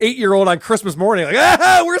8-year-old on Christmas morning, like,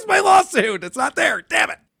 ah, where's my lawsuit? It's not there. Damn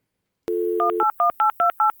it.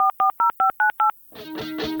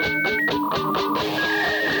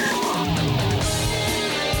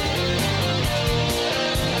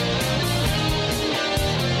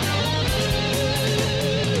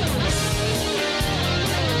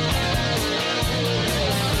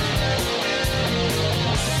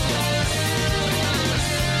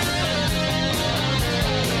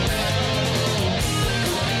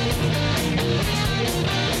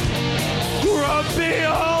 Grumpy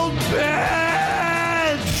old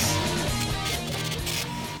beds!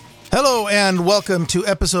 Hello and welcome to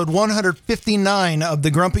episode 159 of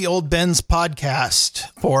the Grumpy Old Ben's podcast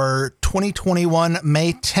for 2021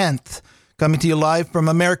 May 10th. Coming to you live from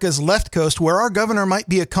America's left coast, where our governor might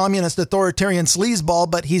be a communist authoritarian sleazeball,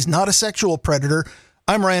 but he's not a sexual predator.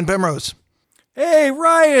 I'm Ryan Bemrose. Hey,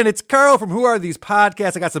 Ryan, it's Carl from Who Are These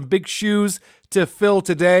Podcasts. I got some big shoes to fill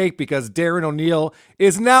today because Darren O'Neill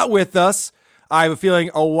is not with us. I have a feeling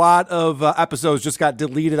a lot of episodes just got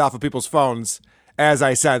deleted off of people's phones as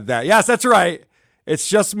I said that. Yes, that's right. It's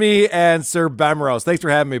just me and Sir Bemrose. Thanks for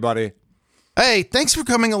having me, buddy. Hey, thanks for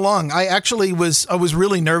coming along. I was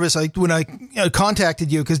really nervous when I contacted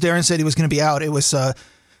you because Darren said he was going to be out. It was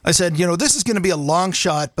I said, this is going to be a long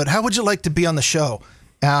shot, but how would you like to be on the show?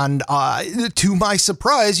 And to my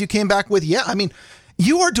surprise, you came back with,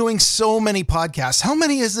 you are doing so many podcasts. How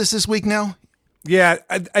many is this week now? Yeah,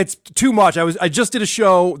 it's too much. I just did a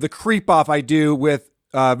show, The Creep Off I do with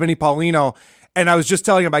Vinny Paulino, and I was just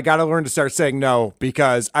telling him I got to learn to start saying no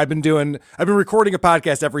because I've been recording a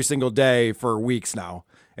podcast every single day for weeks now.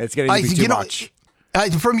 And it's getting to be too much.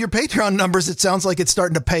 From your Patreon numbers, it sounds like it's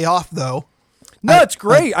starting to pay off, though. No, it's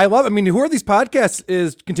great. I love it. I mean, Who Are These Podcasts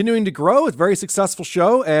is continuing to grow. It's a very successful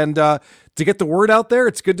show. And to get the word out there,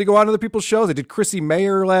 it's good to go on other people's shows. I did Chrissy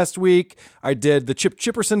Mayer last week. I did the Chip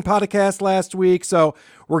Chipperson podcast last week. So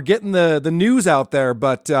we're getting the news out there.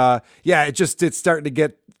 But it's starting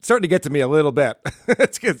to get to me a little bit.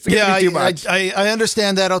 it's getting too much. I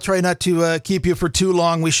understand that. I'll try not to keep you for too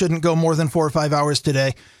long. We shouldn't go more than 4 or 5 hours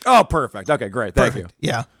today. Oh, perfect. Okay, great. Thank you.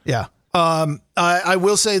 Yeah. I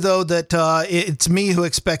will say, though, that it's me who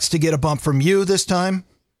expects to get a bump from you this time.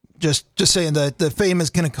 Just saying that the fame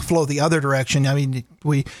is going to flow the other direction. I mean,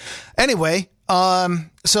 anyway.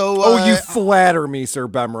 You flatter me, Sir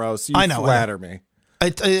Bemrose. I know. Flatter me.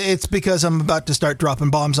 It's because I'm about to start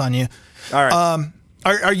dropping bombs on you. All right.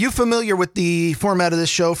 Are you familiar with the format of this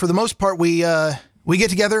show? For the most part, we get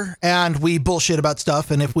together and we bullshit about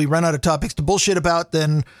stuff. And if we run out of topics to bullshit about,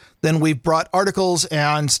 then we've brought articles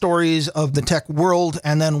and stories of the tech world,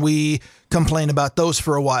 and then we complain about those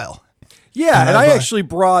for a while. Yeah, and I actually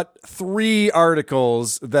brought 3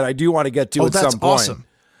 articles that I do want to get to at some point. Awesome.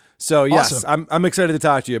 So, yes, awesome. I'm excited to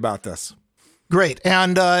talk to you about this. Great.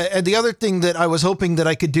 And the other thing that I was hoping that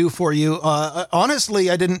I could do for you, honestly,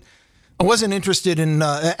 I wasn't interested in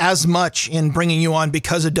as much in bringing you on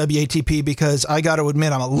because of WATP, because I got to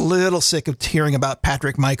admit I'm a little sick of hearing about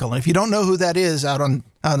Patrick Michael. And if you don't know who that is out on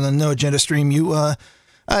the No Agenda stream, you're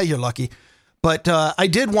lucky. But I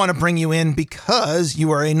did want to bring you in because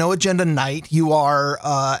you are a No Agenda Knight. You are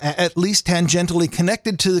at least tangentially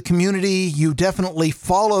connected to the community. You definitely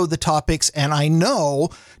follow the topics. And I know,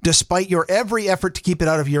 despite your every effort to keep it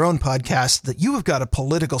out of your own podcast, that you have got a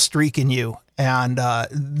political streak in you. And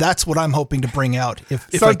that's what I'm hoping to bring out. If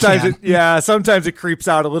sometimes I can. Sometimes it creeps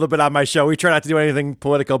out a little bit on my show. We try not to do anything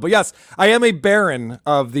political. But yes, I am a baron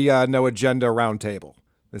of the No Agenda Roundtable.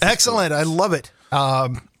 Excellent. I love it.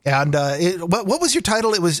 What was your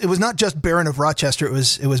title? It was not just Baron of Rochester. It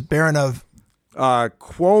was Baron of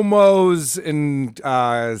Cuomo's in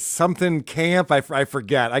something camp. I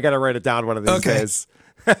forget. I got to write it down one of these days.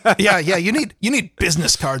 Yeah. You need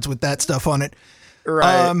business cards with that stuff on it.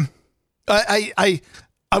 Right. I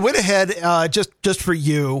went ahead just for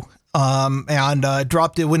you and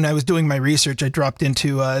dropped it when I was doing my research. I dropped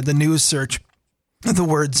into the news search the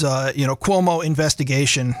words Cuomo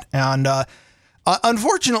investigation, and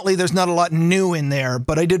unfortunately there's not a lot new in there,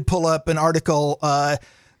 but I did pull up an article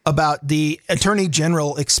about the Attorney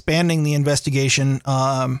General expanding the investigation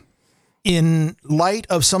in light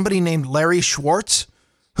of somebody named Larry Schwartz,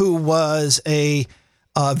 who was a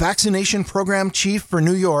vaccination program chief for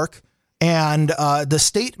New York. And the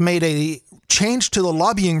state made a change to the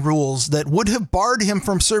lobbying rules that would have barred him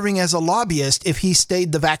from serving as a lobbyist if he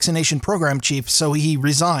stayed the vaccination program chief. So he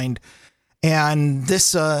resigned. And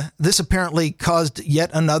this apparently caused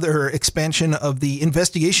yet another expansion of the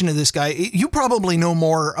investigation of this guy. You probably know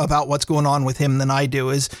more about what's going on with him than I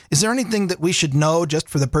do. Is there anything that we should know just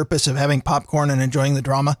for the purpose of having popcorn and enjoying the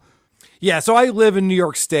drama? Yeah, so I live in New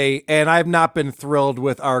York State, and I've not been thrilled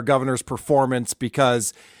with our governor's performance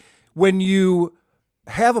because when you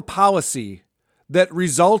have a policy that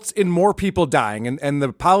results in more people dying, and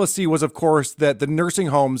the policy was, of course, that the nursing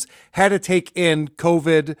homes had to take in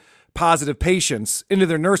COVID positive patients into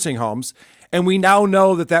their nursing homes, and we now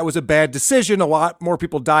know that that was a bad decision. A lot more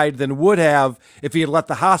people died than would have if he had let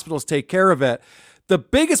the hospitals take care of it. The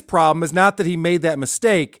biggest problem is not that he made that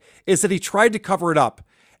mistake, is that he tried to cover it up.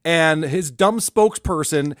 And his dumb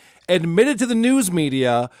spokesperson admitted to the news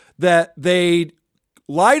media that they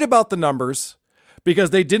lied about the numbers because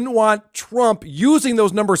they didn't want Trump using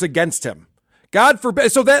those numbers against him. God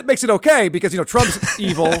forbid. So that makes it okay because, Trump's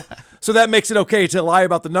evil. So that makes it okay to lie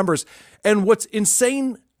about the numbers. And what's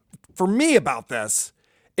insane for me about this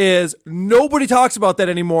is nobody talks about that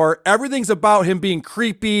anymore. Everything's about him being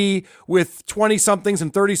creepy with 20-somethings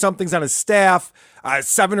and 30-somethings on his staff.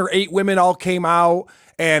 7 or 8 women all came out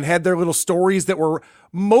and had their little stories that were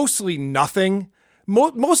mostly nothing.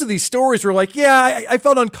 Most of these stories were like, yeah, I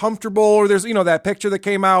felt uncomfortable. Or there's, that picture that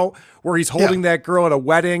came out where he's holding that girl at a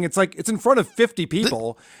wedding. It's like, it's in front of 50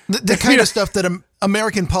 people. The kind of stuff that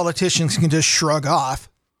American politicians can just shrug off.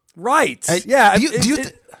 Right.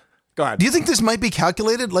 Go ahead. Do you think this might be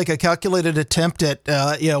calculated, like a calculated attempt at,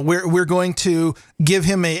 we're going to give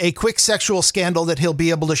him a quick sexual scandal that he'll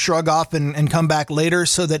be able to shrug off and come back later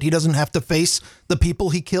so that he doesn't have to face the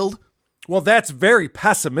people he killed? Well, that's very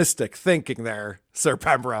pessimistic thinking there, Sir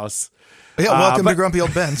Pembrose. Yeah, welcome to Grumpy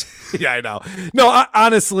Old Ben's. Yeah, I know. No,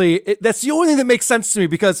 honestly, that's the only thing that makes sense to me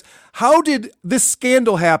because how did this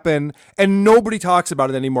scandal happen and nobody talks about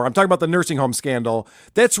it anymore? I'm talking about the nursing home scandal.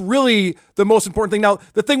 That's really the most important thing. Now,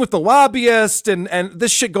 the thing with the lobbyist and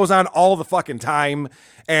this shit goes on all the fucking time.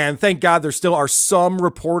 And thank God there still are some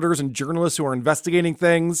reporters and journalists who are investigating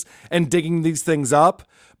things and digging these things up.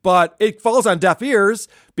 But it falls on deaf ears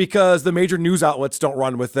because the major news outlets don't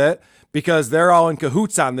run with it because they're all in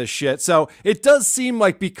cahoots on this shit. So it does seem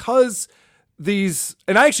like because these,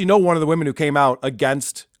 and I actually know one of the women who came out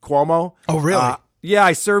against Cuomo. Oh, really? Yeah,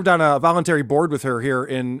 I served on a voluntary board with her here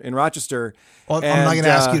in Rochester. Well, I'm not going to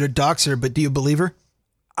ask you to dox her, but do you believe her?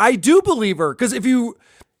 I do believe her because I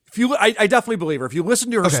definitely believe her. If you listen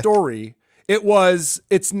to her story,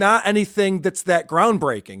 it's not anything that's that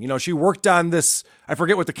groundbreaking. She worked on this, I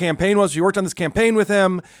forget what the campaign was. She worked on this campaign with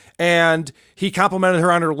him and he complimented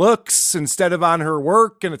her on her looks instead of on her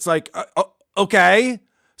work. And it's like, okay,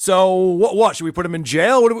 so what? Should we put him in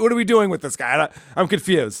jail? What are we doing with this guy? I'm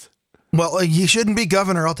confused. Well, he shouldn't be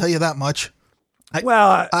governor. I'll tell you that much. I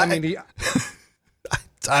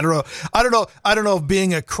don't know if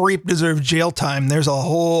being a creep deserves jail time. There's a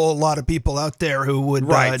whole lot of people out there who would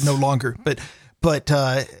no longer. But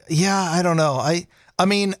I don't know. I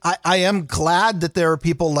mean, I am glad that there are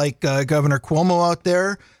people like Governor Cuomo out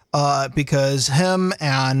there because him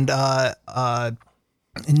and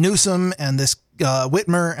Newsom and this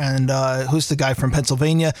Whitmer and who's the guy from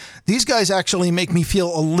Pennsylvania. These guys actually make me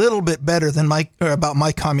feel a little bit better than about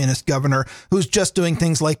my communist governor, who's just doing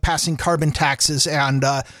things like passing carbon taxes and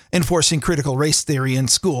enforcing critical race theory in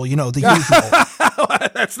school. The usual.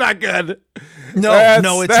 That's not good.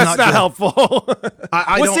 No, it's not good. Helpful.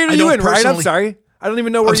 What state are you in, Ryan? I'm sorry. I don't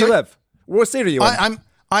even know where you live. What state are you in?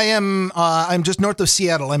 I'm just north of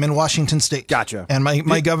Seattle. I'm in Washington State. Gotcha. And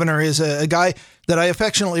my governor is a guy that I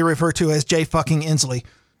affectionately refer to as J. fucking Inslee.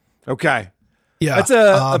 Okay. Yeah. That's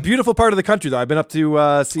a beautiful part of the country, though. I've been up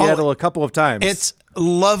to Seattle a couple of times. It's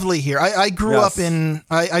lovely here. I grew up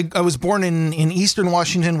I was born in Eastern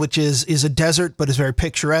Washington, which is a desert, but is very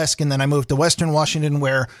picturesque. And then I moved to Western Washington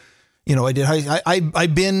where,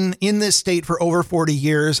 I've been in this state for over 40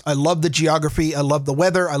 years. I love the geography. I love the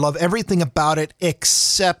weather. I love everything about it,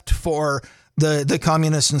 except for the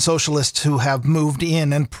communists and socialists who have moved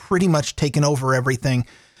in and pretty much taken over everything.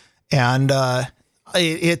 And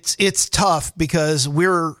it's tough because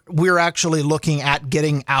we're actually looking at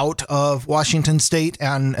getting out of Washington State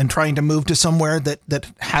and trying to move to somewhere that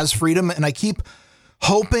has freedom. And I keep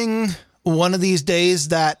hoping one of these days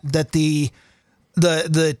that the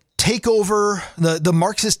takeover, the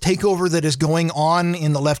Marxist takeover that is going on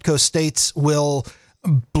in the left coast states will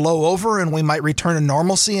blow over and we might return to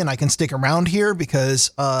normalcy and I can stick around here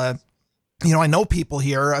because, I know people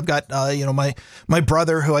here. I've got, my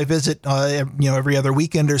brother who I visit, every other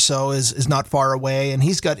weekend or so is not far away and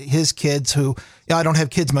he's got his kids who, I don't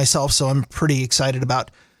have kids myself. So I'm pretty excited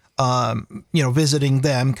about, visiting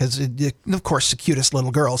them because of course the cutest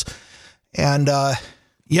little girls. And,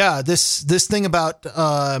 this thing about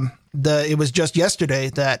it was just yesterday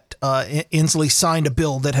that Inslee signed a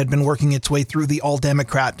bill that had been working its way through the all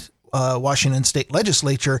Democrat Washington State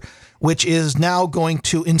Legislature, which is now going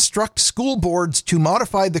to instruct school boards to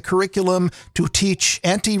modify the curriculum to teach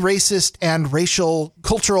anti-racist and racial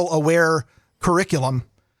cultural aware curriculum,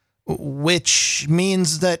 which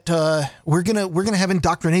means that we're gonna have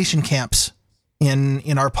indoctrination camps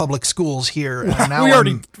in our public schools here. Now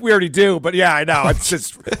we already do, but yeah, I know it's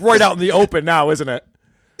just right out in the open now, isn't it?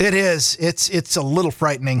 It is. It's a little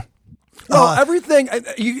frightening. Well, everything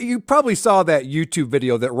you probably saw that YouTube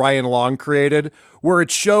video that Ryan Long created, where it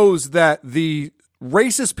shows that the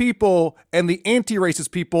racist people and the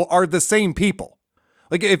anti-racist people are the same people.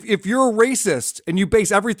 Like if you're a racist and you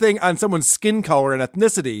base everything on someone's skin color and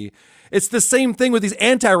ethnicity, it's the same thing with these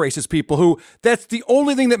anti-racist people who that's the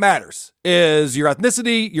only thing that matters is your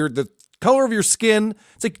ethnicity, the color of your skin.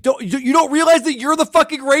 It's like, you don't realize that you're the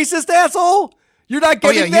fucking racist, asshole? You're not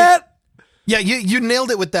getting that? You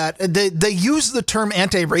nailed it with that. They use the term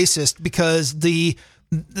anti-racist because the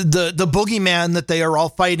boogeyman that they are all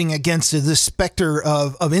fighting against is the specter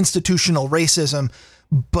of institutional racism.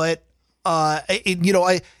 But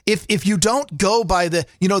if you don't go by the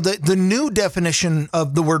new definition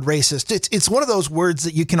of the word racist, it's one of those words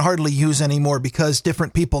that you can hardly use anymore because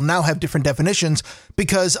different people now have different definitions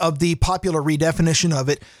because of the popular redefinition of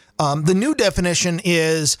it. The new definition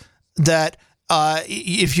is that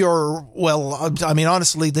if you're,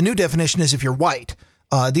 honestly, the new definition is if you're white.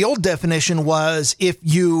 The old definition was if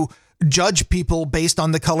you judge people based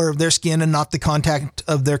on the color of their skin and not the content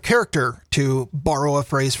of their character, to borrow a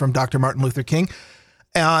phrase from Dr. Martin Luther King.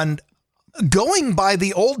 And going by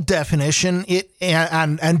the old definition,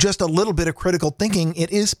 and just a little bit of critical thinking,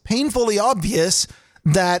 it is painfully obvious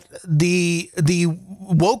that the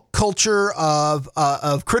woke culture of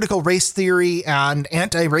critical race theory and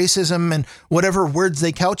anti-racism and whatever words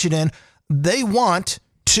they couch it in, they want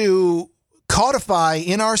to codify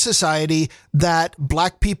in our society that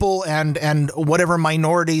black people and whatever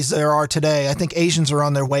minorities there are today, I think Asians are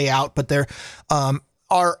on their way out, but they're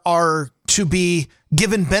are to be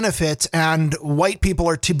given benefits and white people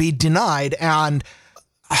are to be denied. And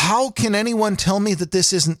how can anyone tell me that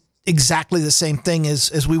this isn't exactly the same thing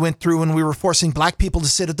as we went through when we were forcing black people to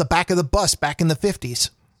sit at the back of the bus back in the 50s?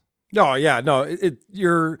 Oh, yeah, no,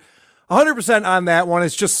 you're 100% on that one.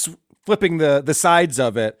 It's just flipping the sides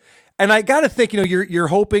of it. And I got to think, you're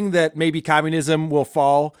hoping that maybe communism will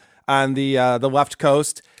fall on the left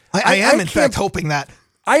coast. I am, in fact, hoping that.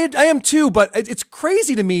 I am too, but it's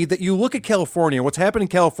crazy to me that you look at California, what's happened in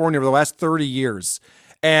California over the last 30 years.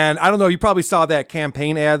 And I don't know, you probably saw that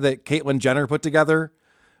campaign ad that Caitlyn Jenner put together,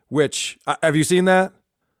 which, have you seen that?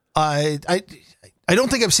 I don't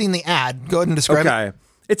think I've seen the ad. Go ahead and describe it. Okay.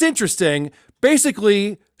 It's interesting.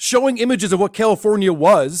 Basically, showing images of what California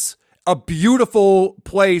was, a beautiful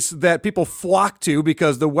place that people flock to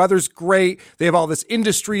because the weather's great. They have all this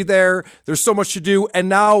industry there. There's so much to do. And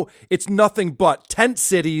now it's nothing but tent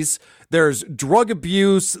cities. There's drug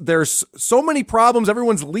abuse. There's so many problems.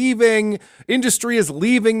 Everyone's leaving. Industry is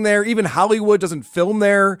leaving there. Even Hollywood doesn't film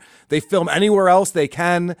there. They film anywhere else they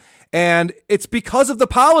can. And it's because of the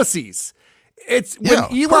policies. It's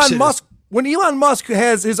when Elon Musk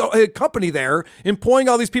has his company there, employing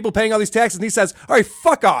all these people, paying all these taxes, and he says, all right,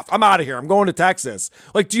 fuck off. I'm out of here. I'm going to Texas.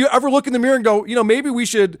 Like, do you ever look in the mirror and go, maybe we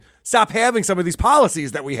should stop having some of these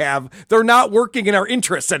policies that we have? They're not working in our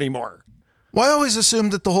interests anymore. Well, I always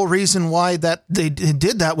assumed that the whole reason why that they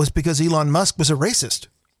did that was because Elon Musk was a racist.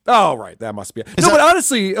 Oh, right. That must be it. But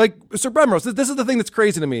honestly, like, Sir Bremrose, this is the thing that's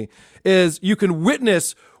crazy to me, is you can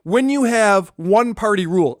witness when you have one party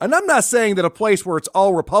rule. And I'm not saying that a place where it's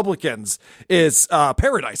all Republicans is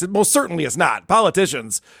paradise. It most certainly is not.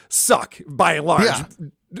 Politicians suck by and large. Yeah.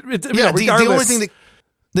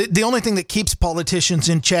 The only thing that keeps politicians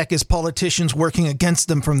in check is politicians working against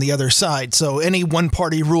them from the other side. So any one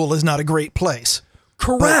party rule is not a great place.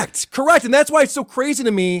 Correct. And that's why it's so crazy to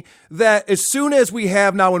me that as soon as we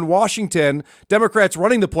have now in Washington, Democrats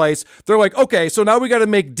running the place, they're like, okay, so now we got to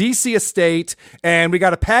make DC a state and we got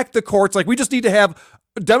to pack the courts. Like, we just need to have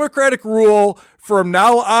Democratic rule from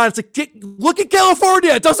now on. It's like, look at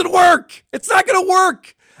California. It doesn't work. It's not going to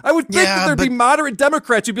work. I would think that there'd be moderate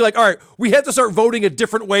Democrats who'd be like, all right, we have to start voting a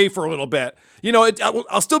different way for a little bit.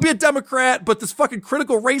 I'll still be a Democrat, but this fucking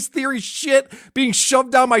critical race theory shit being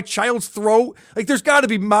shoved down my child's throat. Like, there's got to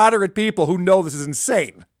be moderate people who know this is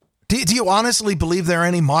insane. Do you honestly believe there are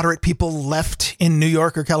any moderate people left in New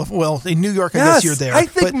York or California? Well, in New York, I guess you're there. I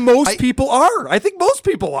think most people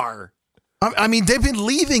are. I mean, they've been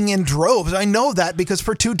leaving in droves. I know that because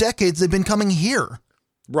for 2 decades they've been coming here.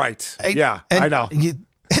 Right. I know.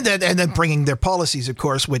 And then bringing their policies, of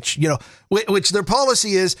course, which their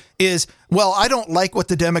policy is, well, I don't like what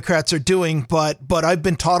the Democrats are doing, but I've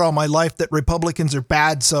been taught all my life that Republicans are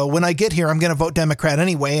bad. So when I get here, I'm going to vote Democrat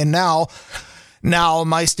anyway. And now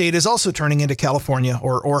my state is also turning into California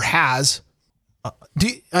or has.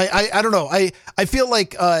 I don't know. I feel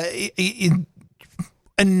like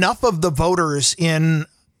enough of the voters in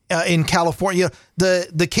California, the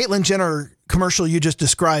Caitlyn Jenner commercial you just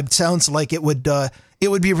described sounds like it would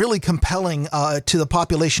be really compelling to the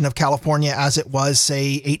population of California as it was,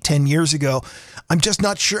 say, 8-10 years ago. I'm just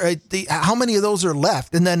not sure how many of those are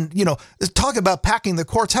left. And then, talk about packing the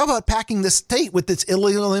courts. How about packing the state with this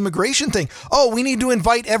illegal immigration thing? Oh, we need to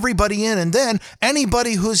invite everybody in. And then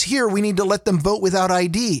anybody who's here, we need to let them vote without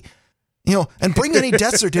ID, and bring any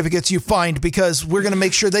death certificates you find, because we're going to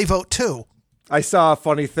make sure they vote too. I saw a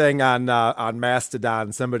funny thing on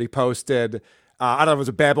Mastodon. Somebody posted, I don't know if it was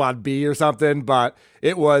a Babylon Bee or something, but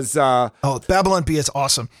it was... Babylon Bee is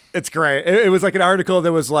awesome. It's great. It was like an article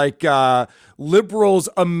that was like, liberals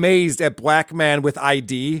amazed at black man with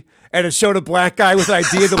ID. And it showed a black guy with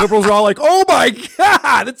ID, and the liberals were all like, oh my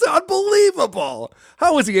God, it's unbelievable.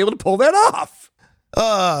 How was he able to pull that off?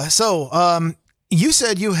 So you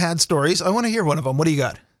said you had stories. I want to hear one of them. What do you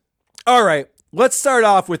got? All right. Let's start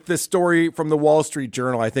off with this story from the Wall Street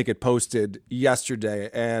Journal. I think it posted yesterday.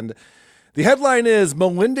 And the headline is,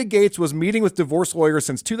 Melinda Gates was meeting with divorce lawyers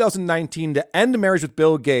since 2019 to end marriage with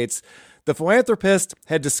Bill Gates. The philanthropist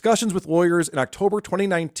had discussions with lawyers in October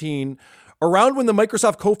 2019, around when the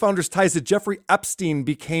Microsoft co-founder's ties to Jeffrey Epstein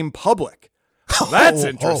became public. That's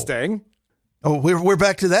interesting. We're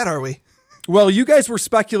back to that, are we? Well, you guys were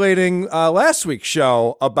speculating last week's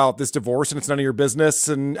show about this divorce, and it's none of your business,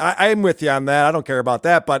 and I'm with you on that. I don't care about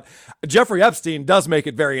that, but Jeffrey Epstein does make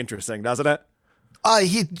it very interesting, doesn't it?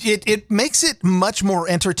 It makes it much more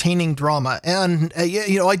entertaining drama. And,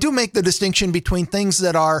 I do make the distinction between things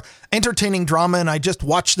that are entertaining drama and I just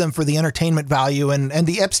watch them for the entertainment value. And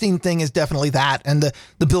the Epstein thing is definitely that. And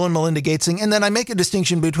the Bill and Melinda Gates thing. And then I make a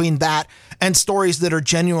distinction between that and stories that are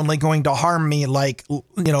genuinely going to harm me, like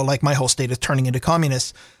my whole state is turning into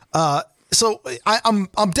communists. So I'm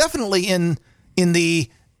definitely in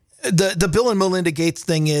the Bill and Melinda Gates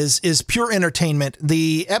thing is pure entertainment.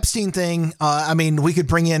 The Epstein thing, we could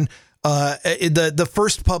bring in the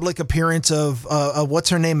first public appearance of what's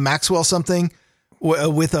her name, Maxwell something,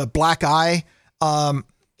 with a black eye.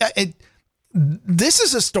 This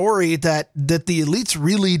is a story that the elites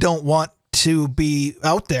really don't want to be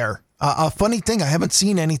out there. A funny thing, I haven't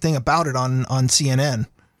seen anything about it on CNN.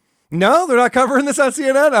 No, they're not covering this on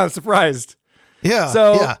CNN. I'm surprised. Yeah.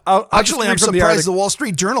 So yeah. I'm surprised the Wall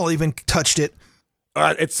Street Journal even touched it.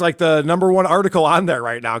 It's like the number one article on there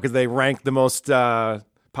right now because they rank the most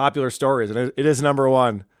popular stories, and it is number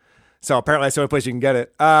one. So apparently that's the only place you can get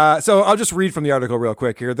it. So I'll just read from the article real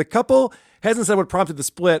quick here. The couple hasn't said what prompted the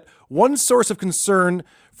split. One source of concern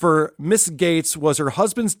for Miss Gates was her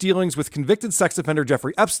husband's dealings with convicted sex offender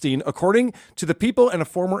Jeffrey Epstein, according to the people and a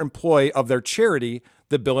former employee of their charity,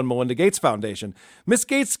 the Bill and Melinda Gates Foundation. Miss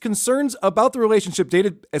Gates' concerns about the relationship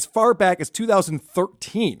dated as far back as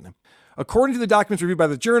 2013. According to the documents reviewed by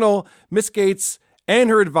the Journal, Miss Gates and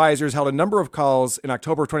her advisors held a number of calls in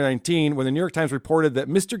October 2019 when the New York Times reported that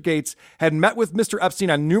Mr. Gates had met with Mr. Epstein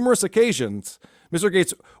on numerous occasions. Mr.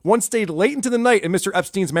 Gates once stayed late into the night in Mr.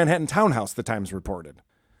 Epstein's Manhattan townhouse, the Times reported.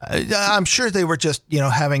 I'm sure they were just,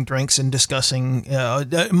 having drinks and discussing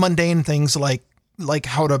mundane things like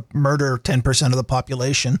how to murder 10% of the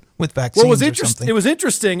population with vaccines. Well, it was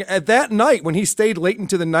interesting. At that night, when he stayed late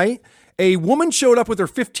into the night, a woman showed up with her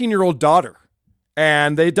 15-year-old daughter.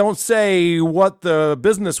 And they don't say what the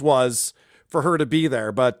business was for her to be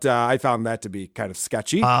there, but I found that to be kind of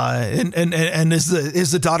sketchy. And is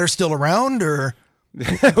the daughter still around, or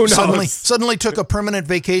who knows? Suddenly took a permanent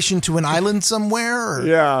vacation to an island somewhere? Or?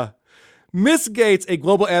 Yeah. Miss Gates, a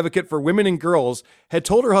global advocate for women and girls, had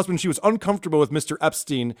told her husband she was uncomfortable with Mr.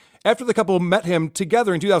 Epstein after the couple met him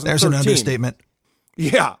together in 2013. There's an understatement.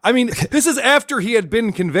 Yeah. I mean, this is after he had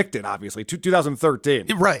been convicted, obviously, 2013.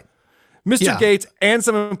 Right. Mr. Gates and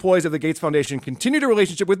some employees of the Gates Foundation continued a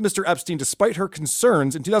relationship with Mr. Epstein despite her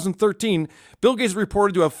concerns. In 2013, Bill Gates is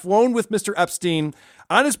reported to have flown with Mr. Epstein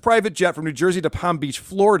on his private jet from New Jersey to Palm Beach,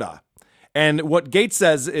 Florida. And what Gates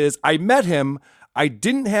says is, I met him. I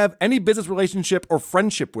didn't have any business relationship or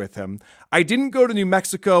friendship with him. I didn't go to New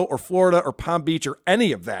Mexico or Florida or Palm Beach or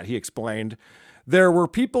any of that, he explained. There were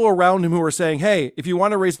people around him who were saying, hey, if you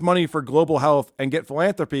want to raise money for global health and get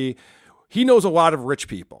philanthropy, he knows a lot of rich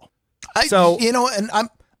people. And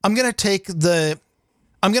I'm going to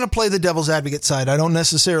play the devil's advocate side. I don't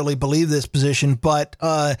necessarily believe this position, but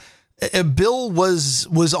Bill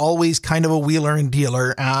was always kind of a wheeler and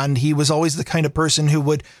dealer, and he was always the kind of person who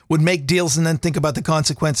would make deals and then think about the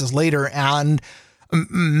consequences later. And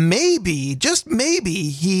maybe, just maybe,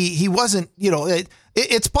 he wasn't,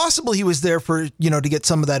 it's possible he was there for, to get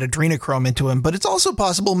some of that adrenochrome into him, but it's also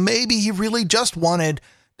possible maybe he really just wanted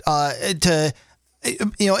Epstein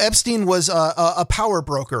was a power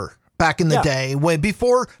broker back in the day, when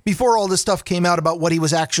before all this stuff came out about what he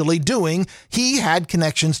was actually doing. He had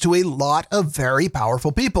connections to a lot of very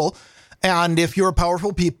powerful people. And if you're a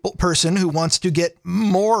powerful person who wants to get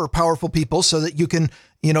more powerful people so that you can,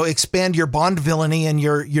 expand your Bond villainy and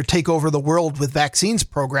your take over the world with vaccines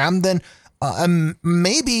program, then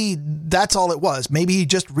maybe that's all it was. Maybe he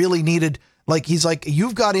just really needed, he's like,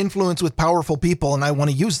 you've got influence with powerful people and I want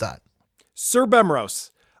to use that. Sir Bemrose,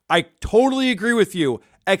 I totally agree with you,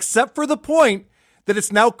 except for the point that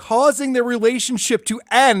it's now causing their relationship to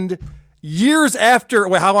end years after.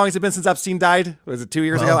 Wait, how long has it been since Epstein died? Was it 2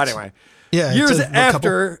 years ago? Anyway, years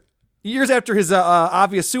after his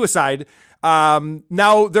obvious suicide.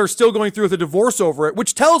 Now they're still going through with a divorce over it,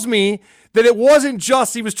 which tells me that it wasn't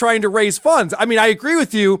just he was trying to raise funds. I mean, I agree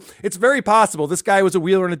with you. It's very possible this guy was a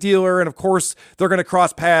wheeler and a dealer, and of course they're going to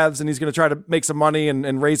cross paths and he's going to try to make some money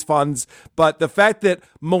and raise funds. But the fact that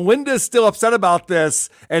Melinda is still upset about this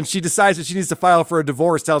and she decides that she needs to file for a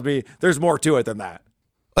divorce tells me there's more to it than that.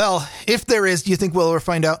 Well, if there is, do you think we'll ever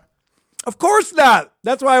find out? Of course not.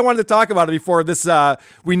 That's why I wanted to talk about it before this.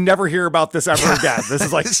 We never hear about this ever again. This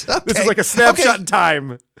is like This is like a snapshot in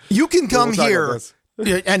time. You can come here,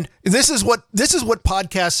 and this is what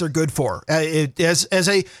podcasts are good for. As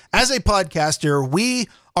a podcaster, we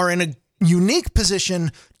are in a unique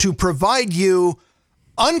position to provide you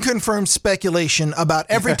unconfirmed speculation about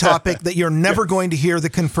every topic that you're never going to hear the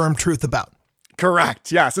confirmed truth about.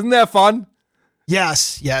 Correct. Yes. Isn't that fun?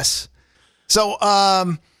 Yes. So,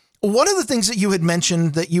 one of the things that you had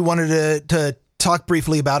mentioned that you wanted to talk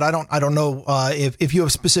briefly about, I don't know if you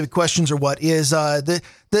have specific questions or what, is the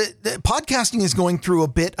podcasting is going through a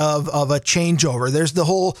bit of a changeover. There's the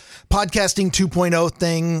whole podcasting 2.0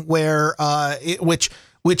 thing where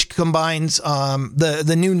which combines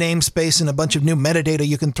the new namespace and a bunch of new metadata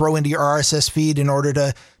you can throw into your RSS feed in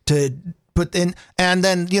order to put in, and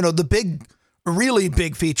then the really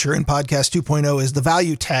big feature in Podcast 2.0 is the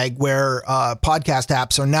value tag, where podcast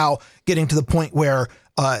apps are now getting to the point where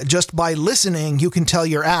just by listening, you can tell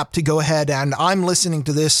your app to go ahead and I'm listening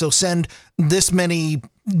to this, so send this many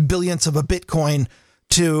billionths of a Bitcoin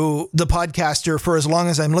to the podcaster for as long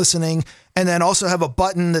as I'm listening. And then also have a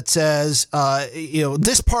button that says,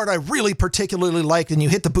 this part I really particularly like, and you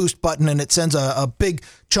hit the boost button and it sends a big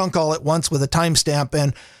chunk all at once with a timestamp.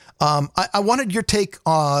 And I wanted your take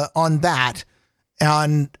on that.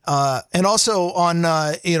 And also on,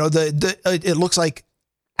 it looks like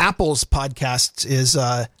Apple's podcasts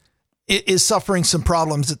is suffering some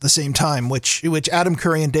problems at the same time, which Adam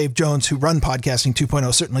Curry and Dave Jones, who run Podcasting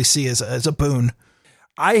 2.0, certainly see as a boon.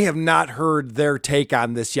 I have not heard their take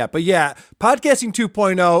on this yet, but yeah, Podcasting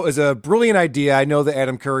 2.0 is a brilliant idea. I know that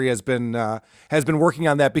Adam Curry has been working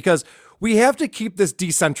on that because we have to keep this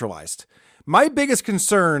decentralized. My biggest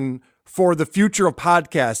concern for the future of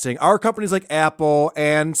podcasting are companies like Apple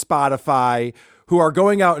and Spotify, who are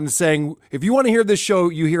going out and saying, if you want to hear this show,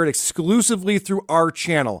 you hear it exclusively through our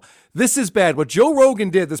channel. This is bad. What Joe Rogan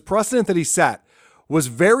did, this precedent that he set, was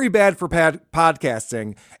very bad for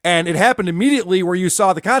podcasting. And it happened immediately where you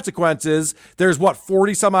saw the consequences. There's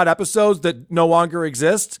 40 some odd episodes that no longer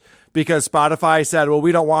exist because Spotify said, well,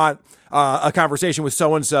 we don't want a conversation with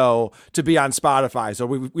so-and-so to be on Spotify. So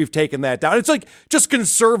we've taken that down. It's like just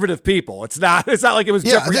conservative people. It's not like it was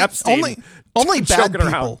Jeffrey Epstein. Only bad people.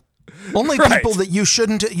 Around. Only people that you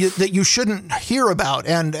shouldn't hear about.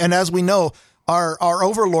 And as we know, our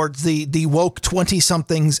overlords, the woke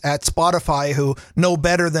 20-somethings at Spotify who know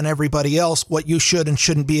better than everybody else what you should and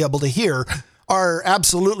shouldn't be able to hear, are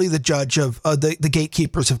absolutely the judge of the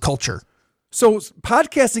gatekeepers of culture. So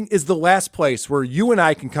podcasting is the last place where you and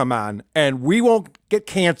I can come on and we won't get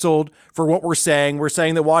canceled for what we're saying. We're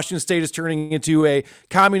saying that Washington State is turning into a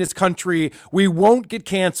communist country. We won't get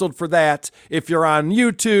canceled for that. If you're on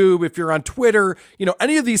YouTube, if you're on Twitter,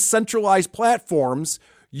 any of these centralized platforms,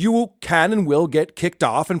 you can and will get kicked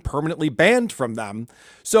off and permanently banned from them.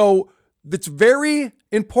 So it's very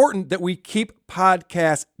important that we keep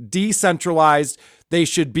podcasts decentralized. They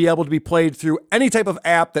should be able to be played through any type of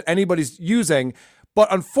app that anybody's using. But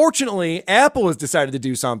unfortunately, Apple has decided to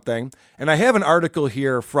do something. And I have an article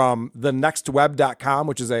here from thenextweb.com,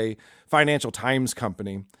 which is a Financial Times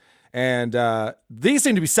company. And they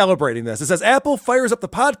seem to be celebrating this. It says, Apple fires up the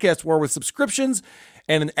podcast war with subscriptions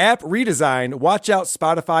and an app redesign. Watch out,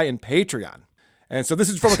 Spotify and Patreon. And so this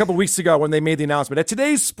is from a couple weeks ago when they made the announcement. At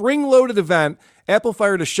today's spring-loaded event, Apple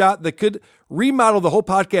fired a shot that could remodel the whole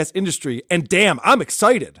podcast industry. And damn, I'm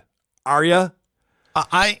excited. Are ya?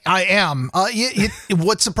 I am.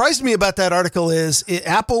 What surprised me about that article is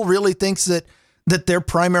Apple really thinks that their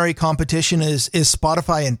primary competition is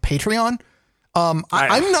Spotify and Patreon.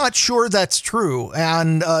 I'm not sure that's true.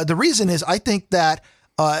 And the reason is I think that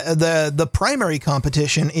the primary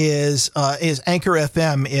competition is Anchor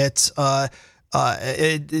FM. It's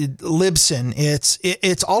Libsyn.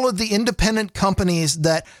 It's all of the independent companies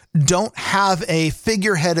that don't have a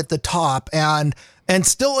figurehead at the top and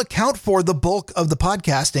still account for the bulk of the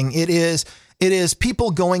podcasting. It is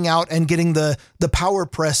people going out and getting the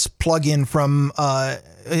PowerPress plugin from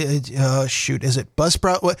is it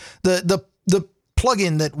Buzzsprout? The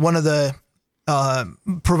plugin that one of the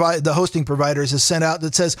hosting providers has sent out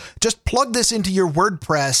that says, just plug this into your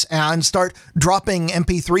WordPress and start dropping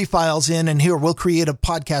MP3 files in, and here we'll create a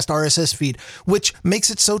podcast RSS feed, which makes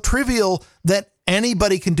it so trivial that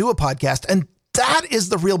anybody can do a podcast. And that is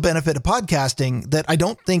the real benefit of podcasting that I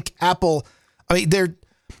don't think Apple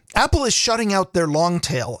is shutting out their long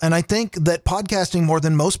tail. And I think that podcasting more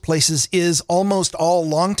than most places is almost all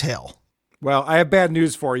long tail. Well, I have bad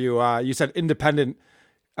news for you. You said independent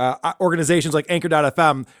organizations like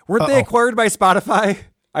Anchor.fm. Weren't they acquired by Spotify?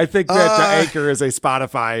 I think that Anchor is a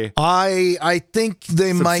Spotify. I think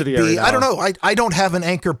they might be. Now. I don't know. I don't have an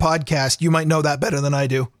Anchor podcast. You might know that better than I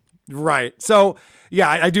do. Right. So, yeah,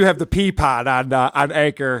 I do have the P-Pod on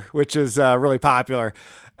Anchor, which is really popular.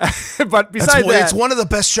 But besides that... It's one of the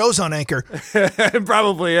best shows on Anchor. It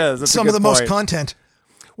probably is. That's some of the most content.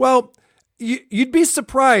 Well... You'd be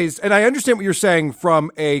surprised, and I understand what you're saying from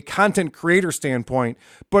a content creator standpoint,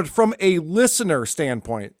 but from a listener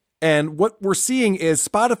standpoint, and what we're seeing is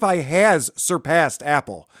Spotify has surpassed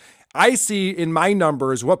Apple. I see in my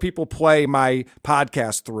numbers what people play my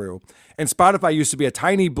podcast through, and Spotify used to be a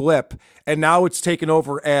tiny blip, and now it's taken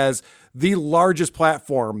over as the largest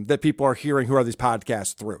platform that people are hearing who are these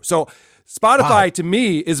podcasts through. So Spotify to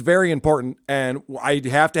me is very important, and I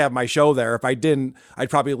have to have my show there. If I didn't, I'd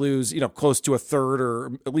probably lose, close to a third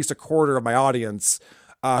or at least a quarter of my audience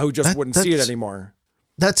who just wouldn't see it anymore.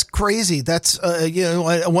 That's crazy. That's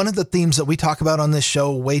one of the themes that we talk about on this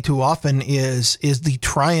show way too often is the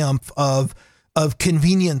triumph of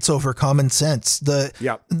convenience over common sense. The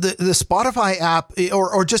Spotify app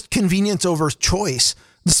or just convenience over choice.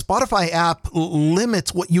 The Spotify app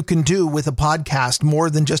limits what you can do with a podcast more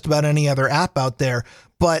than just about any other app out there,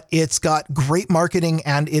 but it's got great marketing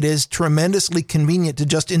and it is tremendously convenient to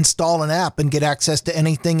just install an app and get access to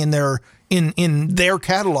anything in their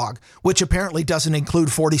catalog, which apparently doesn't include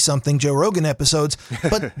 40-something Joe Rogan episodes,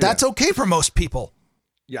 but that's okay for most people.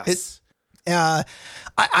 Yes.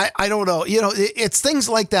 I don't know. It's things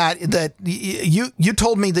like that you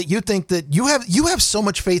told me that you think that you have so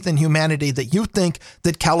much faith in humanity that you think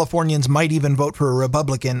that Californians might even vote for a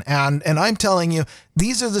Republican. And I'm telling you,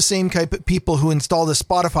 these are the same type of people who install the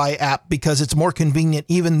Spotify app because it's more convenient,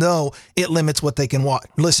 even though it limits what they can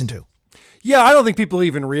listen to. Yeah, I don't think people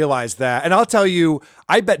even realize that. And I'll tell you,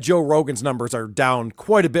 I bet Joe Rogan's numbers are down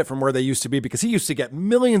quite a bit from where they used to be because he used to get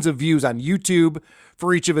millions of views on YouTube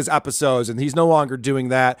for each of his episodes, and he's no longer doing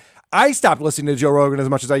that. I stopped listening to Joe Rogan as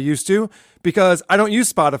much as I used to because I don't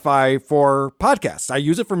use Spotify for podcasts. I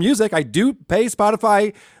use it for music. I do pay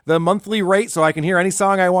Spotify the monthly rate so I can hear any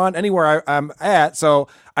song I want anywhere I'm at. So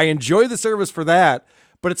I enjoy the service for that,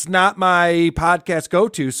 but it's not my podcast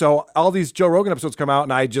go-to. So all these Joe Rogan episodes come out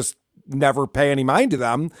and I just never pay any mind to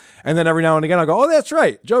them. And then every now and again I'll go, oh, that's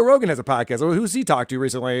right, Joe Rogan has a podcast. Well, who's he talked to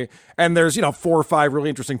recently? And there's 4 or 5 really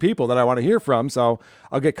interesting people that I want to hear from, so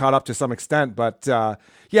I'll get caught up to some extent. But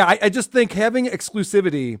I just think having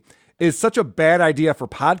exclusivity is such a bad idea for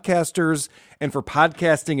podcasters and for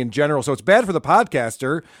podcasting in general. So it's bad for the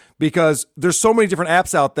podcaster because there's so many different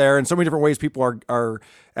apps out there and so many different ways people are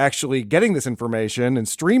actually getting this information and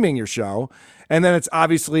streaming your show. And then it's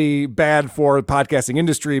obviously bad for the podcasting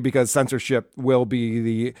industry because censorship will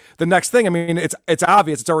be the next thing. I mean, it's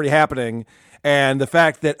obvious, it's already happening. And the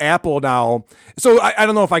fact that Apple now, so I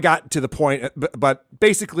don't know if I got to the point, but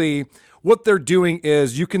basically what they're doing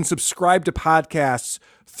is you can subscribe to podcasts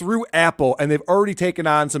through Apple, and they've already taken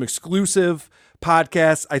on some exclusive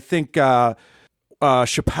podcasts. I think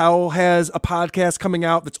Chappelle has a podcast coming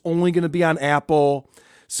out that's only going to be on Apple.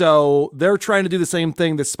 So they're trying to do the same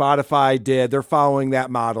thing that Spotify did. They're following that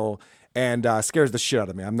model, and scares the shit out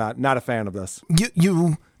of me. I'm not a fan of this.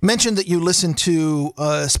 You mentioned that you listen to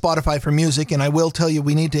Spotify for music, and I will tell you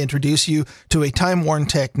we need to introduce you to a time-worn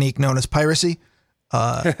technique known as piracy.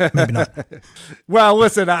 maybe not. Well,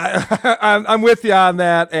 listen, I'm with you on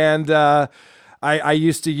that, and I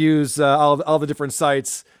used to use all the different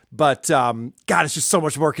sites, but God, it's just so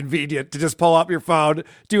much more convenient to just pull up your phone,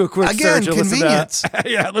 do a quick search, and convenience.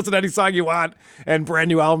 listen to any song you want, and brand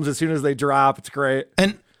new albums as soon as they drop. It's great.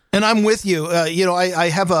 And I'm with you. I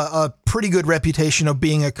have a pretty good reputation of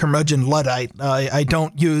being a curmudgeon Luddite. I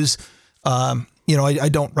don't use, I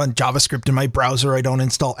don't run JavaScript in my browser. I don't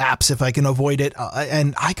install apps if I can avoid it.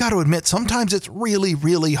 And I got to admit, sometimes it's really,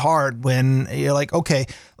 really hard when you're like, okay,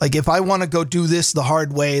 like if I want to go do this the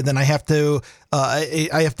hard way, then I have to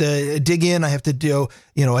dig in. I have to do,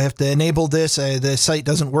 I have to enable this. The site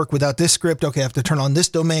doesn't work without this script. Okay, I have to turn on this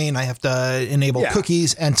domain. I have to enable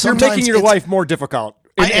cookies. And sometimes you're making your life more difficult.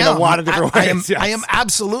 In a lot of different ways. I am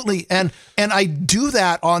absolutely. And I do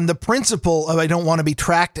that on the principle of I don't want to be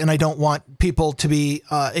tracked and I don't want people to be,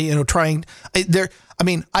 trying there. I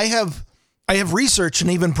mean, I have researched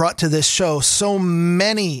and even brought to this show so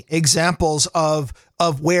many examples of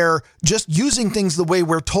where just using things the way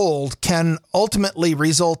we're told can ultimately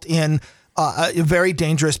result in a very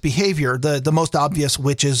dangerous behavior. The most obvious,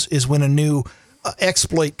 which is when a new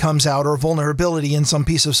exploit comes out or vulnerability in some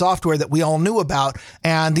piece of software that we all knew about.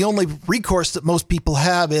 And the only recourse that most people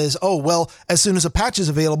have is, as soon as a patch is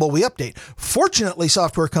available, we update. Fortunately,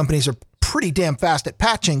 software companies are pretty damn fast at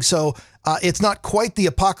patching. So it's not quite the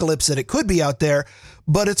apocalypse that it could be out there,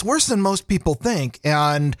 but it's worse than most people think.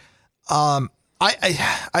 And I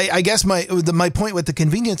guess my point with the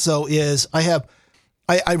convenience though is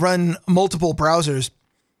I run multiple browsers.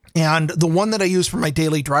 And the one that I use for my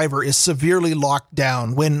daily driver is severely locked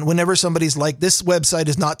down. Whenever somebody's like, this website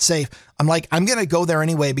is not safe, I'm like, I'm going to go there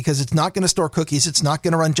anyway because it's not going to store cookies. It's not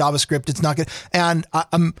going to run JavaScript. It's not going to, and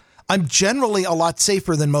I'm generally a lot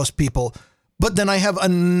safer than most people. But then I have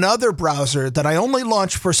another browser that I only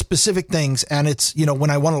launch for specific things. And it's, when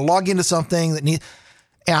I want to log into something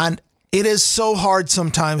and it is so hard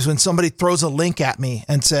sometimes when somebody throws a link at me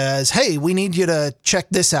and says, hey, we need you to check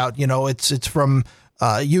this out. It's from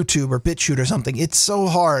YouTube or BitChute or something. It's so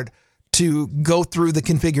hard to go through the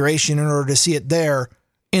configuration in order to see it there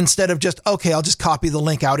instead of just, okay, I'll just copy the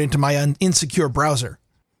link out into my insecure browser.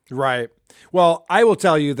 Right. Well, I will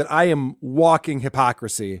tell you that I am walking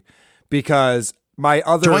hypocrisy because my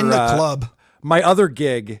other join the club. My other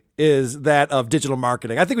gig is that of digital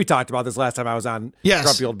marketing. I think we talked about this last time I was on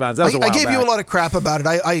Grumpy Old Benz. That was a while I gave back. You a lot of crap about it.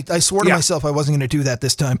 I swore to myself I wasn't going to do that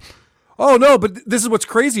this time. Oh, no, but this is what's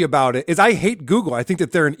crazy about it is I hate Google. I think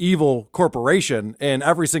that they're an evil corporation in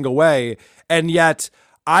every single way. And yet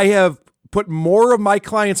I have put more of my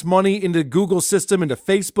clients' money into Google system, into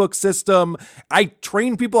Facebook system. I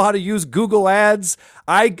train people how to use Google ads.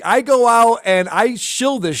 I go out and I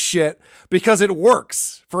shill this shit because it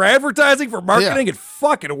works. For advertising, for marketing, It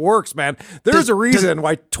fucking works, man. There's a reason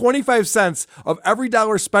why 25 cents of every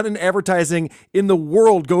dollar spent in advertising in the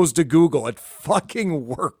world goes to Google. It fucking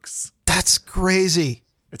works. That's crazy.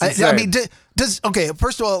 I mean,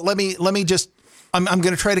 first of all, let me just, I'm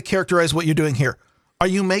going to try to characterize what you're doing here. Are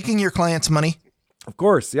you making your clients money? Of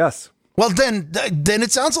course, yes. Well, then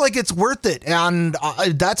it sounds like it's worth it. And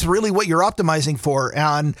that's really what you're optimizing for.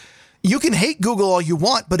 And you can hate Google all you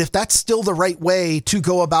want, but if that's still the right way to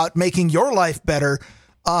go about making your life better,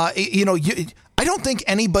 I don't think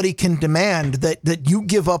anybody can demand that you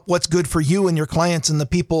give up what's good for you and your clients and the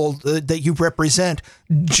people that you represent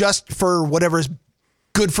just for whatever's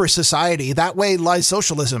good for society. That way lies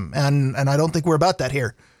socialism. And I don't think we're about that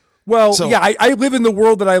here. Well, I live in the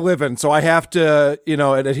world that I live in, so I have to,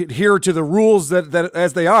 adhere to the rules that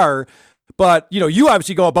as they are. But, you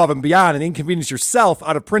obviously go above and beyond and inconvenience yourself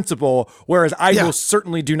out of principle, whereas I most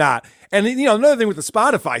certainly do not. And, another thing with the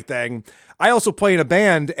Spotify thing, I also play in a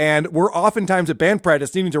band, and we're oftentimes at band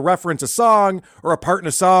practice needing to reference a song or a part in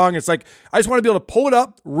a song. It's like, I just want to be able to pull it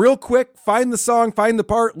up real quick, find the song, find the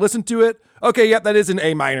part, listen to it. Okay, yep, that is an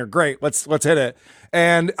A minor. Great, let's hit it.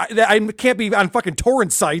 And I can't be on fucking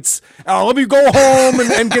torrent sites. Let me go home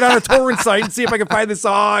and get on a torrent site and see if I can find the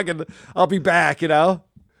song, and I'll be back,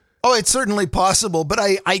 Oh, it's certainly possible, but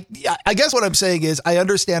I guess what I'm saying is I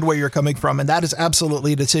understand where you're coming from, and that is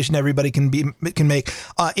absolutely a decision everybody can make.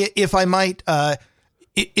 If I might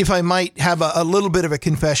have a little bit of a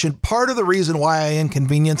confession, part of the reason why I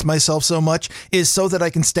inconvenience myself so much is so that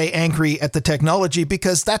I can stay angry at the technology,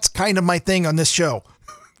 because that's kind of my thing on this show.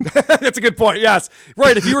 That's a good point. Yes,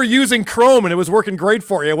 right. If you were using Chrome and it was working great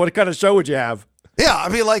for you, what kind of show would you have? Yeah,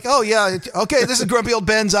 I'd be like, oh, yeah, okay, this is Grumpy Old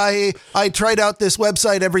Benz. I tried out this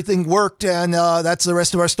website, everything worked, and that's the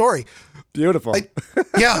rest of our story. Beautiful.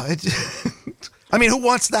 I mean, who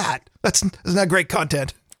wants that? Isn't that great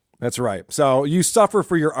content? That's right. So you suffer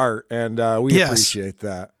for your art, and we Yes. appreciate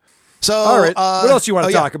that. So, all right, what else you want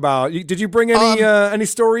to talk about? Did you bring any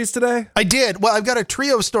stories today? I did. Well, I've got a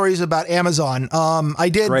trio of stories about Amazon. I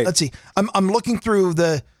did. Great. Let's see. I'm looking through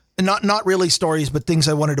the not really stories, but things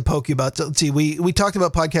I wanted to poke you about. So, let's see. We talked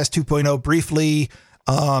about Podcast 2.0 briefly.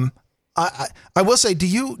 I will say, do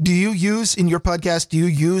you use in your podcast? Do you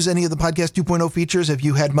use any of the Podcast 2.0 features? Have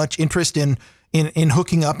you had much interest in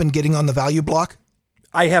hooking up and getting on the value block?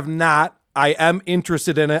 I have not. I am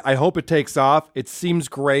interested in it. I hope it takes off. It seems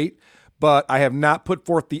great, but I have not put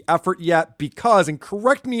forth the effort yet because, and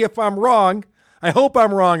correct me if I'm wrong, I hope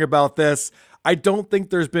I'm wrong about this, I don't think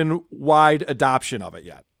there's been wide adoption of it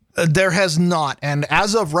yet. There has not. And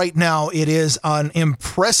as of right now, it is an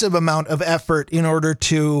impressive amount of effort in order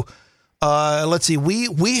to, let's see,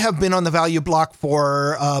 we have been on the value block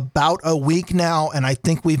for about a week now, and I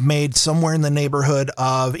think we've made somewhere in the neighborhood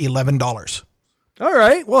of $11. All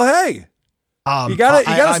right. Well, hey. You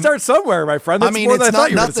gotta start somewhere, my friend. That's more than I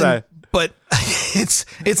thought you were going to say. But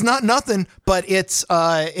it's not nothing. But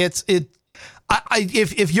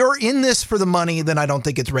if you're in this for the money, then I don't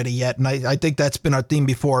think it's ready yet, and I think that's been our theme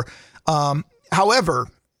before. However,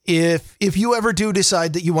 if you ever do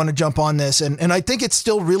decide that you want to jump on this, and I think it's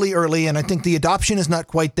still really early, and I think the adoption is not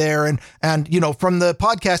quite there, and from the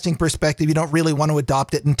podcasting perspective, you don't really want to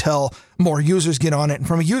adopt it until more users get on it, and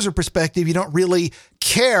from a user perspective, you don't really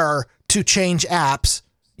care to change apps,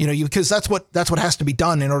 because that's what has to be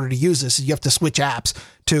done in order to use this. You have to switch apps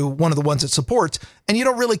to one of the ones it supports, and you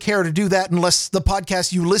don't really care to do that unless the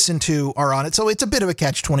podcasts you listen to are on it. So it's a bit of a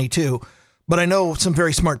catch-22, but I know some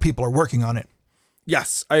very smart people are working on it.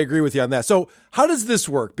 Yes, I agree with you on that. So how does this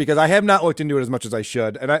work? Because I have not looked into it as much as I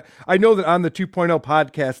should. And I know that on the 2.0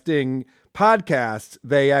 podcasting podcast,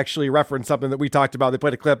 they actually referenced something that we talked about. They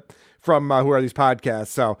played a clip from Who Are These Podcasts?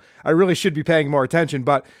 So I really should be paying more attention.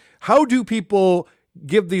 But how do people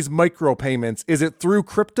give these micropayments? Is it through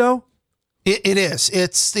crypto? It is.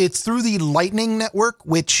 It's through the Lightning Network,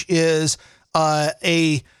 which is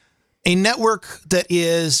a network that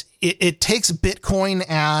is, it takes Bitcoin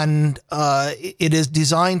and it is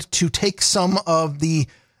designed to take some of the,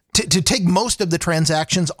 to take most of the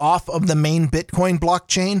transactions off of the main Bitcoin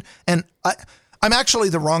blockchain. And I'm actually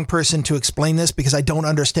the wrong person to explain this because I don't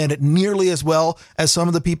understand it nearly as well as some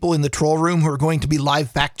of the people in the troll room who are going to be live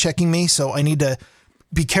fact checking me. So I need to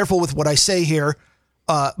be careful with what I say here.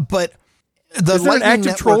 But the is there an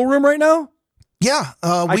active troll room right now? Yeah.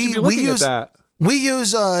 We use that. We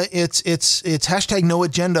use it's hashtag no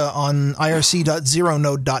agenda on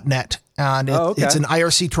irc.zeronode.net. And it's an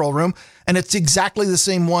IRC troll room. And it's exactly the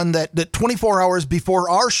same one that 24 hours before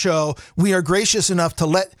our show, we are gracious enough to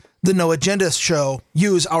let the No Agenda show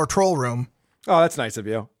use our troll room. Oh, that's nice of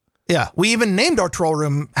you. Yeah. We even named our troll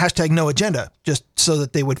room hashtag no agenda just so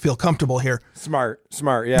that they would feel comfortable here. Smart.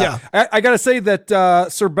 Yeah. I got to say that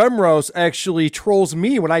Sir Bemrose actually trolls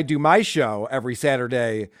me when I do my show every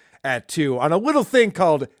Saturday at 2 on a little thing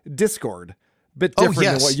called Discord. Bit different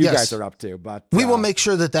than what you guys are up to, but we will make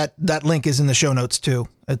sure that link is in the show notes too.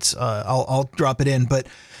 It's I'll drop it in, but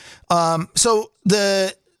so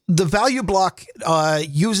the value block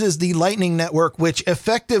uses the Lightning Network, which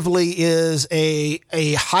effectively is a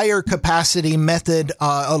higher capacity method,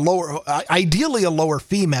 ideally a lower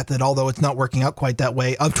fee method, although it's not working out quite that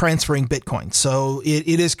way, of transferring Bitcoin. So it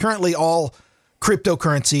is currently all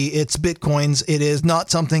cryptocurrency. It's Bitcoins. It is not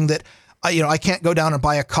something that I can't go down and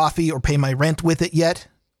buy a coffee or pay my rent with it yet.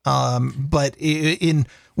 But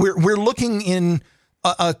we're looking in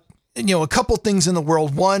a couple things in the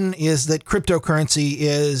world. One is that cryptocurrency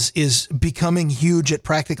is becoming huge at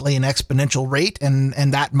practically an exponential rate,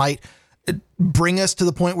 and that might bring us to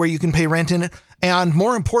the point where you can pay rent in it. And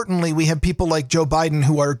more importantly, we have people like Joe Biden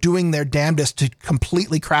who are doing their damnedest to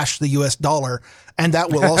completely crash the US dollar, and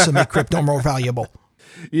that will also make crypto more valuable.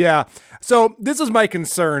 Yeah. So this is my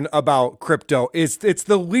concern about crypto. It's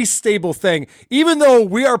the least stable thing, even though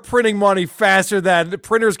we are printing money faster than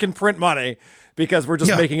printers can print money because we're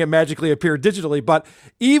just making it magically appear digitally. But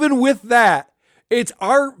even with that,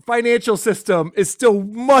 our financial system is still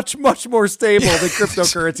much, much more stable than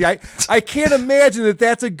cryptocurrency. I can't imagine that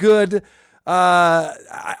that's a good,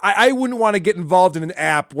 I wouldn't want to get involved in an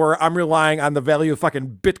app where I'm relying on the value of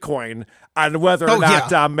fucking Bitcoin on whether or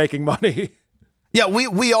not I'm making money. Yeah,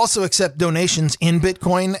 we also accept donations in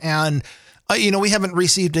Bitcoin, and we haven't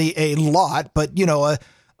received a lot, but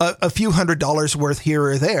a few $100s worth here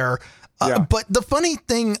or there. But the funny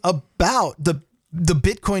thing about the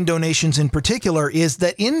Bitcoin donations in particular is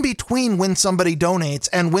that in between when somebody donates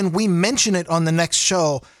and when we mention it on the next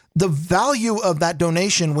show, the value of that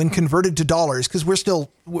donation when converted to dollars, because we're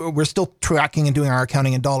still tracking and doing our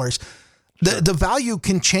accounting in dollars, the value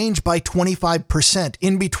can change by 25%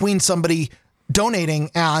 in between somebody donating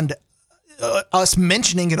and us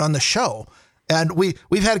mentioning it on the show. And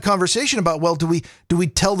we've had a conversation about, well, do we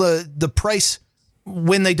tell the price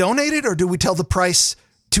when they donated, or do we tell the price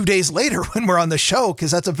 2 days later when we're on the show?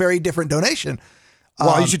 Because that's a very different donation.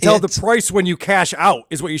 Well, you should tell the price when you cash out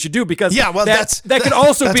is what you should do, because that could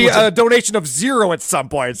also be a donation of zero at some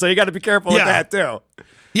point. So you got to be careful with that too.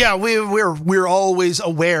 Yeah, we're always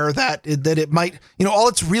aware that it might, all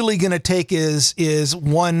it's really going to take is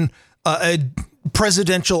one a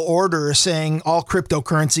presidential order saying all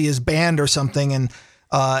cryptocurrency is banned or something, and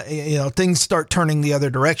things start turning the other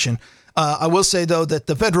direction. I will say though that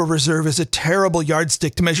the Federal Reserve is a terrible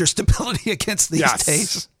yardstick to measure stability against these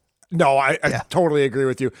days. No, I totally agree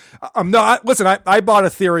with you. Listen, I bought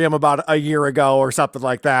Ethereum about a year ago or something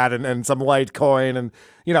like that, and some Litecoin, and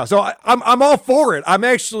so I'm all for it. I'm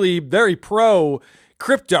actually very pro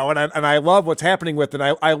crypto, and I love what's happening with it.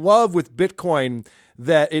 I love with Bitcoin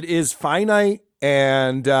that it is finite,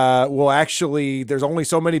 and there's only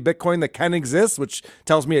so many Bitcoin that can exist, which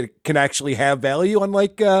tells me it can actually have value,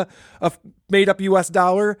 unlike a made up US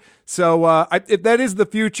dollar. So if that is the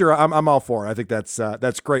future, I'm all for it. I think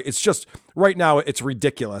that's great. It's just right now it's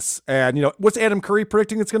ridiculous. And what's Adam Curry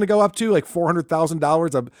predicting it's going to go up to, like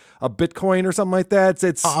 $400,000 a Bitcoin or something like that?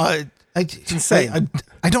 It's insane.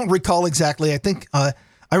 I don't recall exactly. I think I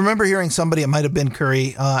remember hearing somebody, it might have been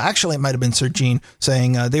Curry. Actually, it might have been Sir Gene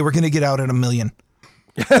saying they were going to get out at $1 million.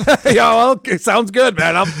 Yeah, well, it sounds good,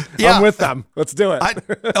 man. I'm with them. Let's do it.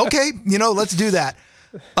 Okay, let's do that.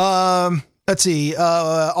 Let's see.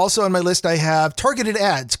 Also on my list, I have targeted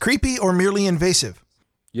ads, creepy or merely invasive.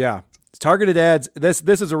 Yeah, targeted ads. This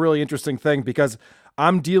is a really interesting thing, because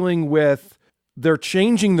I'm dealing with, they're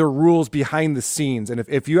changing the rules behind the scenes. And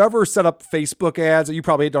if you ever set up Facebook ads, you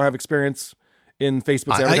probably don't have experience in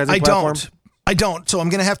Facebook's advertising platform. I don't. So I'm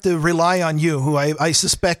going to have to rely on you, who I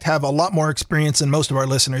suspect have a lot more experience than most of our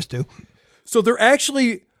listeners do. So they're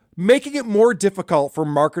actually making it more difficult for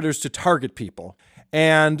marketers to target people.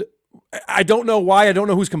 And I don't know why. I don't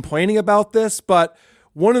know who's complaining about this, but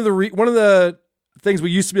one of the things we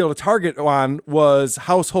used to be able to target on was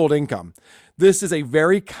household income. This is a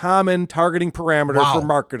very common targeting parameter for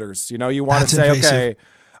marketers. You want to say, invasive. Okay,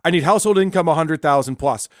 I need household income 100,000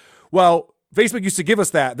 plus. Well, Facebook used to give us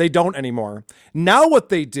that. They don't anymore. Now what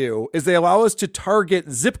they do is they allow us to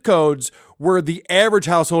target zip codes where the average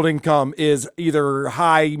household income is either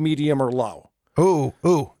high, medium, or low. Oh,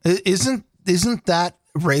 isn't that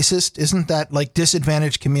racist? Isn't that like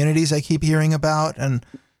disadvantaged communities I keep hearing about? And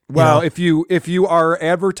if you are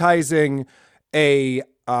advertising a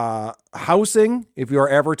housing, if you are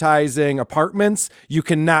advertising apartments, you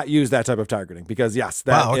cannot use that type of targeting, because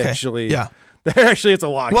actually it's a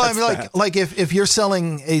law. Well, I mean, like if you're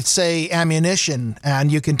selling say ammunition,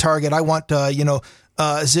 and you can target, I want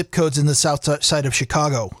zip codes in the south side of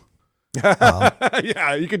Chicago.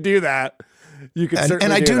 Yeah, you could do that. You can certainly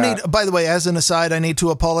and I do need, by the way, as an aside, I need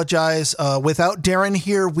to apologize. Without Darren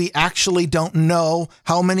here, we actually don't know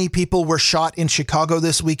how many people were shot in Chicago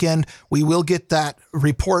this weekend. We will get that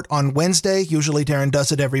report on Wednesday. Usually Darren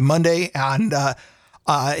does it every Monday. And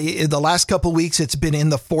in the last couple weeks, it's been in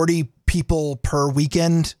the 40 people per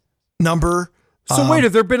weekend number. So wait,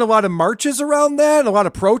 have there been a lot of marches around that? A lot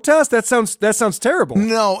of protests? That sounds terrible.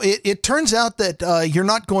 No, it turns out that you're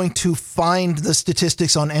not going to find the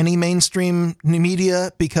statistics on any mainstream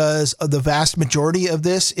media, because the vast majority of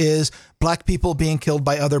this is black people being killed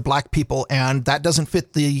by other black people, and that doesn't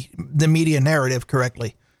fit the media narrative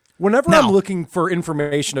correctly. Whenever I'm looking for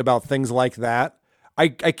information about things like that, I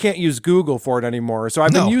can't use Google for it anymore. So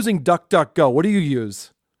I've been using DuckDuckGo. What do you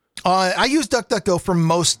use? I use DuckDuckGo for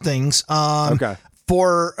most things. Okay.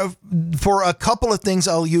 For a couple of things,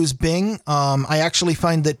 I'll use Bing. I actually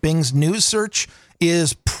find that Bing's news search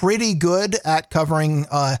is pretty good at covering,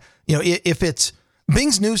 if it's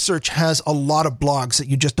Bing's news search has a lot of blogs that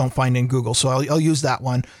you just don't find in Google. So I'll use that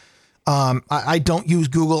one. I don't use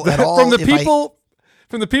Google at all. From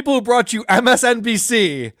the people who brought you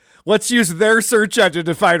MSNBC, let's use their search engine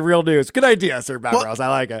to find real news. Good idea, Sir Bamrose. I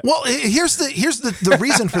like it. Well, here's the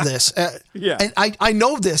reason for this. And I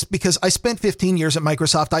know this because I spent 15 years at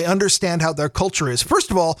Microsoft. I understand how their culture is.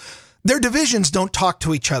 First of all, their divisions don't talk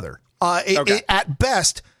to each other. At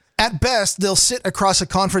best, they'll sit across a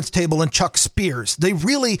conference table and chuck spears. They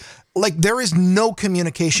really, there is no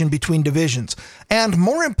communication between divisions. And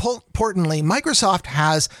more importantly, Microsoft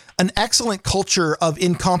has an excellent culture of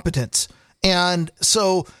incompetence. And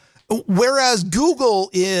so Whereas Google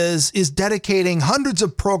is dedicating hundreds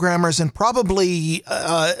of programmers and probably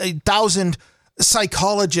 1,000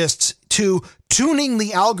 psychologists to tuning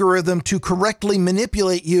the algorithm to correctly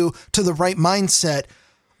manipulate you to the right mindset,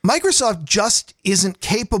 Microsoft just isn't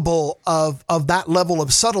capable of that level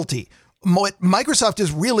of subtlety. What Microsoft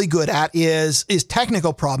is really good at is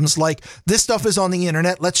technical problems like this stuff is on the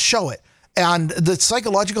internet, let's show it. And the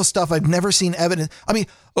psychological stuff, I've never seen evidence. I mean,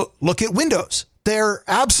 look at Windows. They're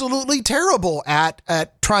absolutely terrible at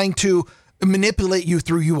trying to manipulate you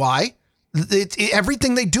through UI.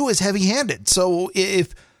 Everything they do is heavy-handed. So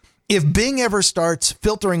if Bing ever starts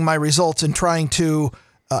filtering my results and trying to,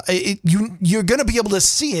 you're going to be able to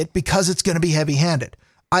see it because it's going to be heavy-handed.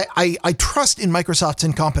 I trust in Microsoft's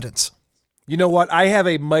incompetence. You know what? I have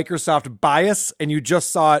a Microsoft bias, and you just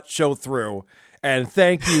saw it show through. And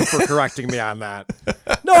thank you for correcting me on that.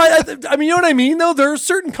 No, I mean, you know what I mean, though? There are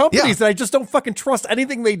certain companies that I just don't fucking trust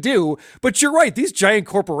anything they do. But you're right. These giant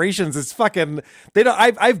corporations is fucking, they don't,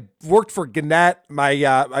 I've worked for Gannett.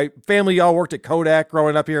 My family all worked at Kodak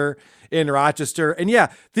growing up here in Rochester. And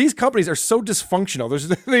yeah, these companies are so dysfunctional.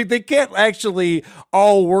 They can't actually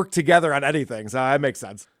all work together on anything. So that makes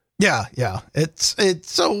sense. Yeah. It's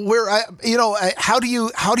so how do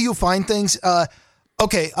you find things?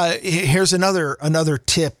 Okay, here's another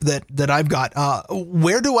tip that I've got.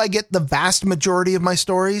 Where do I get the vast majority of my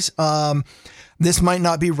stories? This might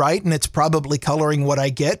not be right, and it's probably coloring what I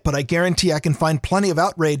get, but I guarantee I can find plenty of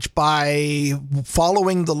outrage by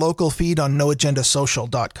following the local feed on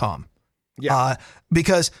noagendasocial.com. Yeah.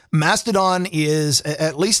 Because Mastodon is,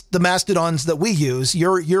 at least the Mastodons that we use,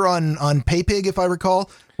 you're on PayPig, if I recall,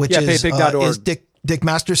 which is paypig.org. Is Dick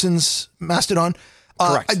Masterson's Mastodon.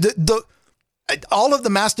 Correct. All of the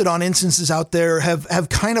Mastodon instances out there have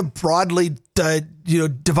kind of broadly,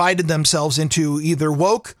 divided themselves into either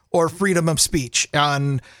woke or freedom of speech.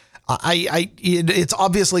 And it's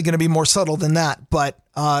obviously going to be more subtle than that. But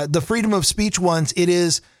the freedom of speech ones, it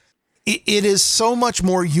is so much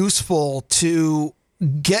more useful to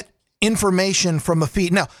get information from a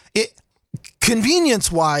feed. Now, convenience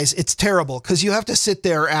wise, it's terrible because you have to sit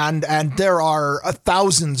there and there are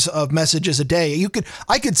thousands of messages a day.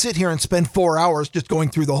 I could sit here and spend 4 hours just going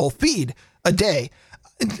through the whole feed a day.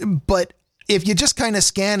 But if you just kind of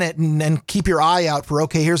scan it and keep your eye out for,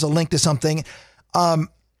 okay, here's a link to something.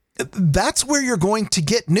 That's where you're going to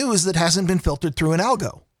get news that hasn't been filtered through an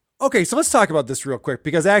algo. Okay, so let's talk about this real quick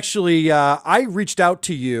because actually I reached out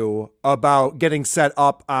to you about getting set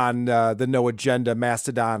up on the No Agenda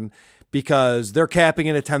Mastodon because they're capping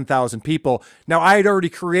it at 10,000 people. Now, I had already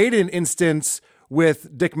created an instance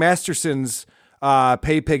with Dick Masterson's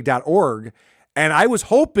paypig.org, and I was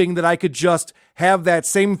hoping that I could just have that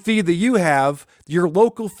same feed that you have, your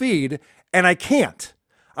local feed, and I can't.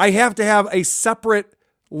 I have to have a separate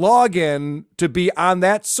login to be on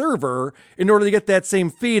that server in order to get that same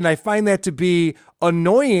feed, and I find that to be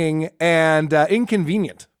annoying and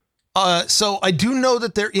inconvenient. So I do know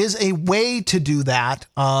that there is a way to do that.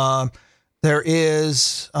 There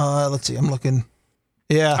is, let's see, I'm looking.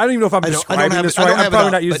 Yeah. I don't even know if I'm describing this right. I'm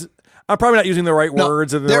probably not using the right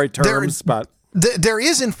words and the right terms, but there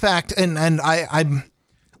is in fact, and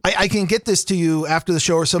I can get this to you after the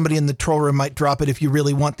show, or somebody in the troll room might drop it if you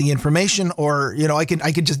really want the information, or, I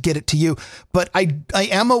can just get it to you. But I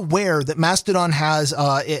am aware that Mastodon has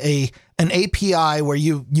an API where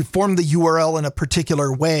you form the URL in a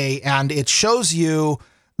particular way, and it shows you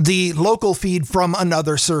the local feed from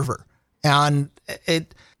another server. And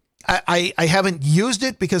I haven't used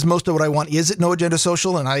it because most of what I want is at No Agenda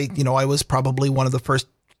Social, and I was probably one of the first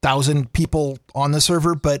 1,000 people on the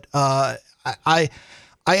server, but I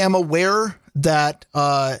am aware that,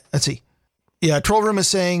 let's see. Yeah, Troll Room is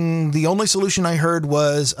saying the only solution I heard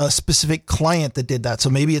was a specific client that did that.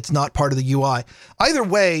 So maybe it's not part of the UI. Either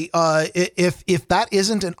way, if that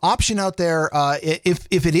isn't an option out there, if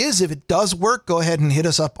it does work, go ahead and hit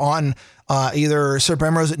us up on either Sir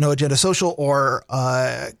Bemrose at No Agenda Social, or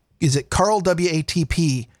is it Carl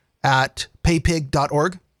WATP at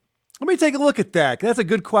paypig.org? Let me take a look at that. That's a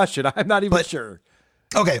good question. I'm not even sure.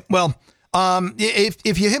 Okay, well,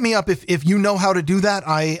 if you hit me up, if you know how to do that,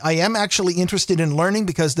 I am actually interested in learning,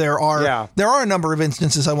 because there are a number of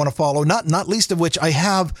instances I want to follow, not least of which I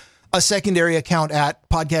have a secondary account at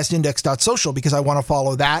podcastindex.social because I want to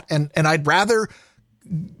follow that. And I'd rather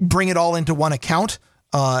bring it all into one account.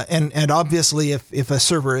 And obviously if a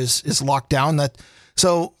server is locked down,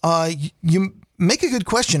 you make a good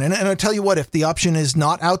question. And I'll tell you what, if the option is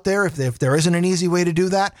not out there, if there isn't an easy way to do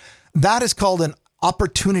that, that is called an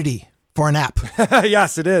opportunity for an app.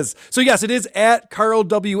 Yes, it is. So yes, it is at Carl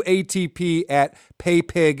WATP at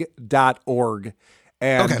paypig.org.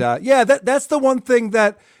 And that's the one thing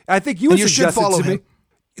that I think you had suggested should follow to me. him.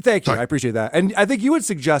 Thank you. I appreciate that. And I think you had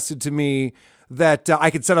suggested to me that I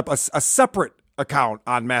could set up a separate account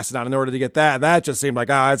on Mastodon in order to get that. And that just seemed like,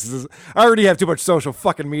 I already have too much social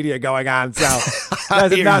fucking media going on. So that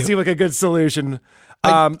did not seem like a good solution.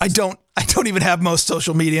 I don't even have most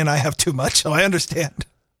social media, and I have too much, so I understand.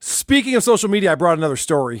 Speaking of social media, I brought another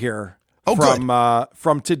story here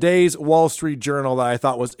from today's Wall Street Journal that I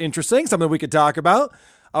thought was interesting, something we could talk about.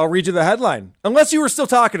 I'll read you the headline. Unless you were still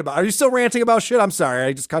talking about, are you still ranting about shit? I'm sorry,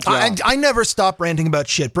 I just cut you off. I never stop ranting about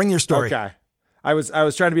shit. Bring your story. Okay. I was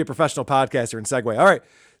trying to be a professional podcaster and segue. All right.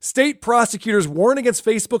 State prosecutors warn against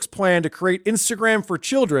Facebook's plan to create Instagram for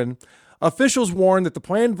children. Officials warn that the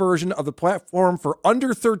planned version of the platform for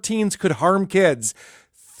under 13s could harm kids.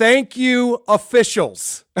 Thank you,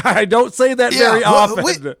 officials. I don't say that very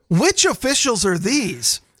often. Which officials are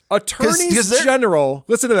these? Attorneys General.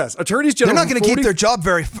 Listen to this. Attorneys General. They're not going to keep their job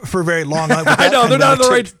for very long. I know they're not on the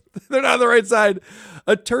right. They're not on the right side.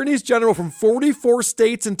 Attorneys General from 44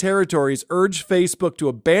 states and territories urged Facebook to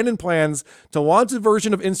abandon plans to launch a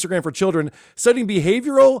version of Instagram for children, citing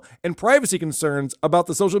behavioral and privacy concerns about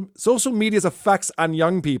the social media's effects on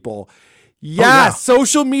young people. Yes,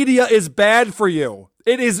 social media is bad for you.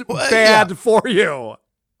 It is bad for you.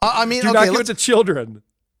 I mean, do not give it to children.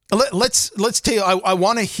 Let's tell you, I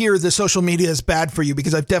want to hear the social media is bad for you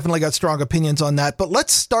because I've definitely got strong opinions on that. But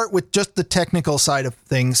let's start with just the technical side of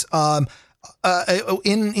things. In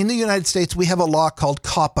the United States, we have a law called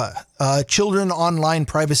COPPA, Children Online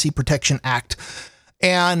Privacy Protection Act.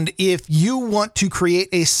 And if you want to create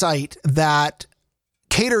a site that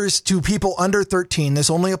caters to people under 13, this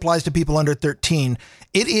only applies to people under 13,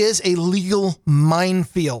 it is a legal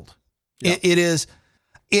minefield. Yeah. It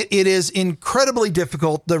is incredibly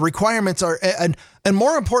difficult. The requirements are, and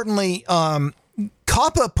more importantly,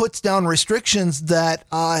 COPPA puts down restrictions that,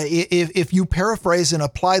 if you paraphrase and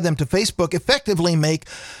apply them to Facebook, effectively make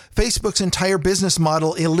Facebook's entire business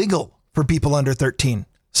model illegal for people under 13.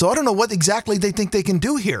 So I don't know what exactly they think they can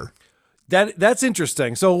do here. That's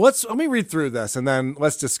interesting. So let me read through this and then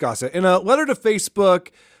let's discuss it. In a letter to Facebook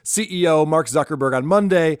CEO Mark Zuckerberg on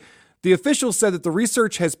Monday, the official said that the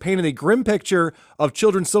research has painted a grim picture of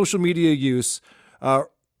children's social media use,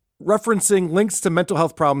 referencing links to mental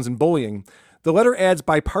health problems and bullying. The letter adds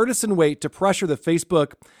bipartisan weight to pressure that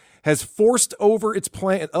Facebook has forced over its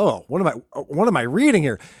plan. Oh, what am I reading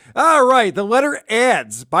here? All right. The letter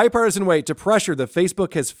adds bipartisan weight to pressure that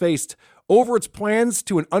Facebook has faced over its plans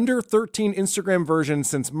to an under 13 Instagram version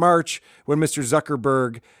since March, when Mr.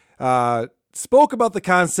 Zuckerberg spoke about the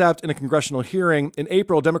concept in a congressional hearing. In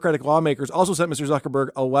April, Democratic lawmakers also sent Mr. Zuckerberg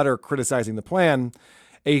a letter criticizing the plan.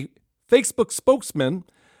 A Facebook spokesman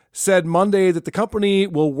said Monday that the company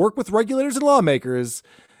will work with regulators and lawmakers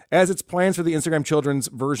as its plans for the Instagram children's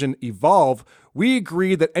version evolve. We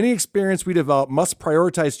agree that any experience we develop must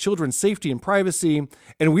prioritize children's safety and privacy,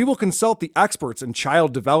 and we will consult the experts in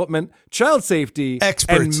child development, child safety,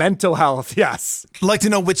 and mental health. Yes. I'd like to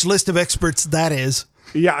know which list of experts that is.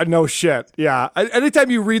 Yeah, no shit. Yeah.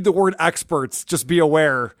 Anytime you read the word experts, just be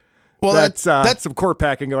aware that's some court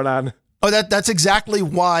packing going on. Oh, that's exactly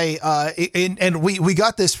why. And we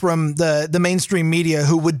got this from the mainstream media,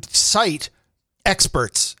 who would cite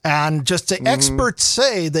experts and just say, experts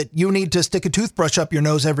say that you need to stick a toothbrush up your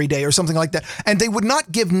nose every day or something like that. And they would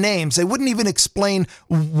not give names. They wouldn't even explain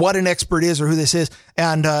what an expert is or who this is.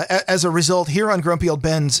 And as a result, here on Grumpy Old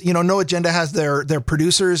Ben's, No Agenda has their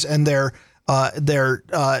producers and their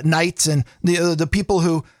knights and the people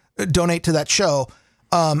who donate to that show.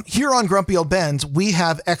 Here on Grumpy Old Ben's, we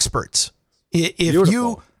have experts.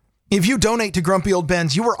 If you donate to Grumpy Old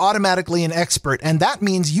Ben's, you are automatically an expert. And that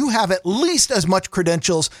means you have at least as much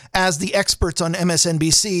credentials as the experts on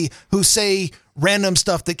MSNBC who say random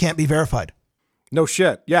stuff that can't be verified. No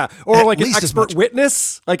shit. Yeah. Or at like an expert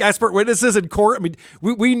witness, like expert witnesses in court. I mean,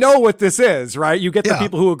 we know what this is, right? You get the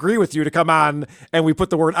people who agree with you to come on and we put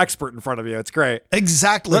the word expert in front of you. It's great.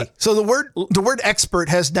 Exactly. So the word expert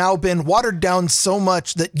has now been watered down so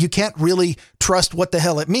much that you can't really trust what the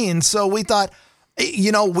hell it means. So we thought,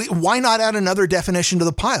 why not add another definition to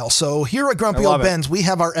the pile? So here at Grumpy Old Ben's, we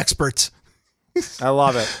have our experts. I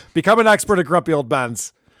love it. Become an expert at Grumpy Old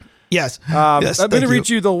Ben's. Yes. I'm going to read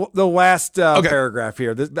you the last paragraph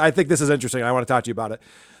here. I think this is interesting. I want to talk to you about it.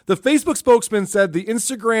 The Facebook spokesman said the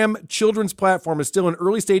Instagram children's platform is still in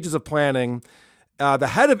early stages of planning. The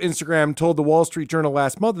head of Instagram told the Wall Street Journal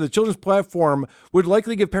last month that the children's platform would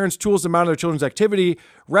likely give parents tools to monitor their children's activity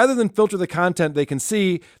rather than filter the content they can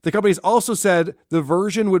see. The company's also said the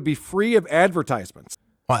version would be free of advertisements.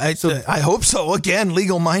 Well, I hope so. Again,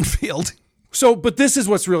 legal minefield. So, but this is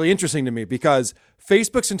what's really interesting to me, because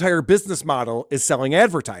Facebook's entire business model is selling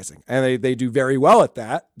advertising, and they do very well at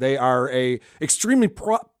that. They are a extremely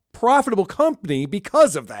profitable company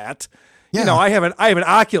because of that. Yeah. You know, I have an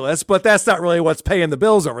Oculus, but that's not really what's paying the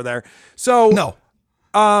bills over there. So no.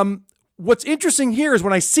 What's interesting here is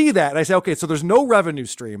when I see that and I say, okay, so there's no revenue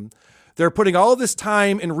stream. They're putting all of this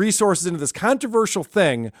time and resources into this controversial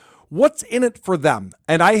thing. What's in it for them?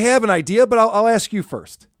 And I have an idea, but I'll ask you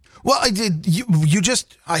first. Well, I'm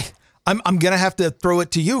going to have to throw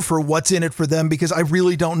it to you for what's in it for them, because I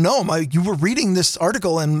really don't know. You were reading this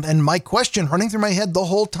article, and my question running through my head the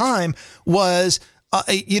whole time was,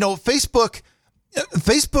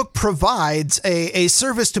 Facebook provides a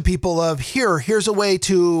service to people of here's a way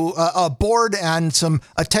to a board and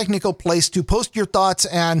a technical place to post your thoughts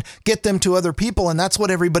and get them to other people. And that's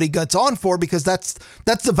what everybody gets on for, because that's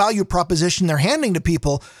the value proposition they're handing to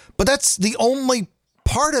people. But that's the only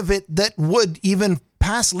part of it that would even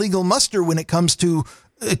pass legal muster when it comes to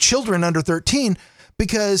children under 13,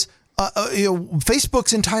 because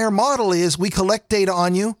Facebook's entire model is we collect data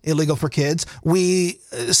on you, illegal for kids. We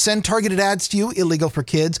send targeted ads to you, illegal for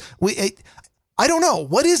kids. I don't know.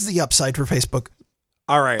 What is the upside for Facebook?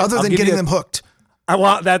 All right. Other than getting them hooked. I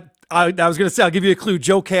want that. I was going to say, I'll give you a clue.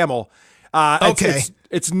 Joe Camel. Okay.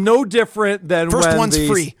 It's no different than first when one's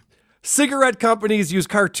free. Cigarette companies use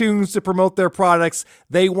cartoons to promote their products.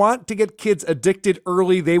 They want to get kids addicted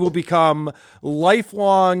early. They will become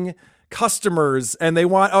lifelong customers, and they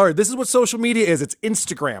want, all right, this is what social media is. It's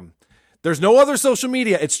Instagram. There's no other social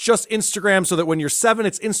media. It's just Instagram, so that when you're 7,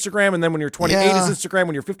 it's Instagram, and then when you're 28, it's Instagram.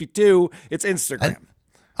 When you're 52, it's Instagram.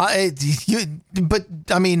 But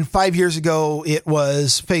I mean, 5 years ago it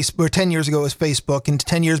was Facebook, or 10 years ago it was Facebook, and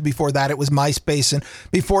 10 years before that it was MySpace, and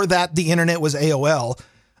before that the internet was AOL.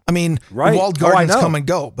 I mean, right. Walled gardens come and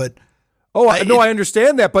go, but I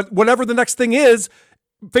understand that. But whatever the next thing is,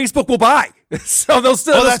 Facebook will buy. So they'll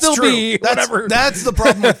still be whatever. That's the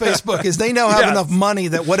problem with Facebook, is they now have enough money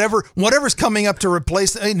that whatever's coming up to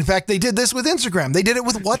replace. In fact, they did this with Instagram. They did it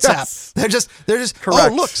with WhatsApp. Yes. They're just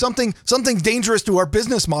correct. Oh, look, something's dangerous to our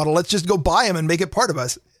business model. Let's just go buy them and make it part of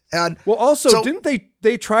us. And well, also, didn't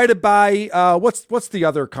they try to buy what's the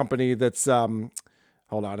other company that's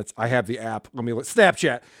hold on, I have the app. Let me look.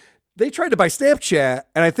 Snapchat. They tried to buy Snapchat,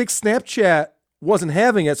 and I think Snapchat wasn't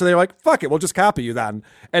having it, so they were like, fuck it, we'll just copy you then.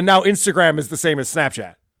 And now Instagram is the same as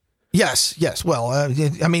Snapchat. Yes. Well, I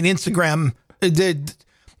mean, Instagram,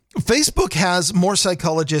 Facebook has more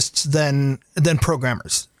psychologists than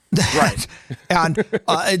programmers. Right. And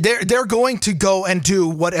they're going to go and do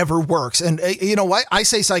whatever works. And you know what? I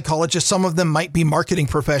say psychologists, some of them might be marketing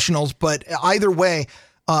professionals, but either way,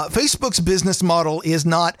 Facebook's business model is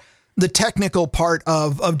not the technical part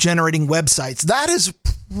of generating websites. That is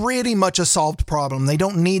pretty much a solved problem. They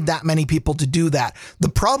don't need that many people to do that. The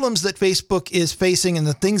problems that Facebook is facing and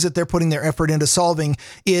the things that they're putting their effort into solving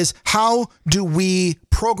is, how do we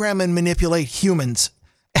program and manipulate humans?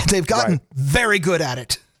 And they've gotten very good at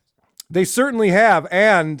it. They certainly have.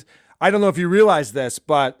 And I don't know if you realize this,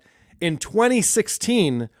 but in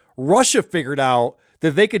 2016, Russia figured out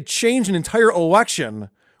that they could change an entire election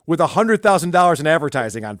with $100,000 in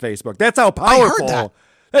advertising on Facebook. That's how powerful. I heard that.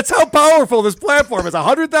 That's how powerful this platform is.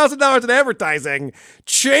 $100,000 in advertising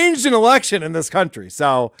changed an election in this country.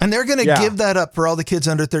 So, and they're going to give that up for all the kids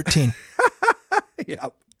under 13. Yeah.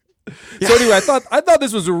 So anyway, I thought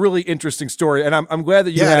this was a really interesting story, and I'm glad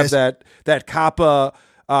that you have that COPPA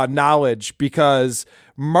knowledge, because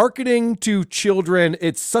marketing to children,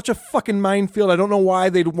 it's such a fucking minefield. I don't know why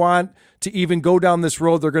they'd want to even go down this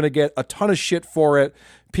road. They're going to get a ton of shit for it.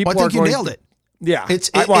 People I think you nailed it. Yeah, it's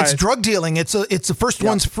drug dealing. It's the first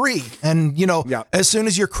one's free, and as soon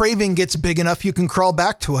as your craving gets big enough, you can crawl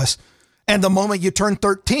back to us. And the moment you turn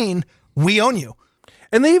 13, we own you.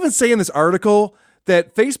 And they even say in this article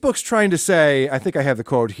that Facebook's trying to say, I think I have the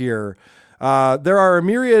quote here, there are a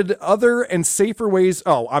myriad other and safer ways.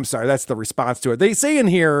 Oh, I'm sorry, that's the response to it. They say in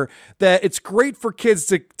here that it's great for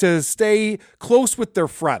kids to stay close with their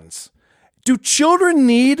friends. Do children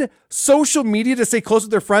need social media to stay close with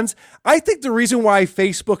their friends? I think the reason why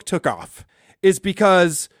Facebook took off is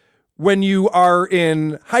because when you are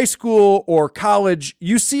in high school or college,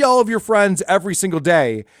 you see all of your friends every single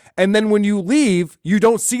day. And then when you leave, you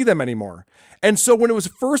don't see them anymore. And so when it was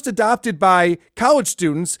first adopted by college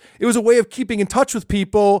students, it was a way of keeping in touch with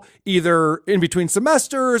people either in between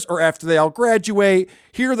semesters or after they all graduate.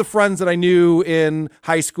 Here are the friends that I knew in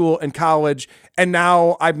high school and college, and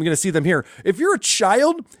now I'm going to see them here. If you're a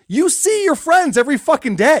child, you see your friends every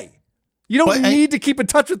fucking day. You don't need to keep in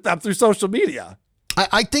touch with them through social media.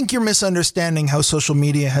 I think you're misunderstanding how social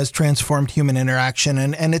media has transformed human interaction,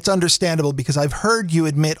 and it's understandable because I've heard you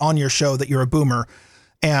admit on your show that you're a boomer,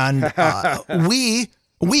 and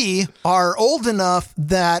we are old enough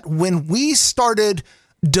that when we started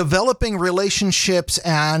developing relationships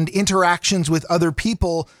and interactions with other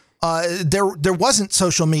people, there wasn't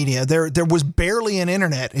social media. There was barely an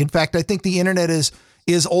internet. In fact, I think the internet is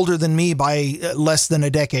older than me by less than a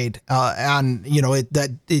decade, and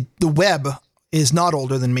the web is not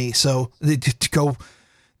older than me. So to go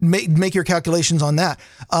make your calculations on that.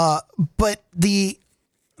 But the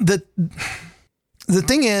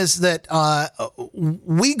thing is that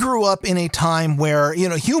we grew up in a time where,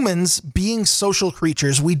 humans being social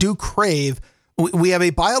creatures, we do crave, we have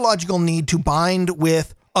a biological need to bind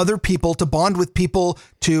with other people, to bond with people,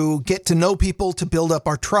 to get to know people, to build up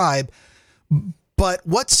our tribe. But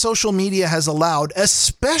what social media has allowed,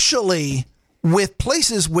 especially with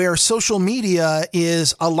places where social media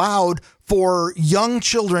is allowed for young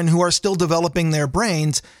children who are still developing their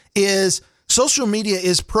brains, is social media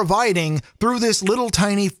is providing, through this little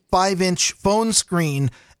tiny 5-inch phone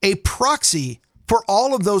screen, a proxy for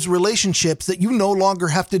all of those relationships that you no longer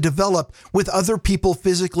have to develop with other people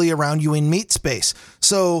physically around you in meet space.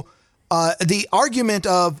 So the argument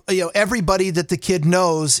of, everybody that the kid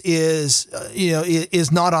knows is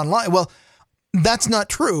not online. Well, that's not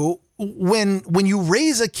true. When you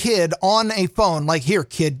raise a kid on a phone, like, here,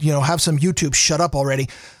 kid, have some YouTube, shut up already.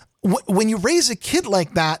 When you raise a kid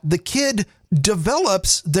like that, the kid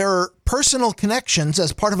develops their personal connections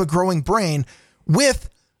as part of a growing brain with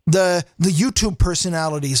the YouTube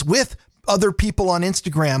personalities, with other people on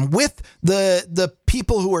Instagram, with the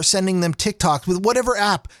people who are sending them TikToks, with whatever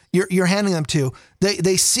app you're handing them to.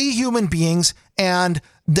 They see human beings and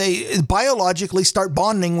they biologically start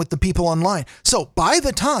bonding with the people online. So by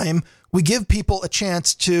the time we give people a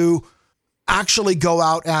chance to actually go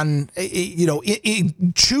out and,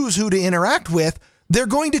 choose who to interact with, they're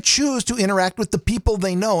going to choose to interact with the people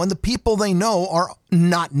they know, and the people they know are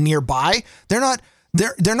not nearby. They're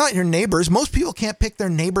not your neighbors. Most people can't pick their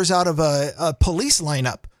neighbors out of a police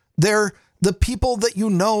lineup. They're the people that you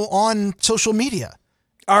know on social media.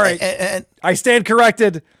 All right. And I stand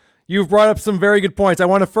corrected. You've brought up some very good points. I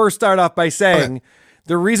want to first start off by saying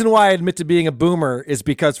the reason why I admit to being a boomer is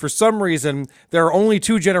because for some reason there are only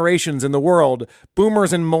two generations in the world,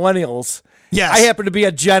 boomers and millennials. Yes. I happen to be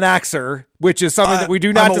a Gen Xer, which is something that we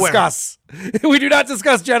do not discuss. We do not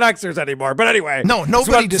discuss Gen Xers anymore. But anyway. No,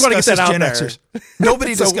 nobody discusses Gen Xers.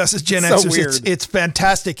 Nobody discusses Gen Xers. Weird. It's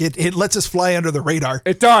fantastic. It lets us fly under the radar.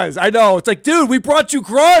 It does. I know. It's like, dude, we brought you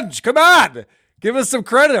grunge. Come on. Give us some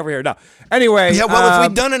credit over here. No. Anyway. Yeah, well, if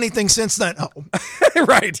we've done anything since then. Oh.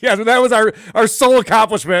 Right. Yeah, so that was our sole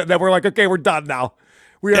accomplishment. That we're like, okay, we're done now.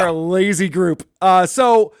 We are a lazy group.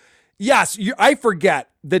 So, yes, I forget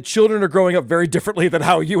that children are growing up very differently than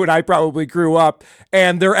how you and I probably grew up.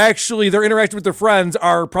 And their interaction with their friends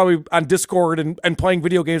are probably on Discord and playing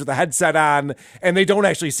video games with a headset on, and they don't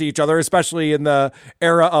actually see each other, especially in the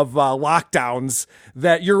era of lockdowns,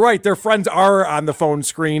 that you're right, their friends are on the phone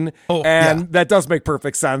screen. That does make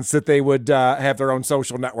perfect sense that they would have their own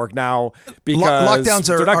social network now, because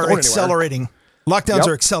lockdowns are accelerating. Lockdowns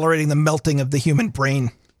are accelerating the melting of the human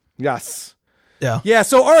brain. Yes. Yeah.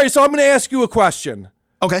 So, all right. So I'm going to ask you a question.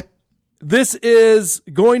 Okay. This is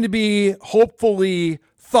going to be hopefully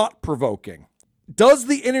thought-provoking. Does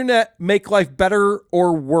the internet make life better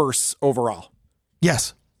or worse overall?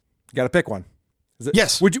 Yes. You got to pick one.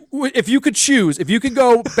 Yes. If you could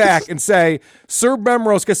go back and say, Sir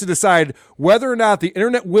Bemrose gets to decide whether or not the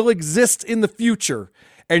internet will exist in the future,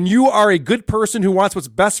 and you are a good person who wants what's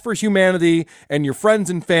best for humanity and your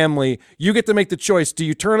friends and family, you get to make the choice. Do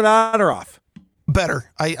you turn it on or off?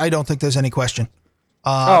 Better. I don't think there's any question.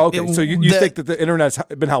 Okay. So you think that the internet's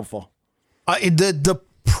been helpful? The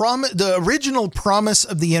original promise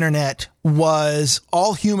of the internet was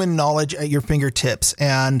all human knowledge at your fingertips.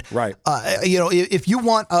 And, if you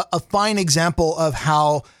want a fine example of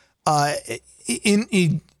how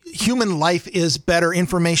in human life is better,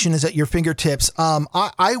 information is at your fingertips.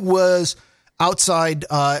 I was outside.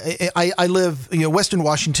 I live, Western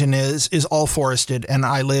Washington is all forested, and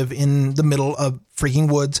I live in the middle of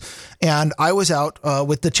freaking woods. And I was out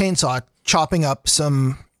with the chainsaw chopping up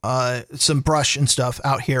some brush and stuff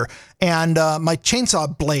out here, and my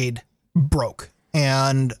chainsaw blade broke,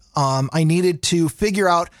 and I needed to figure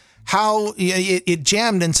out how it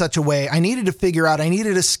jammed in such a way. I needed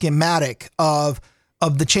a schematic of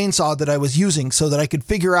the chainsaw that I was using so that I could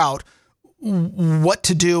figure out what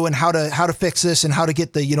to do and how to fix this and how to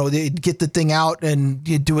get the thing out and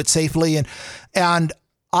do it safely. And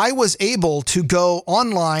I was able to go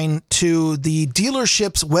online to the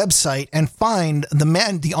dealership's website and find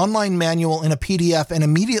the online manual in a PDF and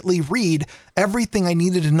immediately read everything I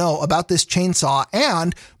needed to know about this chainsaw.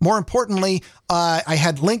 And more importantly, I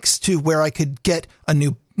had links to where I could get a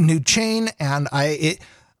new chain. And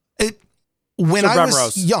when I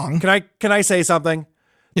was young, can I say something?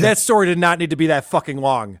 Yeah. That story did not need to be that fucking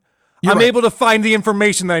long. I'm right. Able to find the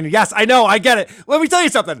information that I need. Yes, I know. I get it. Let me tell you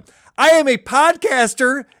something. I am a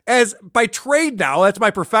podcaster by trade now. That's my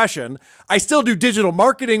profession. I still do digital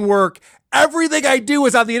marketing work. Everything I do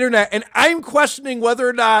is on the internet, and I'm questioning whether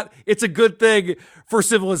or not it's a good thing for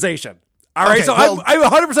civilization. All right, so well, I'm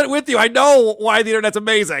 100% with you. I know why the internet's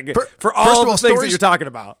amazing for all the things that you're talking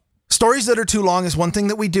about. Stories that are too long is one thing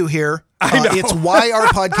that we do here. I know. It's why our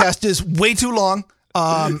podcast is way too long.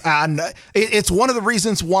 And it's one of the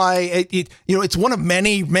reasons why it's one of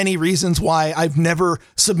many, many reasons why I've never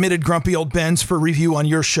submitted Grumpy Old Ben's for review on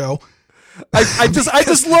your show. I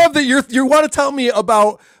just love that you want to tell me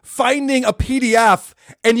about finding a PDF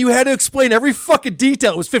and you had to explain every fucking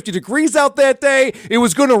detail. It was 50 degrees out that day. It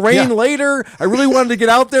was going to rain later. I really wanted to get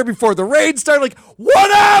out there before the rain started. Like,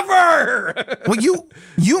 whatever. Well,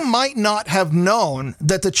 you might not have known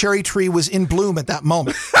that the cherry tree was in bloom at that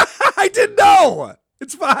moment. I didn't know.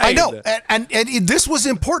 It's fine. I know. And this was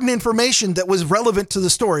important information that was relevant to the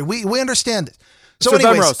story. We understand it. So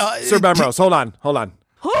anyways, Sir Bemrose, hold on.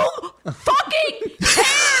 Who fucking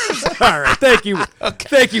cares? All right. Thank you. Okay.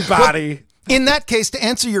 Thank you, Body. Well, in that case, to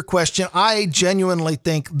answer your question, I genuinely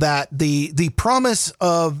think that the promise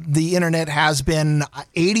of the internet has been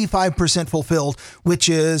 85% fulfilled, which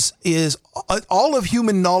is all of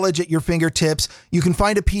human knowledge at your fingertips. You can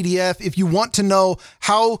find a PDF if you want to know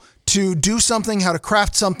how to do something, how to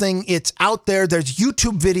craft something. It's out there. There's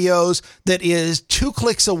YouTube videos that is 2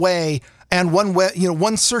 clicks away and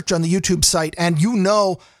one search on the YouTube site, and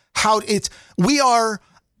how we are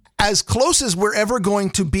as close as we're ever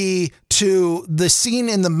going to be to the scene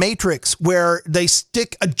in The Matrix where they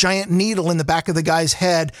stick a giant needle in the back of the guy's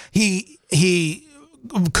head. He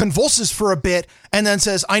convulses for a bit and then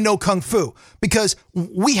says, "I know Kung Fu," because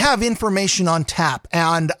we have information on tap,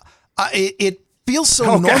 and it feels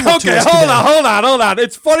so normal to us today. Hold on.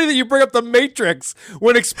 It's funny that you bring up The Matrix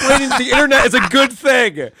when explaining that the internet is a good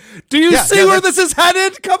thing. Do you see where this is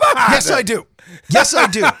headed? Come on. Yes, I do.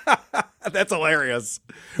 That's hilarious.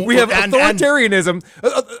 We have authoritarianism.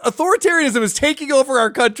 Authoritarianism is taking over our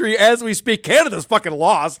country as we speak. Canada's fucking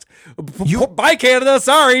lost. Bye, Canada.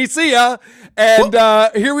 Sorry. See ya.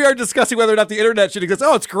 And here we are discussing whether or not the internet should exist.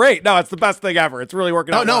 Oh, it's great. No, it's the best thing ever. It's really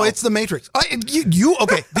working out. No, it's The Matrix.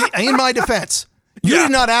 Okay. In my defense, you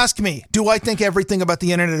did not ask me, do I think everything about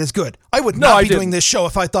the internet is good? I would not be doing this show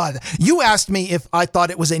if I thought that. You asked me if I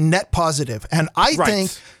thought it was a net positive, and I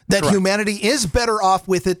think that humanity is better off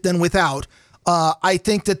with it than without. I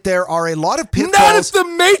think that there are a lot of pitfalls. Not if the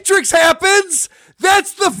Matrix happens.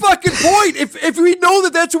 That's the fucking point. If we know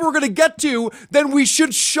that that's what we're going to get to, then we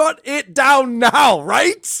should shut it down now,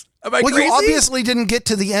 right? Am I crazy? You obviously didn't get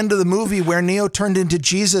to the end of the movie where Neo turned into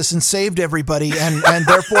Jesus and saved everybody, and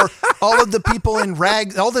therefore all of the people in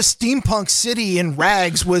rags, all the steampunk city in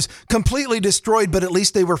rags was completely destroyed, but at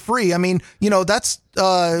least they were free. I mean, that's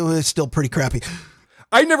it's still pretty crappy.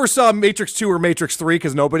 I never saw Matrix 2 or Matrix 3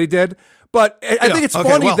 because nobody did, but I think it's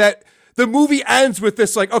funny that the movie ends with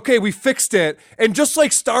this, like, okay, we fixed it. And just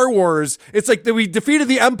like Star Wars, it's like that we defeated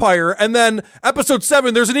the Empire, and then episode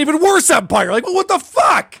 7, there's an even worse Empire. Like, well, what the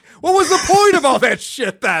fuck? What was the point of all that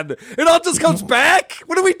shit then? It all just comes back?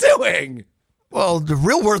 What are we doing? Well, the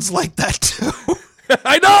real world's like that too.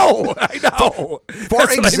 I know.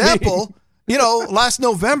 For example, last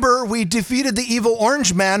November, we defeated the evil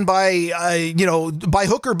Orange Man by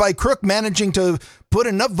hook or by crook, managing to put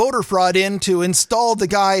enough voter fraud in to install the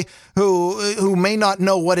guy who may not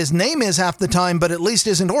know what his name is half the time, but at least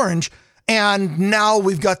isn't orange. And now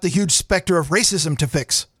we've got the huge specter of racism to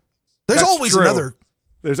fix. There's always another.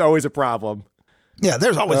 There's always a problem. Yeah,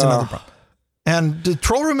 there's always another problem. And the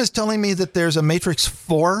Troll Room is telling me that there's a Matrix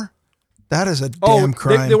 4. That is a damn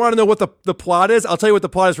crime. They want to know what the plot is. I'll tell you what the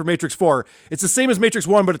plot is for Matrix 4. It's the same as Matrix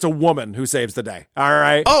 1, but it's a woman who saves the day. All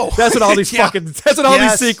right. Oh, that's what all these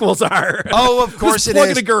these sequels are. Oh, of course it is.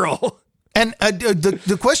 Plugging a girl. And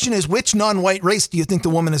the question is, which non-white race do you think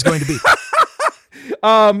the woman is going to be?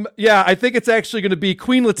 I think it's actually going to be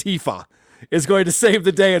Queen Latifah is going to save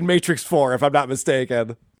the day in Matrix 4, if I'm not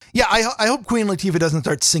mistaken. Yeah, I hope Queen Latifah doesn't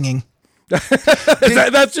start singing.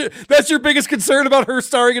 That's your biggest concern about her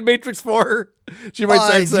starring in Matrix 4? She might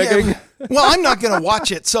start singing. Yeah. Well, I'm not going to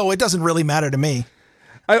watch it, so it doesn't really matter to me.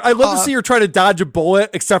 I love to see her try to dodge a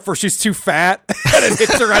bullet, except for she's too fat and it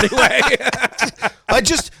hits her anyway.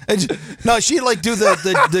 No, she'd like do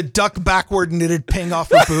the duck backward and it'd ping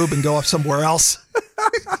off her boob and go off somewhere else.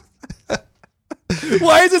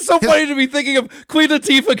 Why is it so funny to be thinking of Queen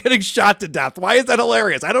Latifah getting shot to death? Why is that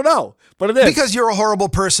hilarious? I don't know, but it is. Because you're a horrible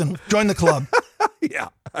person. Join the club. Yeah.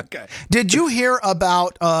 Okay. Did you hear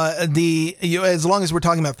about as long as we're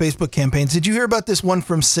talking about Facebook campaigns, did you hear about this one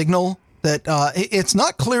from Signal? That it's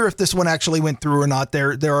not clear if this one actually went through or not.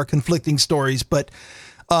 There are conflicting stories, but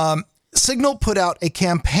Signal put out a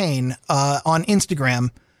campaign on Instagram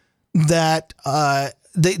that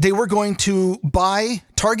they were going to buy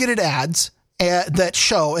targeted ads that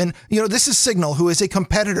show, and this is Signal, who is a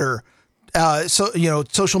competitor,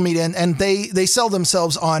 social media, and they sell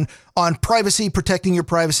themselves on privacy, protecting your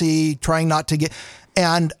privacy, trying not to get,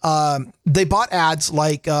 and they bought ads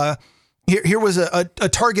like here was a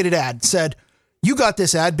targeted ad, said, "You got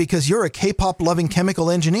this ad because you're a K-pop loving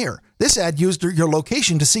chemical engineer. This ad used your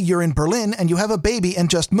location to see you're in Berlin and you have a baby and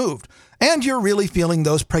just moved, and you're really feeling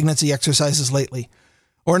those pregnancy exercises lately."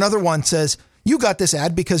 Or another one says, "You got this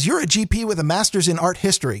ad because you're a GP with a master's in art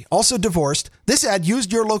history, also divorced. This ad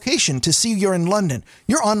used your location to see you're in London.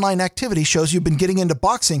 Your online activity shows you've been getting into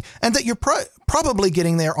boxing and that you're probably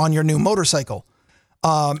getting there on your new motorcycle."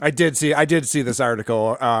 I did see this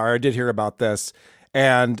article, or I did hear about this,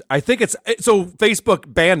 and I think so Facebook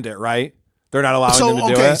banned it, right? They're not allowing them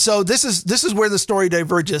to do it. So this is where the story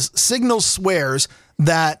diverges. Signal swears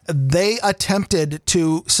that they attempted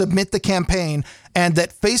to submit the campaign and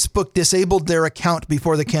that Facebook disabled their account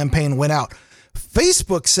before the campaign went out.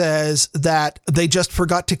 Facebook says that they just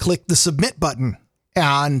forgot to click the submit button.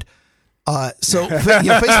 And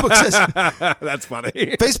Facebook says... That's funny.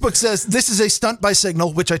 Facebook says this is a stunt by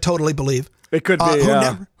Signal, which I totally believe. It could be,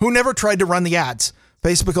 who never tried to run the ads.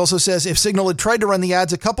 Facebook also says if Signal had tried to run the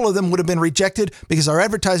ads, a couple of them would have been rejected because our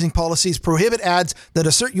advertising policies prohibit ads that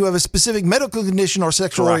assert you have a specific medical condition or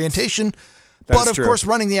sexual orientation. But of course,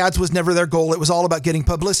 running the ads was never their goal. It was all about getting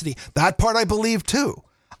publicity. That part I believe too.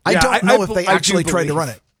 I don't know if they actually tried to run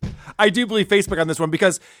it. I do believe Facebook on this one,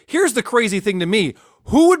 because here's the crazy thing to me.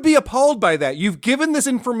 Who would be appalled by that? You've given this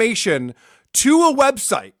information to a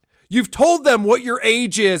website. You've told them what your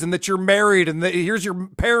age is and that you're married and that here's your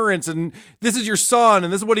parents and this is your son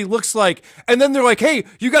and this is what he looks like. And then they're like, "Hey,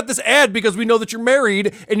 you got this ad because we know that you're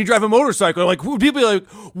married and you drive a motorcycle." Like, people are like,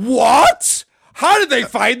 "What? How did they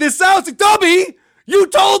find this out?" It's like, dummy, you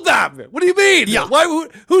told them. What do you mean? Yeah. Why?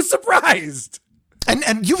 Who's surprised?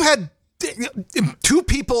 And you've had two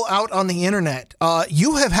people out on the internet.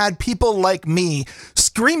 You have had people like me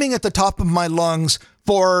screaming at the top of my lungs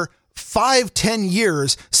for 5-10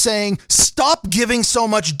 years saying, "Stop giving so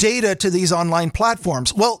much data to these online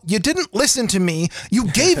platforms." Well, you didn't listen to me. You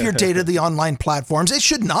gave your data to the online platforms. It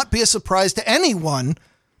should not be a surprise to anyone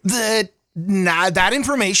that that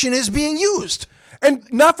information is being used. And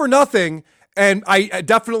not for nothing. And I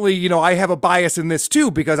definitely, I have a bias in this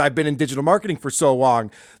too, because I've been in digital marketing for so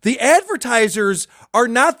long. The advertisers are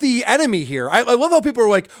not the enemy here. I love how people are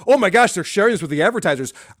like, "Oh my gosh, they're sharing this with the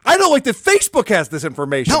advertisers." I don't like that Facebook has this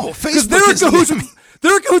information. No, Facebook is the enemy.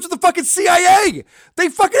 They're in cahoots with the fucking CIA. They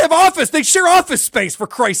fucking have office. They share office space, for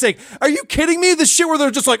Christ's sake. Are you kidding me? This shit where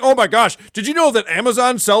they're just like, "Oh my gosh, did you know that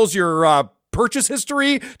Amazon sells your purchase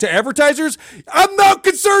history to advertisers?" I'm not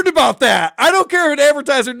concerned about that. I don't care if an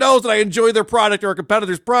advertiser knows that I enjoy their product or a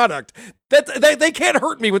competitor's product. They can't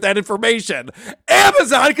hurt me with that information.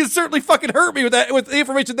 Amazon can certainly fucking hurt me with the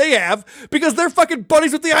information they have, because they're fucking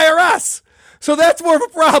buddies with the IRS. So that's more of a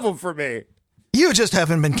problem for me. You just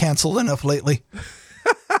haven't been canceled enough lately.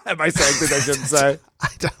 Am I saying things I shouldn't say? I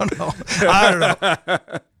don't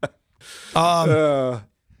know.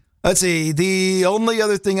 Let's see. The only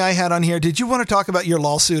other thing I had on here, did you want to talk about your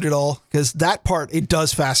lawsuit at all? Because that part, it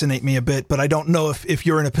does fascinate me a bit, but I don't know if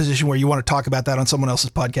you're in a position where you want to talk about that on someone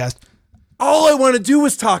else's podcast. All I want to do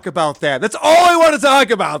is talk about that. That's all I want to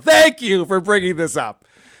talk about. Thank you for bringing this up.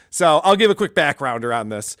 So I'll give a quick background around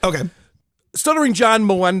this. Okay. Stuttering John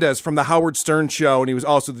Melendez from the Howard Stern Show, and he was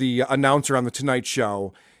also the announcer on the Tonight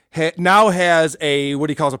Show, now has what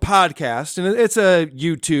he calls a podcast, and it's a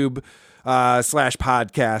YouTube /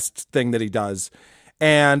 podcast thing that he does.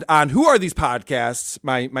 And on Who Are These Podcasts,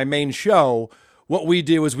 my main show, what we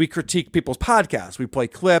do is we critique people's podcasts. We play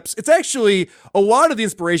clips. It's actually, a lot of the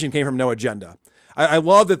inspiration came from No Agenda. I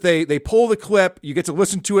love that they pull the clip, you get to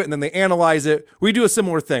listen to it, and then they analyze it. We do a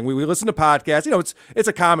similar thing. We listen to podcasts. It's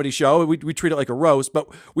a comedy show. We treat it like a roast, but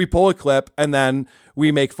we pull a clip, and then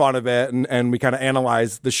we make fun of it, and we kind of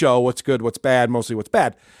analyze the show, what's good, what's bad, mostly what's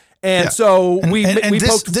bad. And so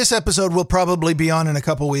this episode will probably be on in a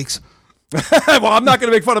couple weeks. Well, I'm not going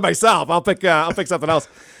to make fun of myself. I'll pick something else.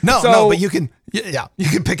 No, but you can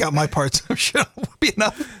pick out my parts. I'm sure it will be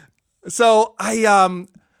enough. So I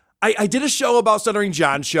did a show about Stuttering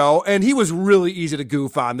John show, and he was really easy to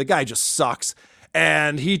goof on. The guy just sucks,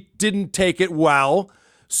 and he didn't take it well.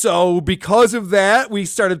 So because of that, we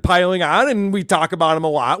started piling on, and we talk about him a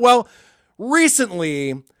lot. Well,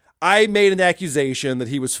 recently, I made an accusation that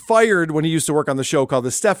he was fired when he used to work on the show called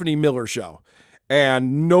The Stephanie Miller Show.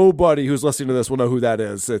 And nobody who's listening to this will know who that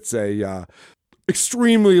is. It's a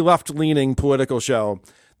extremely left-leaning political show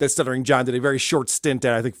that Stuttering John did a very short stint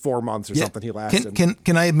at, I think 4 months or something he lasted.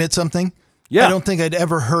 Can I admit something? Yeah. I don't think I'd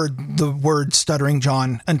ever heard the word Stuttering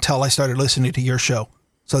John until I started listening to your show.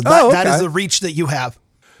 So that is the reach that you have.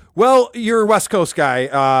 Well, you're a West Coast guy,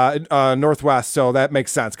 Northwest, so that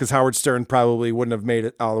makes sense because Howard Stern probably wouldn't have made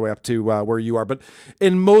it all the way up to where you are. But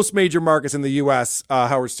in most major markets in the U.S.,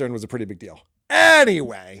 Howard Stern was a pretty big deal.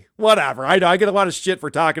 Anyway, whatever. I know I get a lot of shit for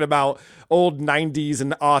talking about old 90s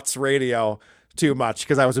and aughts radio too much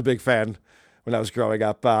because I was a big fan when I was growing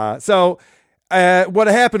up. So what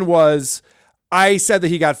happened was I said that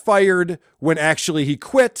he got fired when actually he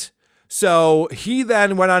quit. So he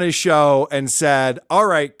then went on his show and said, all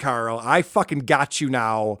right, Carl, I fucking got you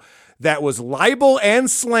now. That was libel and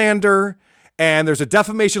slander, and there's a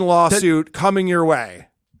defamation lawsuit coming your way.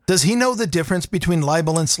 Does he know the difference between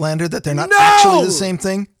libel and slander, that they're not actually the same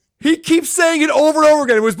thing? He keeps saying it over and over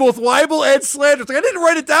again. It was both libel and slander. It's like, I didn't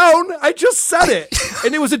write it down. I just said it.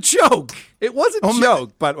 And it was a joke. It was a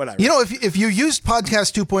joke, but whatever. You know, if you used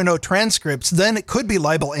Podcast 2.0 transcripts, then it could be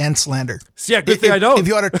libel and slander. Yeah, good thing I don't. If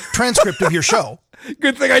you had a transcript of your show.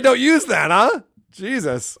 Good thing I don't use that, huh?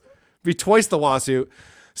 Jesus. Be twice the lawsuit.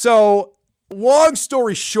 So, long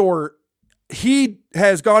story short, he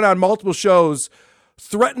has gone on multiple shows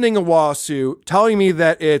threatening a lawsuit, telling me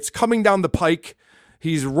that it's coming down the pike.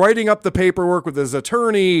 He's writing up the paperwork with his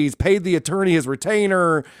attorney. He's paid the attorney his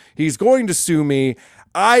retainer. He's going to sue me.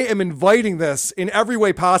 I am inviting this in every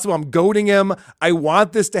way possible. I'm goading him. I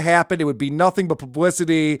want this to happen. It would be nothing but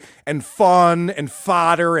publicity and fun and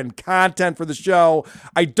fodder and content for the show.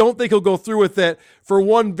 I don't think he'll go through with it for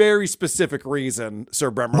one very specific reason, Sir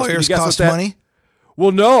Bremmer. Lawyers cost money?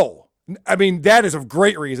 Well, no. I mean, that is a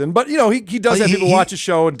great reason. But, you know, he does have people watch his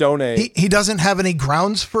show and donate. He doesn't have any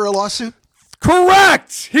grounds for a lawsuit?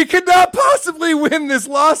 Correct. He could not possibly win this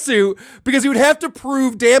lawsuit because he would have to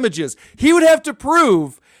prove damages. He would have to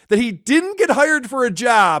prove that he didn't get hired for a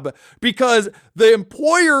job because the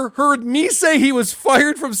employer heard me say he was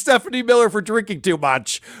fired from Stephanie Miller for drinking too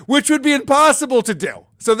much, which would be impossible to do.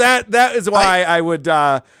 So that is why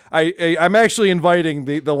I'm actually inviting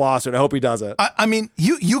the lawsuit. I hope he does it. I mean,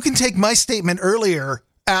 you can take my statement earlier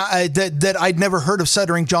that I'd never heard of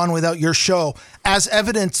Stuttering John without your show as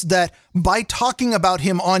evidence that by talking about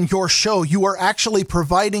him on your show, you are actually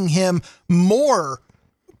providing him more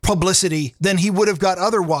publicity than he would have got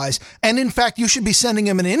otherwise. And in fact, you should be sending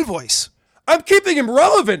him an invoice. I'm keeping him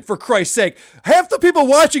relevant, for Christ's sake. Half the people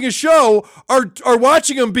watching his show are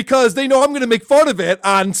watching him because they know I'm going to make fun of it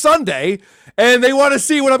on Sunday, and they want to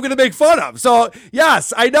see what I'm going to make fun of. So,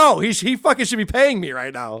 yes, I know. He fucking should be paying me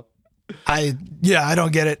right now. I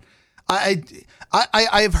don't get it. I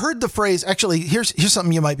have heard the phrase, actually, here's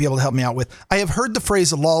something you might be able to help me out with. I have heard the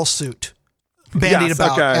phrase lawsuit bandied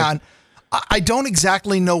about. Okay. And I don't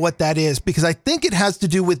exactly know what that is because I think it has to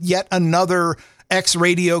do with yet another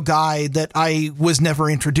ex-radio guy that I was never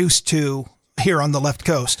introduced to here on the left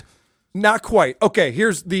coast. Not quite. Okay,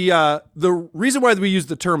 here's the reason why we use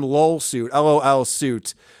the term LOL suit, LOL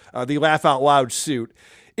suit, the laugh out loud suit,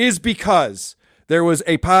 is because there was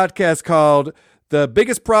a podcast called The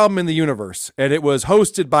Biggest Problem in the Universe, and it was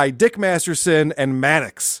hosted by Dick Masterson and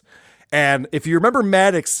Maddox. And if you remember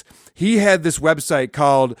Maddox, he had this website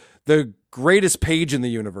called The Greatest Page in the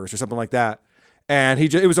Universe or something like that. And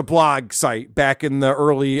it was a blog site back in the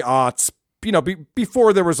early aughts,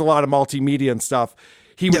 before there was a lot of multimedia and stuff.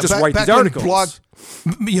 He would just write these articles.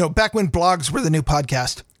 Back when blogs were the new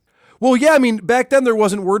podcast. Well, yeah, I mean, back then there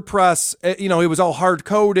wasn't WordPress. It was all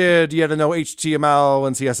hard-coded. You had to know HTML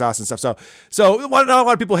and CSS and stuff. So not a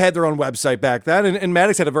lot of people had their own website back then. And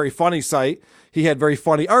Maddox had a very funny site. He had very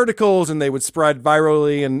funny articles, and they would spread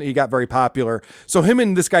virally, and he got very popular. So him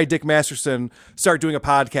and this guy, Dick Masterson, start doing a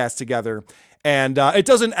podcast together. And it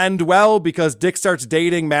doesn't end well because Dick starts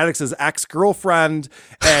dating Maddox's ex-girlfriend,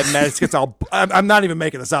 and Maddox gets all... I'm not even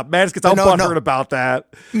making this up. Maddox gets all butthurt about that.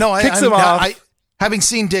 No, kicks him off. Having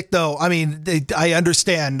seen Dick, though, I mean, I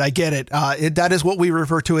understand. I get it. That is what we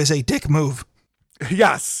refer to as a dick move.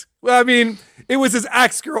 Yes. Well, I mean, it was his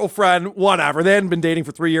ex-girlfriend, whatever. They hadn't been dating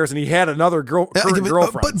for 3 years, and he had another current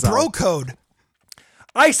girlfriend. But bro code.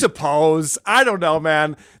 I suppose. I don't know,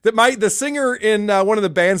 man. The singer in one of the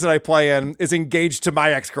bands that I play in is engaged to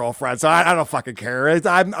my ex-girlfriend, so I don't fucking care.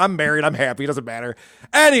 I'm married. I'm happy. It doesn't matter.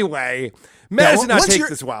 Anyway, Matt did not take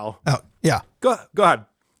this well. Oh, yeah. Go ahead.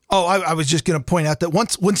 Oh, I was just going to point out that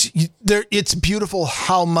once it's beautiful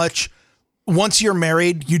how much once you're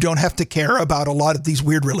married, you don't have to care about a lot of these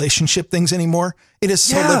weird relationship things anymore. It is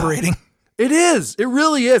so liberating. It is. It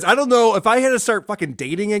really is. I don't know if I had to start fucking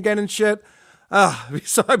dating again and shit. I'd be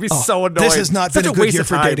so annoyed. This has not been a good year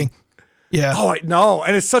for dating. Yeah. Oh, no.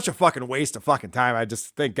 And it's such a fucking waste of fucking time. I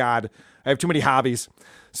just, thank God, I have too many hobbies.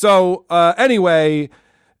 So anyway,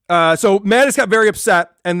 so Mattis got very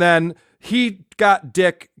upset, and then he got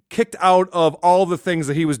Dick kicked out of all the things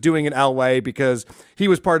that he was doing in LA because he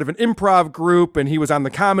was part of an improv group and he was on the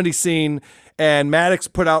comedy scene. And Maddox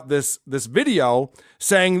put out this video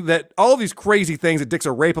saying that all of these crazy things, that Dick's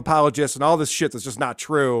a rape apologist and all this shit that's just not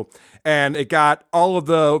true. And it got all of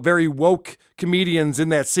the very woke comedians in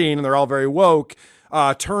that scene, and they're all very woke,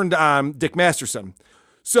 turned on Dick Masterson.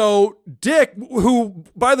 So Dick, who,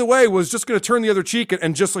 by the way, was just going to turn the other cheek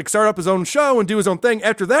and just like start up his own show and do his own thing.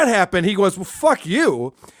 After that happened, he goes, well, fuck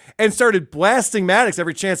you, and started blasting Maddox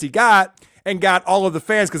every chance he got, and got all of the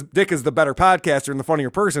fans, because Dick is the better podcaster and the funnier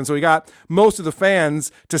person. So he got most of the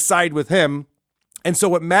fans to side with him. And so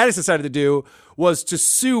what Maddox decided to do was to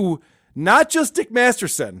sue not just Dick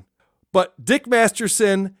Masterson, but Dick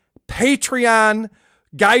Masterson, Patreon,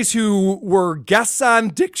 guys who were guests on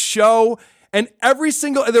Dick's show, and every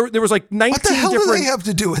single, there was like 19 what the hell different. Do they have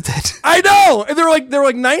to do with it? I know. And there were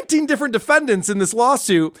like 19 different defendants in this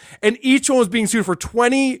lawsuit, and each one was being sued for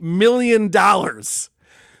 $20 million.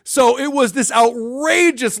 So it was this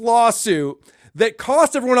outrageous lawsuit that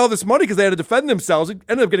cost everyone all this money because they had to defend themselves. It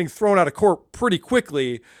ended up getting thrown out of court pretty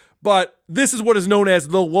quickly. But this is what is known as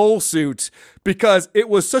the Lol suit, because it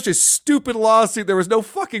was such a stupid lawsuit. There was no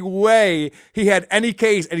fucking way he had any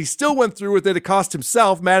case, and he still went through with it. It cost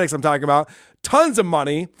himself, Maddox I'm talking about, tons of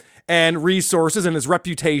money and resources and his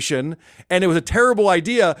reputation. And it was a terrible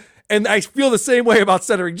idea. And I feel the same way about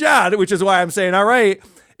centering John, which is why I'm saying, all right,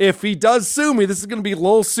 if he does sue me, this is going to be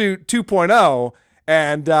Lol suit 2.0.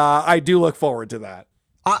 And I do look forward to that.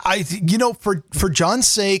 For John's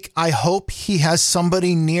sake, I hope he has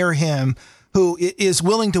somebody near him who is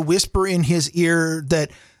willing to whisper in his ear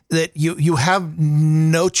that you have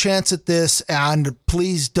no chance at this, and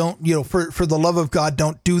please don't, for the love of God,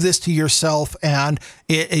 don't do this to yourself. And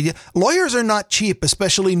lawyers are not cheap,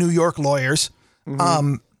 especially New York lawyers.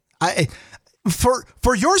 Mm-hmm.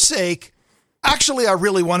 For your sake, actually, I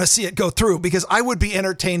really want to see it go through, because I would be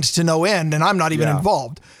entertained to no end, and I'm not even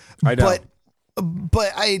involved. I know.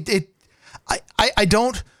 But I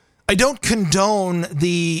don't condone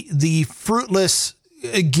the fruitless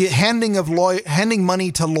handing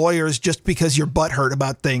money to lawyers just because you're butthurt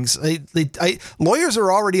about things. Lawyers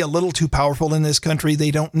are already a little too powerful in this country. They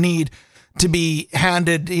don't need to be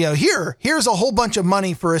handed, here's a whole bunch of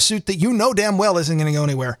money for a suit that damn well isn't going to go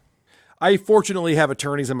anywhere. I fortunately have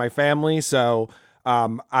attorneys in my family, so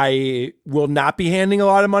I will not be handing a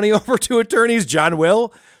lot of money over to attorneys. John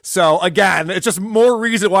will. So again, it's just more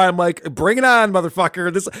reason why I'm like, bring it on,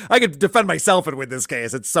 motherfucker. I could defend myself and win this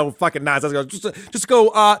case. It's so fucking nonsense. Just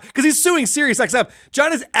go, because he's suing SiriusXM.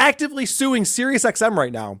 John is actively suing SiriusXM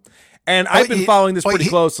right now, and I've been following this pretty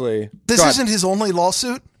closely. This isn't his only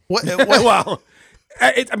lawsuit. What? Well.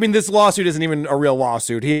 This lawsuit isn't even a real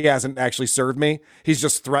lawsuit. He hasn't actually served me. He's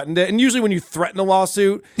just threatened it. And usually when you threaten a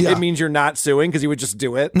lawsuit, it means you're not suing, because he would just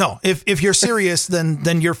do it. No, if you're serious,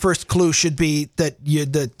 then your first clue should be that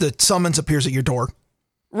the summons appears at your door.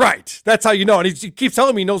 Right. That's how you know. And he keeps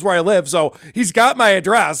telling me he knows where I live. So he's got my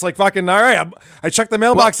address. Like, fucking, all right. I check the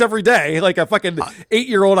mailbox every day. Like a fucking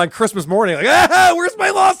 8-year-old on Christmas morning. Like, where's my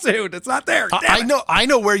lawsuit? It's not there. I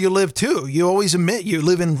know where you live too. You always admit you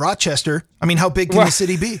live in Rochester. I mean, how big can the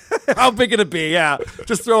city be? How big can it be? Yeah.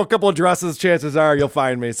 Just throw a couple of addresses. Chances are you'll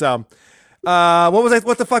find me. So,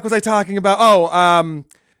 what the fuck was I talking about? Oh,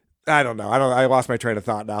 I don't know. I lost my train of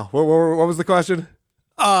thought now. What was the question?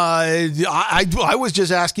 I was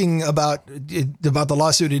just asking about the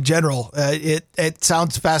lawsuit in general. It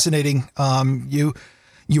sounds fascinating. You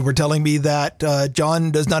were telling me that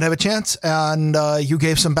John does not have a chance, and you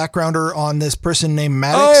gave some backgrounder on this person named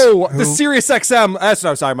Maddox. Oh, the SiriusXM. That's what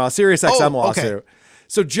I was talking about. SiriusXM lawsuit. Okay.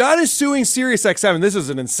 So John is suing SiriusXM, and this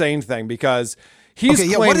is an insane thing because he's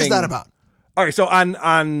claiming. What is that about? All right, so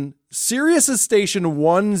on Sirius's station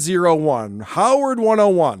 101, Howard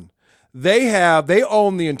 101. They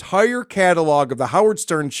own the entire catalog of the Howard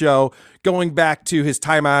Stern Show, going back to his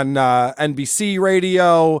time on NBC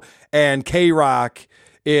Radio and K-Rock.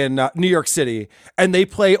 in New York City, and they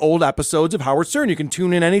play old episodes of Howard Stern. You can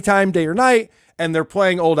tune in anytime, day or night, and they're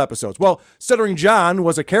playing old episodes. Well, Stuttering John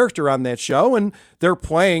was a character on that show, and they're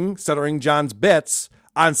playing Stuttering John's bits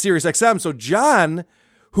on Sirius XM. So John,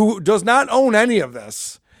 who does not own any of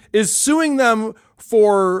this, is suing them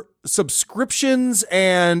for subscriptions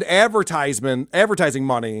and advertising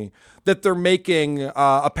money that they're making,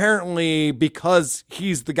 apparently because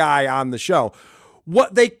he's the guy on the show.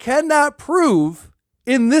 What they cannot prove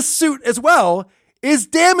in this suit as well is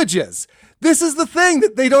damages. This is the thing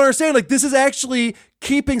that they don't understand. Like, this is actually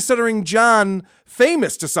keeping Stuttering John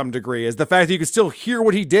famous to some degree, is the fact that you can still hear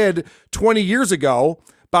what he did 20 years ago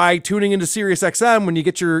by tuning into Sirius XM when you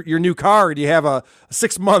get your new car and you have a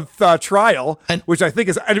 6-month trial, which I think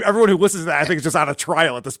is, everyone who listens to that, I think is just on a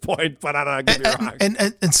trial at this point, but I don't know, get me wrong.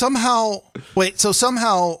 And somehow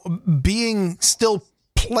being still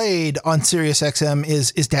played on Sirius XM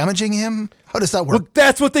is damaging him? How does that work? Well,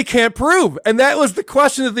 that's what they can't prove. And that was the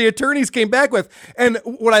question that the attorneys came back with. And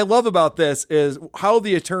what I love about this is how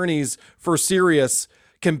the attorneys for Sirius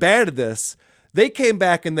combated this. They came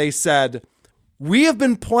back and they said, we have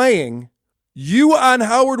been playing you on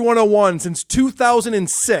Howard 101 since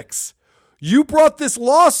 2006. You brought this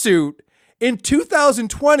lawsuit in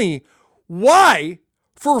 2020. Why,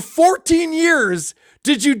 for 14 years,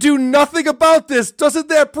 did you do nothing about this? Doesn't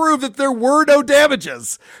that prove that there were no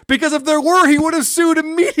damages? Because if there were, he would have sued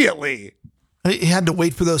immediately. He had to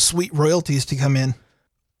wait for those sweet royalties to come in.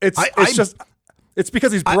 It's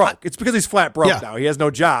because he's broke. It's because he's flat broke now. He has no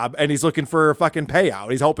job and he's looking for a fucking payout.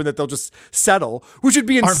 He's hoping that they'll just settle, which would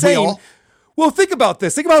be insane. Aren't we all? Well, think about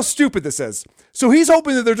this. Think about how stupid this is. So he's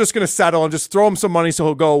hoping that they're just going to settle and just throw him some money so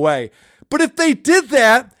he'll go away. But if they did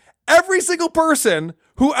that, every single person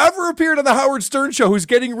who ever appeared on the Howard Stern show who's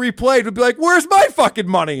getting replayed would be like, where's my fucking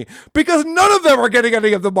money? Because none of them are getting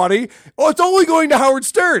any of the money. Oh, it's only going to Howard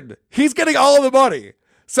Stern. He's getting all of the money.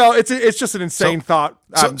 So it's just an insane thought.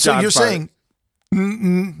 So you're saying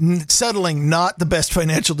settling not the best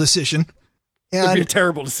financial decision. It'd be a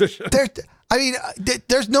terrible decision.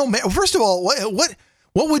 There's no. First of all, what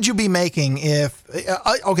would you be making if?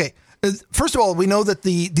 Okay, first of all, we know that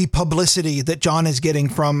the publicity that John is getting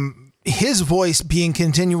from his voice being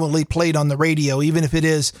continually played on the radio, even if it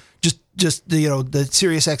is just the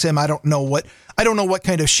Sirius XM. I don't know what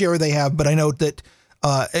kind of share they have, but I know that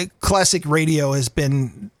classic radio has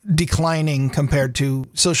been declining compared to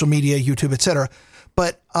social media, YouTube, etc.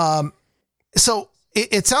 But so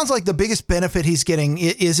it sounds like the biggest benefit he's getting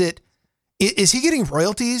is he getting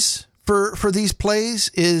royalties for these plays?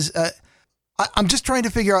 I'm just trying to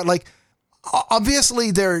figure out, like, obviously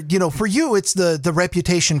they're, for you, it's the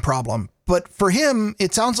reputation problem, but for him,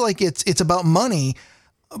 it sounds like it's about money.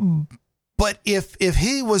 But if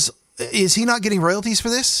he was, is he not getting royalties for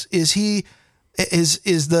this? How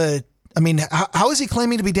is he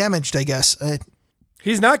claiming to be damaged? I guess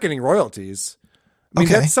he's not getting royalties.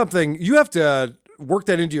 That's something you have to work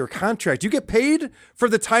that into your contract. You get paid for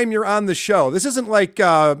the time you're on the show. This isn't like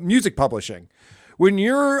music publishing. When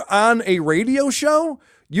you're on a radio show,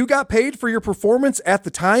 you got paid for your performance at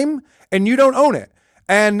the time and you don't own it.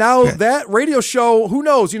 And now that radio show, who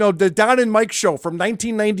knows, the Don and Mike show from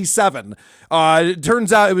 1997, it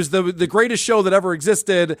turns out it was the greatest show that ever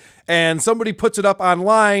existed. And somebody puts it up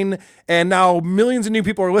online and now millions of new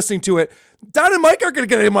people are listening to it. Don and Mike aren't going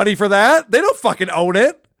to get any money for that. They don't fucking own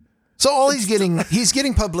it. So all he's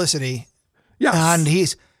getting publicity.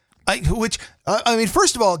 Yes. And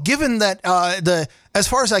first of all, given that as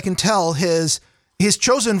far as I can tell, his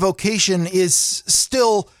chosen vocation is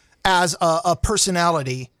still as a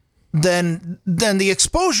personality, then the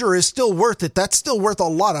exposure is still worth it. That's still worth a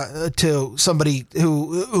lot to somebody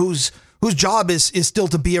whose job is still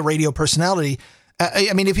to be a radio personality.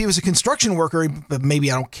 If he was a construction worker,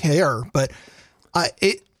 maybe I don't care. But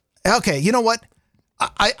okay, you know what?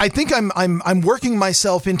 I think I'm working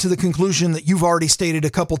myself into the conclusion that you've already stated a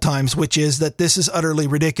couple times, which is that this is utterly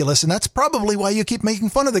ridiculous, and that's probably why you keep making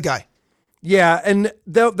fun of the guy. Yeah, and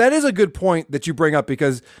that is a good point that you bring up,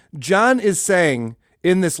 because John is saying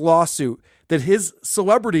in this lawsuit that his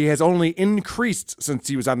celebrity has only increased since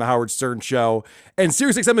he was on the Howard Stern show, and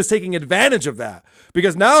SiriusXM is taking advantage of that,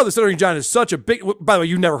 because now the Stuttering John is such a big, by the way,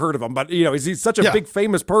 you've never heard of him, but he's such a big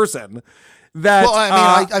famous person that... Well,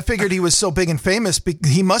 I figured he was so big and famous,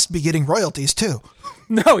 he must be getting royalties too.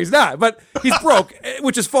 No, he's not, but he's broke,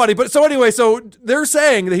 which is funny. But so anyway, so they're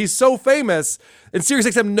saying that he's so famous, and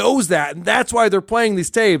SiriusXM knows that, and that's why they're playing these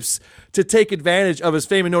tapes to take advantage of his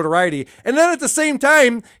fame and notoriety. And then at the same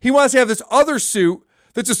time, he wants to have this other suit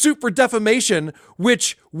that's a suit for defamation,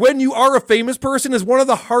 which when you are a famous person is one of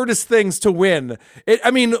the hardest things to win.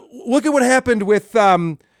 Look at what happened with,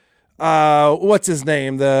 what's his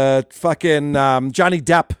name? The fucking Johnny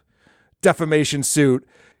Depp defamation suit.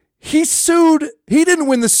 He sued, he didn't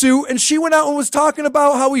win the suit, and she went out and was talking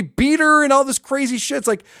about how he beat her and all this crazy shit. It's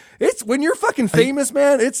like, when you're fucking famous,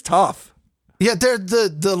 man, it's tough. Yeah,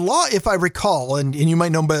 the law, if I recall, and you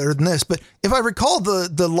might know better than this, but if I recall,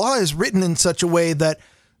 the law is written in such a way that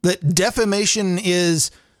defamation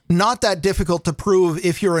is not that difficult to prove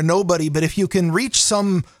if you're a nobody, but if you can reach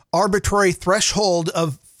some arbitrary threshold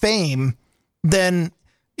of fame, then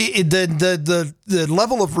the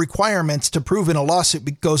level of requirements to prove in a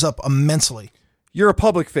lawsuit goes up immensely. You're a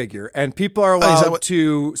public figure, and people are allowed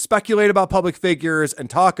to speculate about public figures and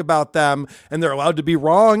talk about them, and they're allowed to be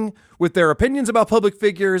wrong with their opinions about public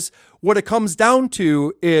figures. What it comes down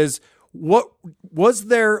to is, what was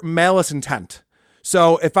their malice intent?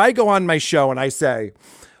 So if I go on my show and I say,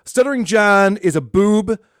 Stuttering John is a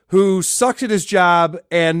boob who sucks at his job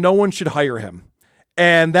and no one should hire him.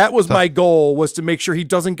 And that was my goal, was to make sure he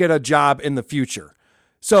doesn't get a job in the future.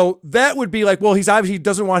 So that would be like, well, he's obviously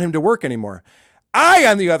doesn't want him to work anymore. I,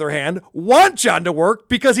 on the other hand, want John to work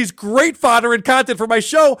because he's great fodder and content for my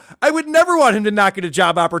show. I would never want him to not get a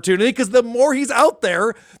job opportunity, because the more he's out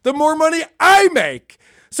there, the more money I make.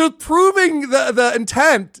 So proving the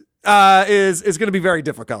intent is going to be very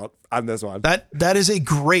difficult on this one. That is a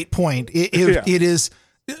great point. It is,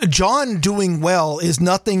 John doing well is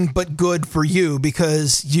nothing but good for you,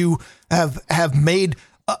 because you have made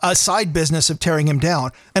a side business of tearing him down.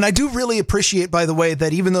 And I do really appreciate, by the way,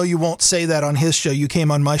 that even though you won't say that on his show, you came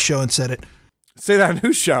on my show and said it. Say that on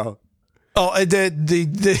whose show? Oh, you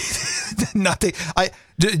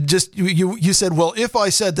said, well, if I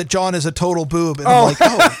said that John is a total boob, and I'm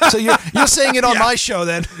like, so you're saying it on my show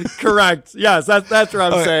then? Correct. Yes, that's where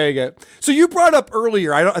I'm saying it. So you brought up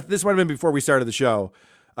earlier, this might have been before we started the show,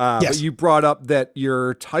 yes. But you brought up that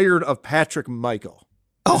you're tired of Patrick Michael.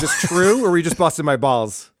 Is this true, or were you just busting my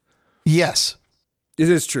balls? Yes. It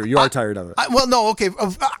is true. You are tired of it. No, okay.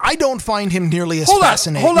 I don't find him nearly as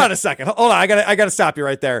fascinating. Hold on a second. Hold on. I gotta stop you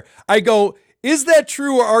right there. I go, is that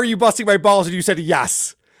true, or are you busting my balls? And you said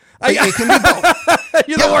yes. It can be both.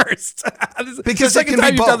 You're the worst. Because the second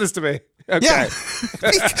time you've done this to me. Okay. Yeah.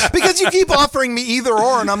 Because you keep offering me either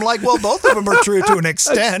or, and I'm like, well, both of them are true to an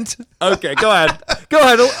extent. Okay, go ahead.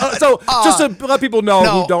 Just to let people know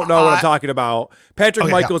who don't know what I'm talking about, Patrick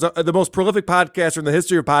Michael is the most prolific podcaster in the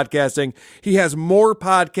history of podcasting. He has more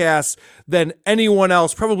podcasts than anyone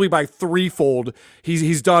else, probably by threefold.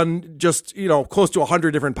 He's done just, close to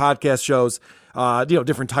 100 different podcast shows,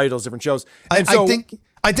 different titles, different shows. And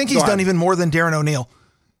I think he's done even more than Darren O'Neill.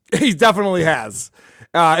 He definitely has.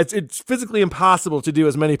 It's physically impossible to do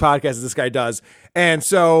as many podcasts as this guy does. And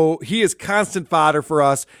so he is constant fodder for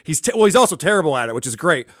us. He's also terrible at it, which is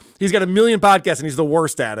great. He's got 1 million podcasts and he's the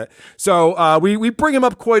worst at it. So we bring him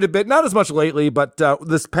up quite a bit, not as much lately, but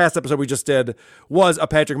this past episode we just did was a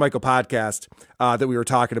Patrick Michael podcast that we were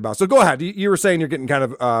talking about. So go ahead. You were saying you're getting kind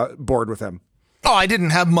of bored with him. Oh, I didn't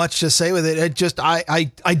have much to say with it. It just,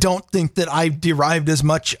 I don't think that I derived as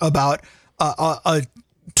much about a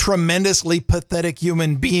tremendously pathetic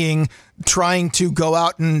human being trying to go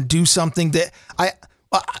out and do something that I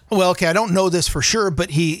don't know this for sure, but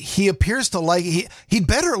he appears to like, he'd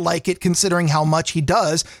better like it considering how much he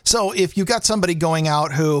does. So if you got somebody going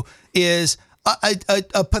out who is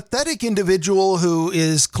a pathetic individual who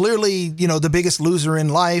is clearly, the biggest loser in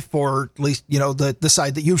life, or at least, the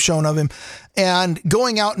side that you've shown of him, and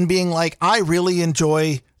going out and being like, I really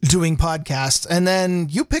enjoy doing podcasts, and then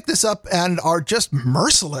you pick this up and are just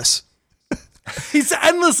merciless. He's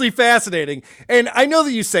endlessly fascinating. And I know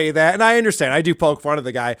that you say that, and I understand. I do poke fun of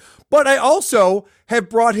the guy, but I also have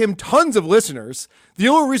brought him tons of listeners. The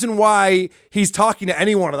only reason why he's talking to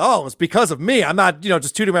anyone at all is because of me. I'm not,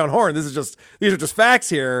 just tooting my own horn. These are just facts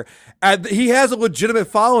here. And he has a legitimate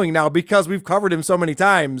following now because we've covered him so many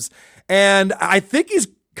times. And I think he's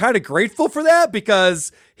kind of grateful for that,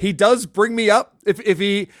 because he does bring me up. If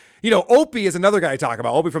he, Opie is another guy I talk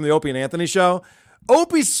about, Opie from the Opie and Anthony show.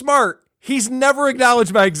 Opie's smart. He's never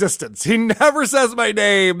acknowledged my existence. He never says my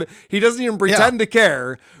name. He doesn't even pretend to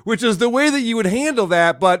care, which is the way that you would handle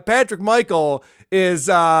that. But Patrick Michael is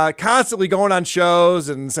constantly going on shows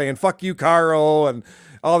and saying, fuck you, Carl, and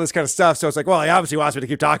all this kind of stuff. So it's like, well, he obviously wants me to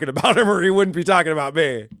keep talking about him, or he wouldn't be talking about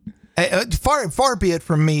me. Far be it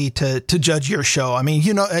from me to judge your show. I mean,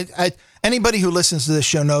 anybody who listens to this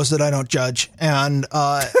show knows that I don't judge. And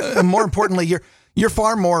more importantly, you're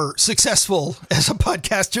far more successful as a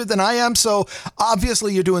podcaster than I am. So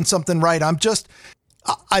obviously you're doing something right. I'm just,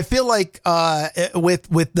 I feel like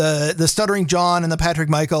with the Stuttering John and the Patrick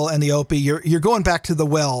Michael and the Opie, you're going back to the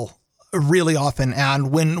well really often.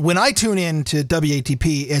 And when I tune in to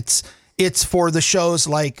WATP, it's for the shows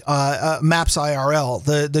like Maps IRL,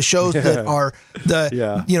 the shows that are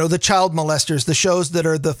the child molesters, the shows that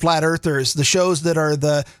are the flat earthers, the shows that are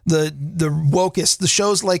the wokest, the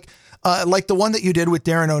shows like the one that you did with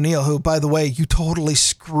Darren O'Neill, who, by the way, you totally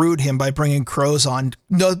screwed him by bringing crows on.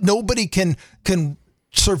 Nobody can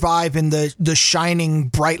survive in the shining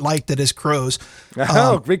bright light that is crows.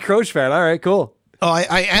 Big Crows fan. All right, cool. Oh,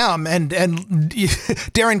 I am. And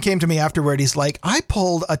Darren came to me afterward. He's like, I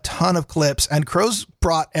pulled a ton of clips and crows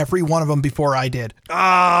brought every one of them before I did.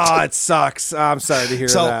 It sucks. I'm sorry to hear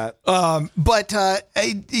that. But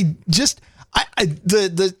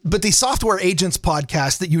the Software Agents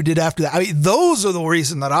podcast that you did after that, I mean, those are the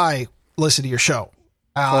reason that I listen to your show.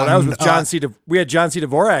 Well, that was with John C. We had John C.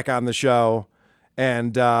 Dvorak on the show,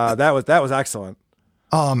 and that was excellent.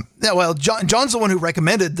 John's the one who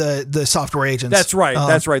recommended the Software Agents. That's right.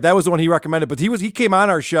 That was the one he recommended. But he came on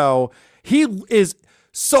our show. He is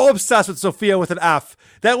so obsessed with Sophia with an F.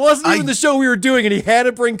 That wasn't even the show we were doing, and he had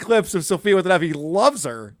to bring clips of Sophia with an F. He loves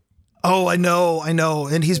her. Oh, I know.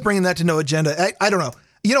 And he's bringing that to No Agenda. I don't know.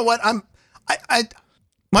 You know what?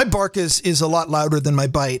 My bark is a lot louder than my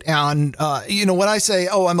bite. And, when I say,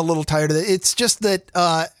 I'm a little tired of it, it's just that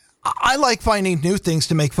I like finding new things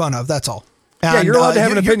to make fun of. That's all. And, you're allowed to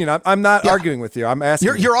have an opinion. I'm not arguing with you. I'm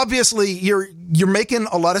asking. You're obviously you're making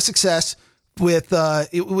a lot of success with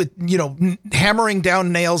hammering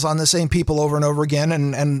down nails on the same people over and over again,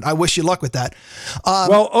 and I wish you luck with that.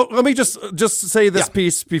 Let me just say this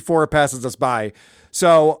piece before it passes us by.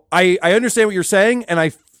 So I understand what you're saying, and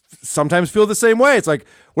I sometimes feel the same way. It's like,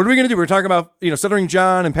 what are we going to do? We're talking about, Stuttering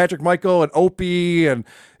John and Patrick Michael and Opie and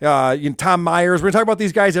Tom Myers. We're going to talk about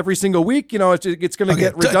these guys every single week. It's going to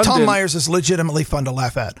get redundant. Tom Myers is legitimately fun to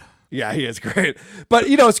laugh at. Yeah, he is great. But,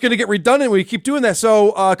 it's going to get redundant when we keep doing that.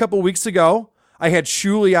 So a couple of weeks ago, I had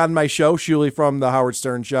Shuli on my show, Shuli from the Howard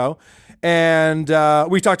Stern Show. And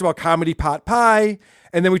we talked about comedy pot pie.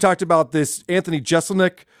 And then we talked about this Anthony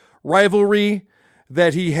Jeselnik rivalry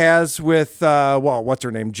that he has with, what's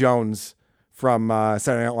her name? Jones from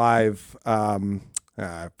Saturday Night Live.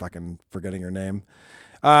 Fucking forgetting her name.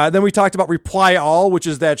 Then we talked about Reply All, which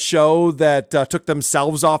is that show that took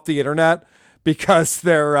themselves off the internet because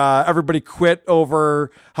everybody quit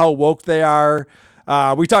over how woke they are.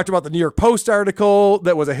 We talked about the New York Post article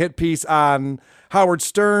that was a hit piece on Howard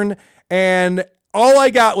Stern, and all I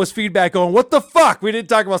got was feedback going, what the fuck? We didn't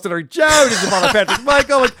talk about Stuttering John. We didn't talk about Patrick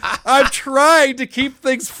Michael. Like, I'm trying to keep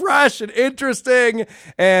things fresh and interesting.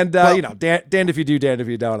 And, damned if you do, damned if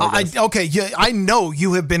you don't. I know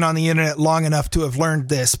you have been on the internet long enough to have learned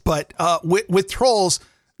this, but with trolls,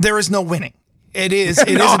 there is no winning. It is a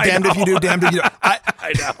damned if you do, damned if you don't. I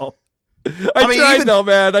know. I tried though,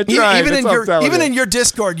 man. I tried. Even in your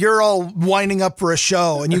Discord, you're all winding up for a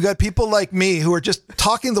show, and you got people like me who are just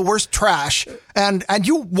talking the worst trash, and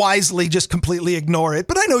you wisely just completely ignore it.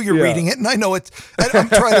 But I know you're reading it, and I know I'm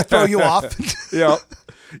trying to throw you off.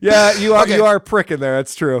 Yeah, you are. Okay. You are a prick in there.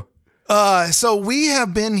 That's true. So we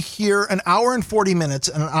have been here an hour and 40 minutes,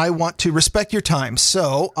 and I want to respect your time.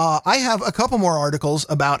 So I have a couple more articles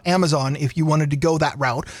about Amazon if you wanted to go that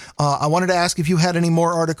route. I wanted to ask if you had any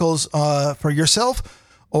more articles for yourself,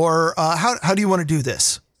 or how do you want to do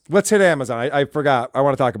this? Let's hit Amazon. I forgot. I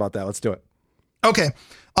want to talk about that. Let's do it. Okay.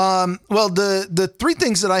 Well, the three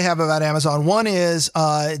things that I have about Amazon, one is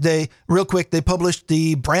they published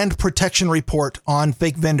the brand protection report on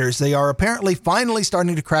fake vendors. They are apparently finally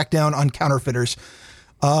starting to crack down on counterfeiters.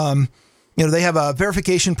 They have a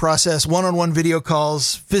verification process, one-on-one video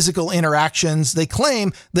calls, physical interactions. They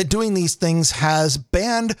claim that doing these things has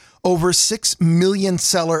banned over 6 million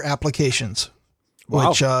seller applications. Wow.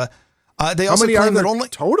 Which they How also many claim are that there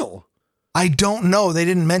total? I don't know. They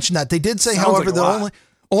didn't mention that. They did say, however, that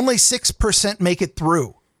only 6% make it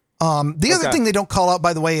through. The other thing they don't call out,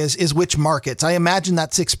 by the way, is which markets. I imagine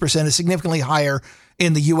that 6% is significantly higher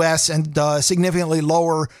in the U.S. and significantly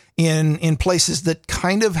lower in places that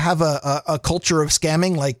kind of have a culture of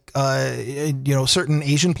scamming, like certain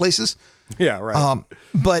Asian places. Yeah, right.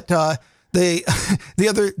 But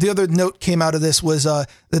the other note came out of this was that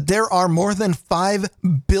there are more than 5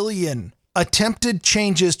 billion attempted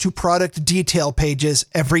changes to product detail pages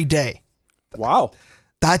every day. Wow.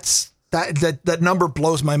 That number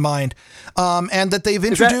blows my mind. And that they've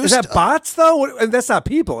introduced... Is that bots, though? That's not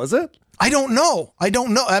people, is it? I don't know.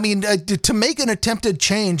 I mean, to make an attempted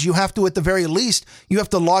change, you have to, at the very least, you have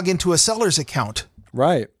to log into a seller's account.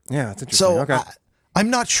 Right. Yeah, that's interesting. So okay. I'm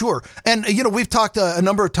not sure. And, we've talked a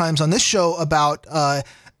number of times on this show about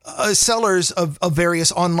sellers of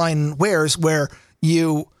various online wares where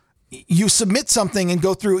you submit something and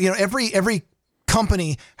go through, every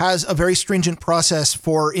company has a very stringent process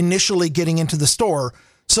for initially getting into the store.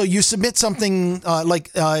 So you submit something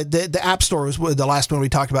like the App Store was the last one we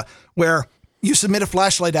talked about, where you submit a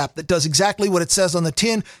flashlight app that does exactly what it says on the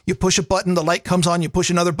tin. You push a button, the light comes on. You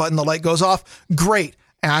push another button, the light goes off. Great.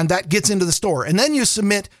 And that gets into the store. And then you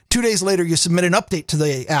submit, 2 days later, you submit an update to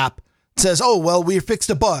the app. It says, oh, well, we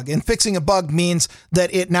fixed a bug. And fixing a bug means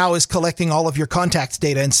that it now is collecting all of your contacts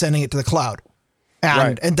data and sending it to the cloud.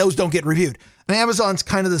 And those don't get reviewed. And Amazon's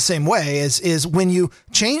kind of the same way is when you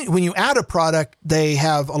add a product, they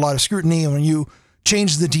have a lot of scrutiny. And when you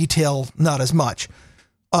change the detail, not as much.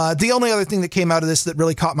 The only other thing that came out of this that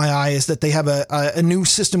really caught my eye is that they have a new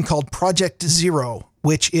system called Project Zero,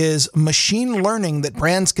 which is machine learning that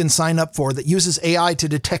brands can sign up for that uses AI to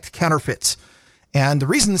detect counterfeits. And the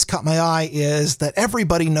reason this caught my eye is that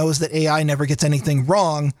everybody knows that AI never gets anything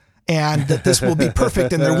wrong and that this will be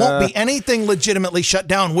perfect and there won't be anything legitimately shut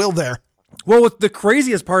down, will there? Well, what the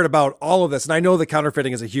craziest part about all of this, and I know the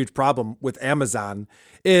counterfeiting is a huge problem with Amazon,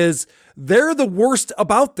 is they're the worst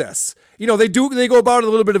about this. They go about it a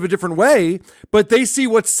little bit of a different way, but they see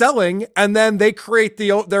what's selling and then they create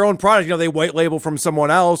their own product. They white label from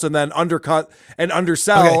someone else and then undercut and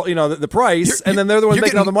undersell, the price, and then they're the ones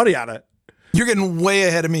making all the money on it. You're getting way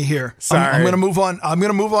ahead of me here. Sorry. I'm going to move on. I'm going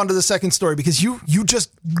to move on to the second story because you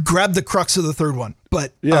just grabbed the crux of the third one.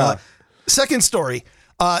 But second story.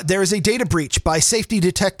 There is a data breach by Safety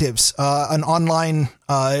Detectives, an online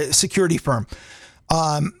security firm.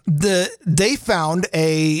 They found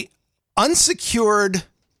a unsecured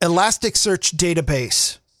Elasticsearch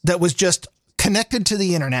database that was just connected to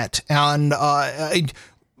the internet, and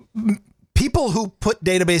people who put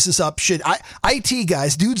databases up IT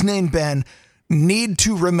guys, dudes named Ben, need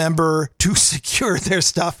to remember to secure their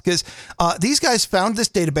stuff because these guys found this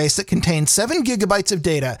database that contains 7 gigabytes of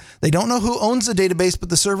data. They don't know who owns the database, but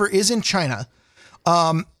the server is in China.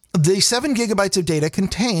 The 7 gigabytes of data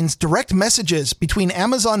contains direct messages between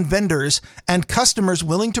Amazon vendors and customers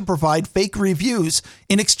willing to provide fake reviews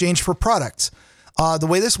in exchange for products. The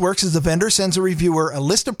way this works is the vendor sends a reviewer a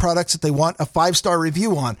list of products that they want a 5-star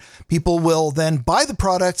review on. People will then buy the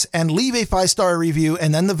products and leave a 5-star review,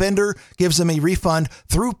 and then the vendor gives them a refund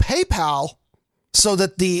through PayPal so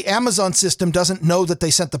that the Amazon system doesn't know that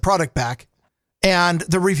they sent the product back, and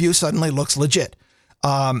the review suddenly looks legit.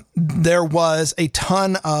 There was a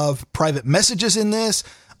ton of private messages in this.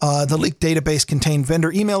 The leaked database contained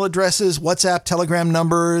vendor email addresses, WhatsApp, Telegram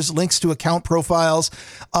numbers, links to account profiles.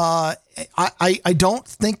 I don't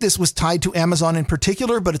think this was tied to Amazon in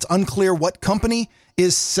particular, but it's unclear what company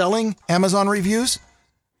is selling Amazon reviews.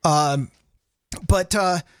 But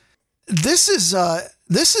this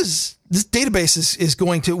database is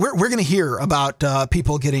going to, we're going to hear about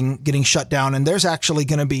people getting shut down, and there's actually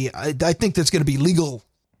going to be, I think there's going to be legal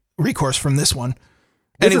recourse from this one.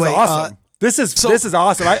 This is awesome. This is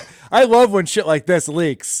awesome. I love when shit like this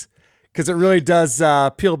leaks because it really does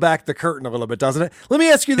peel back the curtain a little bit, doesn't it? Let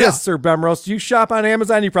me ask you this, Sir Bemrose. Do you shop on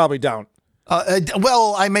Amazon? You probably don't.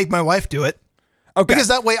 Well, I make my wife do it. Okay. Because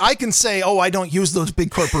that way I can say, I don't use those big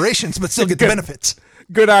corporations, but still get the benefits.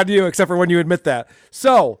 Good on you, except for when you admit that.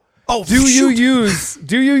 So, do you use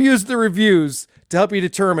the reviews to help you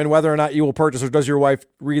determine whether or not you will purchase, or does your wife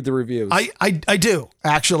read the reviews? I do,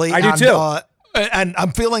 actually. I do too. And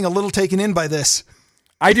I'm feeling a little taken in by this.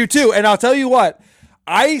 I do too. And I'll tell you what,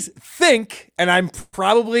 I think, and I'm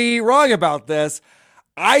probably wrong about this,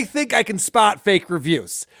 I think I can spot fake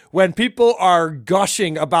reviews when people are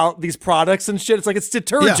gushing about these products and shit. It's like, it's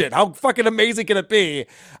detergent. Yeah. How fucking amazing can it be?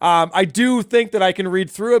 I do think that I can read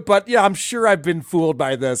through it, but yeah, I'm sure I've been fooled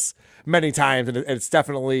by this many times, and it's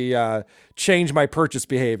definitely changed my purchase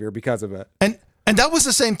behavior because of it. And that was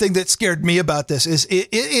the same thing that scared me about this. Is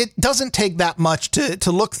it doesn't take that much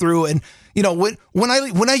to look through, and when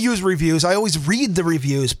I use reviews, I always read the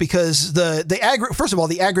reviews because first of all,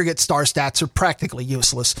 the aggregate star stats are practically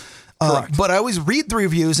useless. But I always read the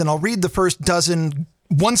reviews, and I'll read the first dozen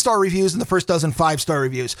 1-star reviews and the first dozen 5-star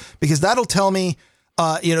reviews because that'll tell me,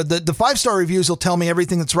 the 5-star reviews will tell me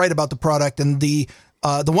everything that's right about the product, and the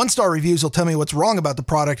 1-star reviews will tell me what's wrong about the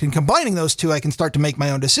product, and combining those two, I can start to make my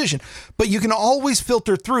own decision. But you can always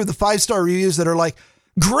filter through the 5-star reviews that are like,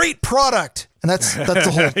 great product. And that's the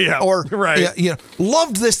whole,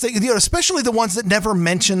 loved this thing, especially the ones that never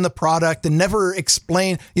mention the product and never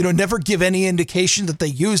explain, never give any indication that they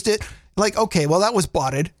used it. Like, okay, well, that was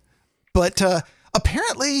botted. But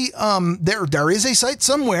apparently there is a site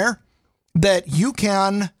somewhere that you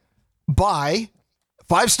can buy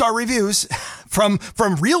 5-star reviews from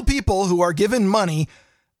real people who are given money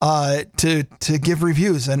to give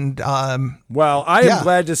reviews. And well, I am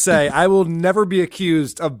glad to say I will never be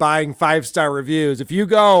accused of buying 5-star reviews. If you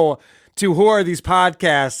go to who are these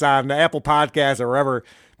podcasts on Apple Podcasts or wherever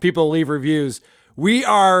people leave reviews, we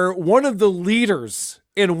are one of the leaders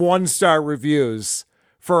in 1-star reviews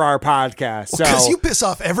for our podcast. Because you piss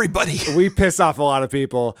off everybody. We piss off a lot of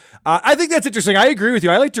people. I think that's interesting. I agree with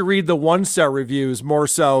you. I like to read the 1-star reviews more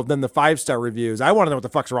so than the 5-star reviews. I want to know what the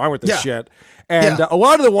fuck's wrong with this shit. And a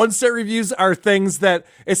lot of the 1-star reviews are things that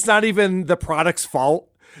it's not even the product's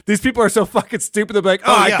fault. These people are so fucking stupid. They're like,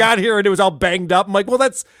 I got here and it was all banged up. I'm like, well,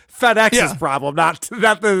 that's FedEx's problem, not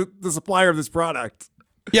the supplier of this product.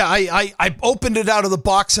 Yeah, I opened it out of the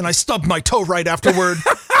box and I stubbed my toe right afterward.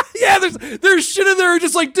 Yeah, there's shit in there.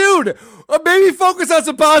 Just like, dude, maybe focus on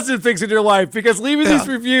some positive things in your life, because leaving these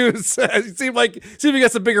reviews seem like you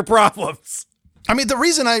got some bigger problems. I mean, the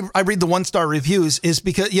reason I read the 1-star reviews is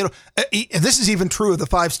because, this is even true of the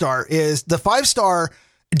 5-star, is the 5-star,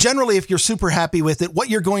 generally, if you're super happy with it, what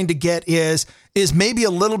you're going to get is maybe a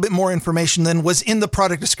little bit more information than was in the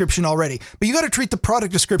product description already. But you got to treat the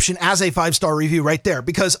product description as a 5-star review right there,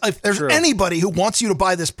 because if there's anybody who wants you to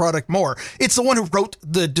buy this product more, it's the one who wrote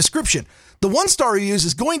the description. The 1-star reviews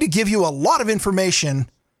is going to give you a lot of information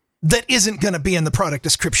that isn't going to be in the product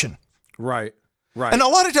description. Right. Right. And a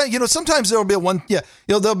lot of times, sometimes there'll be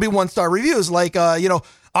there'll be 1-star reviews like,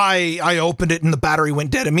 I opened it and the battery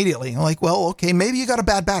went dead immediately. I'm like, well, okay, maybe you got a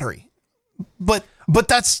bad battery, but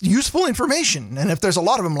that's useful information. And if there's a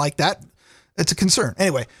lot of them like that, it's a concern.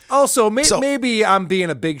 Anyway. Also, maybe I'm being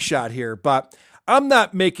a big shot here, but I'm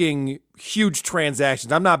not making huge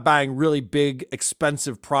transactions. I'm not buying really big,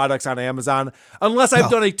 expensive products on Amazon unless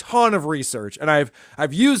I've done a ton of research and I've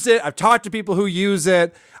used it. I've talked to people who use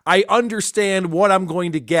it. I understand what I'm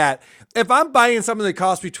going to get. If I'm buying something that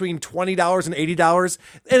costs between $20 and $80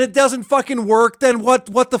 and it doesn't fucking work, then what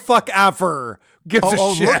the fuck ever gives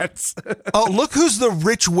a shit? Look who's the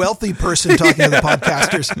rich, wealthy person talking to the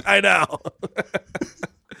podcasters. I know.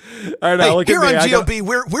 I know. Hey, here on GOB,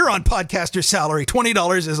 we're on podcaster salary.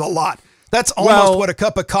 $20 is a lot. That's almost what a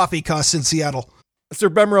cup of coffee costs in Seattle. Sir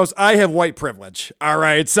Bemrose, I have white privilege. All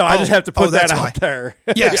right. So I just have to put that out there.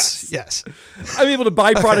 Yes. I'm able to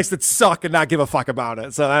buy products that suck and not give a fuck about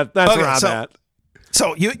it. So that's where I'm at.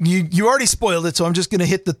 So you already spoiled it. So I'm just going to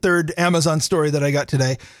hit the third Amazon story that I got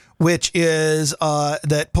today, which is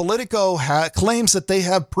that Politico claims that they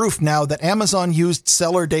have proof now that Amazon used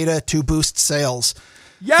seller data to boost sales.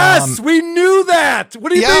 Yes, we knew that.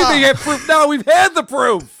 What do you mean they have proof now? We've had the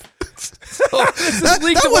proof. That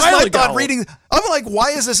was my thought reading. I'm like,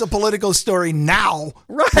 why is this a Politico story now?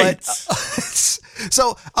 Right. But,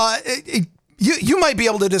 so you might be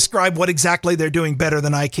able to describe what exactly they're doing better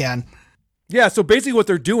than I can. Yeah. So basically what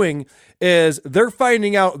they're doing is they're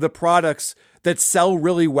finding out the products that sell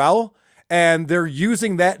really well, and they're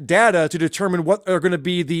using that data to determine what are going to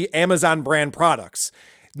be the Amazon brand products.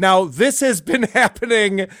 Now, this has been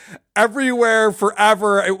happening everywhere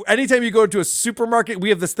forever. Anytime you go to a supermarket, we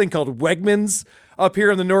have this thing called Wegmans up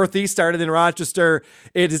here in the Northeast, started in Rochester.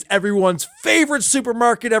 It is everyone's favorite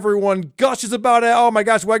supermarket. Everyone gushes about it. Oh my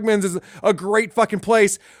gosh, Wegmans is a great fucking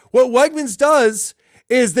place. What Wegmans does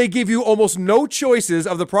is they give you almost no choices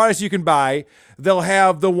of the products you can buy. They'll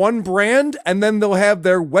have the one brand, and then they'll have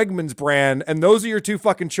their Wegmans brand, and those are your two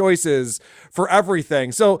fucking choices for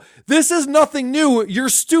everything. So this is nothing new. You're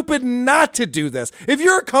stupid not to do this. If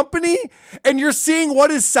you're a company and you're seeing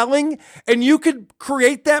what is selling and you could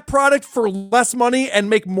create that product for less money and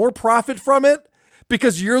make more profit from it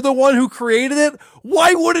because you're the one who created it,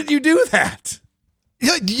 why wouldn't you do that?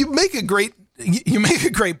 Yeah, you make a great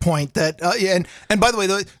point that, and by the way,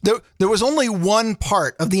 there was only one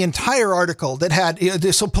part of the entire article that had,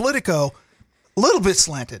 so Politico, a little bit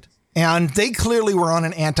slanted, and they clearly were on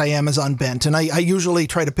an anti-Amazon bent. And I usually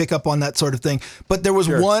try to pick up on that sort of thing. But there was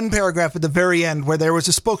one paragraph at the very end where there was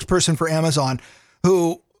a spokesperson for Amazon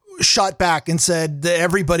who shot back and said that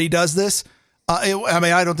everybody does this.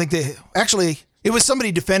 I don't think they actually. It was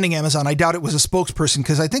somebody defending Amazon. I doubt it was a spokesperson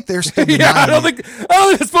because I think they're still denying I don't think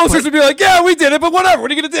the spokesperson would be like, yeah, we did it, but whatever. What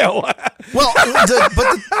are you going to do? Well,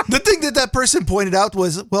 the thing that person pointed out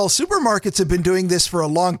was, well, supermarkets have been doing this for a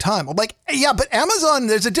long time. I'm like, yeah, but Amazon,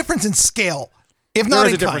 there's a difference in scale, if not in kind. There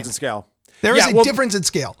is a difference in scale. There is a difference in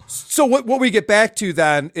scale. So what we get back to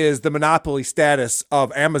then is the monopoly status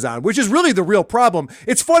of Amazon, which is really the real problem.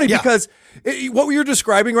 It's funny because what you're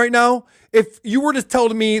describing right now, if you were to tell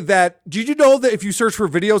me that, did you know that if you search for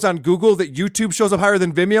videos on Google that YouTube shows up higher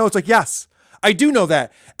than Vimeo? It's like, yes, I do know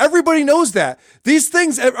that. Everybody knows that. These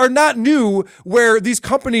things are not new, where these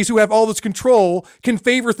companies who have all this control can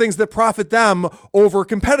favor things that profit them over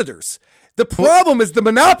competitors. The problem is the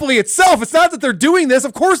monopoly itself. It's not that they're doing this.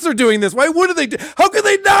 Of course they're doing this. Why wouldn't they? How could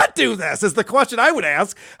they not do this is the question I would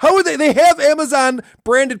ask. How would they have Amazon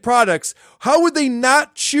branded products. How would they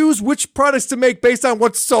not choose which products to make based on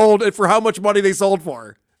what's sold and for how much money they sold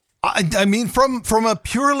for? I mean, from a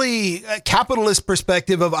purely capitalist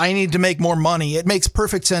perspective of I need to make more money, it makes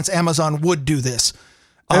perfect sense Amazon would do this.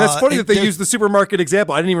 And it's funny that they use the supermarket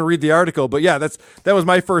example. I didn't even read the article, but yeah, that was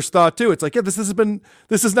my first thought too. It's like, yeah, this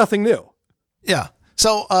is nothing new. Yeah.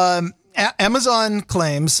 So Amazon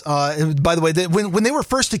claims, by the way, that when they were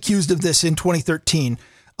first accused of this in 2013,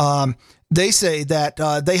 they say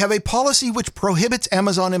that they have a policy which prohibits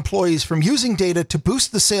Amazon employees from using data to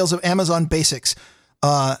boost the sales of Amazon Basics.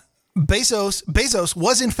 Bezos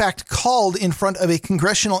was in fact called in front of a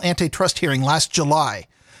congressional antitrust hearing last July.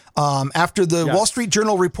 After the Wall Street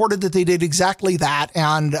Journal reported that they did exactly that,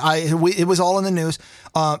 and it was all in the news.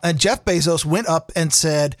 And Jeff Bezos went up and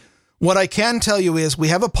said, "What I can tell you is we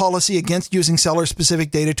have a policy against using seller-specific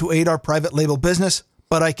data to aid our private label business,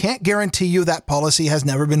 but I can't guarantee you that policy has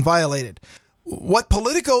never been violated." What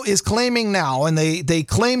Politico is claiming now, and they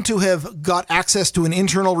claim to have got access to an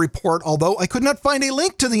internal report, although I could not find a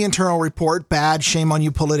link to the internal report. Bad, shame on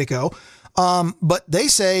you, Politico. But they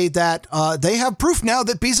say that they have proof now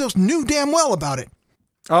that Bezos knew damn well about it.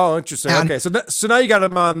 Oh, interesting. Okay, so now you got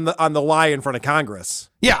him on the lie in front of Congress.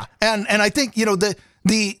 Yeah, and I think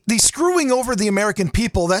the screwing over the American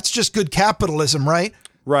people, that's just good capitalism, right?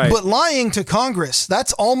 Right. But lying to Congress,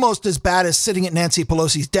 that's almost as bad as sitting at Nancy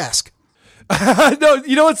Pelosi's desk. No,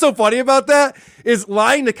 you know what's so funny about that is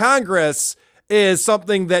lying to Congress is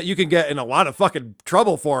something that you can get in a lot of fucking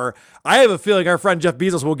trouble for. I have a feeling our friend Jeff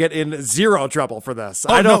Bezos will get in zero trouble for this.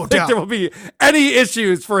 I don't think there will be any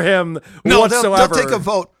issues for him whatsoever. They'll take a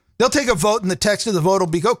vote. They'll take a vote, and the text of the vote will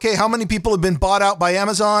be, okay, how many people have been bought out by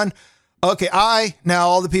Amazon? Okay, now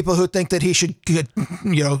all the people who think that he should get,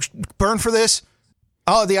 burn for this.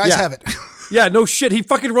 Oh, the ayes have it. Yeah, no shit. He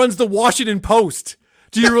fucking runs the Washington Post.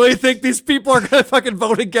 Do you really think these people are going to fucking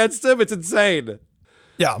vote against him? It's insane.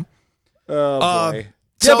 Yeah. Oh, boy.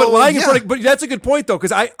 But lying in front of, but that's a good point, though,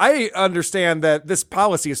 because I understand that this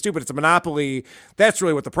policy is stupid. It's a monopoly. That's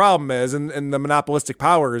really what the problem is, and the monopolistic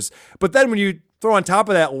powers. But then when you throw on top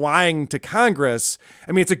of that lying to Congress,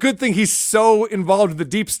 I mean, it's a good thing he's so involved with the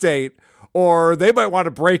deep state, or they might want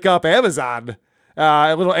to break up Amazon.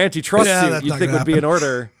 A little antitrust suit you'd think would be in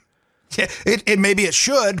order. Yeah, maybe it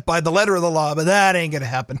should by the letter of the law, but that ain't going to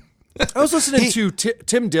happen. I was listening to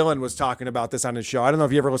Tim Dillon was talking about this on his show. I don't know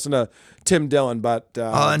if you ever listened to Tim Dillon, but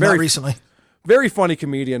not recently. Very funny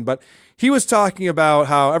comedian. But he was talking about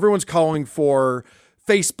how everyone's calling for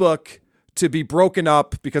Facebook to be broken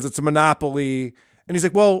up because it's a monopoly. And he's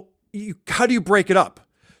like, well, how do you break it up?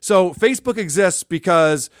 So Facebook exists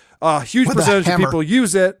because a huge percentage of people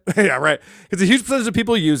use it. Yeah, right. Because a huge percentage of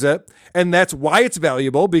people use it. And that's why it's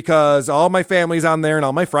valuable, because all my family's on there and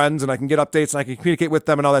all my friends, and I can get updates and I can communicate with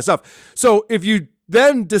them and all that stuff. So if you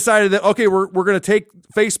then decided that, okay, we're going to take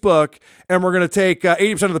Facebook and we're going to take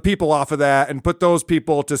 80% of the people off of that and put those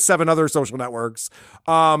people to 7 other social networks,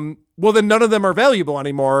 well, then none of them are valuable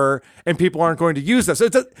anymore and people aren't going to use them. So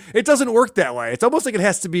it doesn't work that way. It's almost like it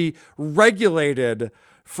has to be regulated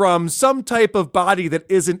from some type of body that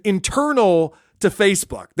isn't internal to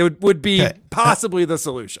Facebook. That would be possibly the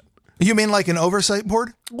solution. You mean like an oversight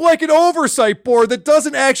board? Like an oversight board that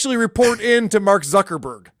doesn't actually report in to Mark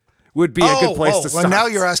Zuckerberg would be a good place to start. Well, now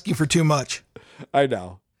you're asking for too much. I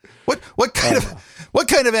know. What kind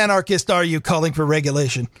of anarchist are you calling for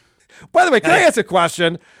regulation? By the way, can I ask a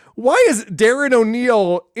question? Why is Darren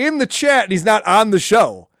O'Neill in the chat and he's not on the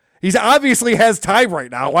show? He obviously has time right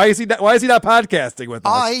now. Why is he not podcasting with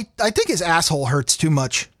us? I think his asshole hurts too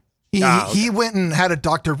much. He went and had a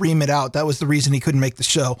doctor ream it out. That was the reason he couldn't make the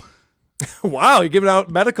show. Wow, you're giving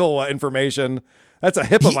out medical information. That's a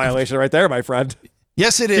HIPAA violation right there, my friend.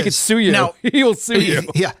 Yes, it is. He can sue you. Now, he will sue you.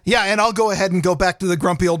 Yeah, and I'll go ahead and go back to the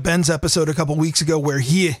Grumpy Old Ben's episode a couple weeks ago where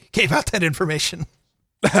he gave out that information.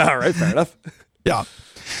 All right, fair enough. Yeah.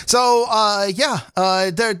 So,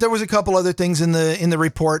 there was a couple other things in the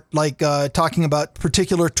report, like talking about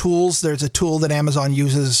particular tools. There's a tool that Amazon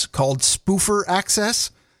uses called Spoofer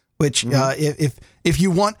Access, which if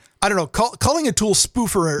you want, I don't know, calling a tool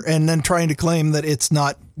spoofer and then trying to claim that it's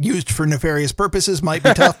not used for nefarious purposes might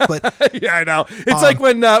be tough. But yeah, I know. It's like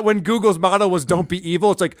when Google's motto was "Don't be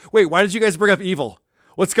evil." It's like, wait, why did you guys bring up evil?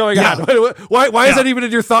 What's going Yeah. on? Why is Yeah. that even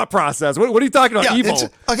in your thought process? What are you talking about? Yeah, Evil?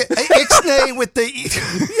 okay, ixnay with the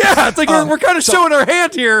Yeah, it's like we're kind of showing our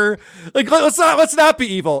hand here. Like let's not be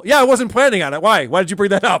evil. Yeah, I wasn't planning on it. Why? Why did you bring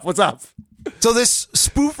that up? What's up? So this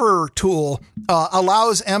spoofer tool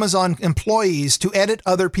allows Amazon employees to edit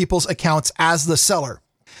other people's accounts as the seller.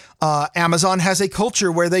 Amazon has a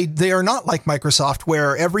culture where they are not like Microsoft,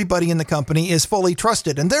 where everybody in the company is fully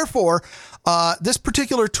trusted. And therefore, this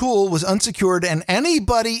particular tool was unsecured, and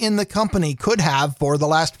anybody in the company could have, for the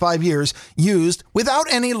last 5 years, used, without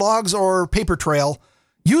any logs or paper trail,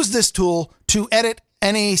 use this tool to edit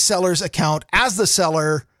any seller's account as the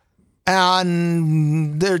seller,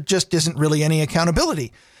 and there just isn't really any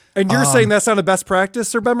accountability. And you're saying that's not a best practice,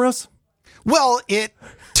 Sir Bemrose? Well, it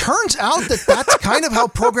turns out that that's kind of how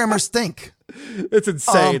programmers think. It's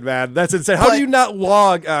insane, man. That's insane. How do you not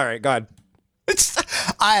log? All right, go ahead.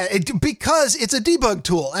 Because it's a debug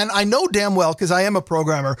tool. And I know damn well, because I am a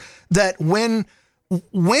programmer, that when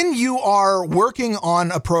you are working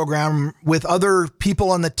on a program with other people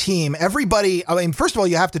on the team, everybody, I mean, first of all,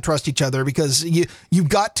 you have to trust each other, because you've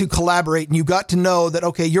got to collaborate, and you've got to know that,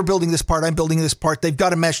 okay, you're building this part, I'm building this part. They've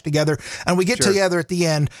got to mesh together, and we get together at the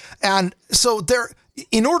end. And so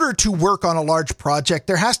in order to work on a large project,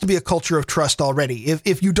 there has to be a culture of trust already.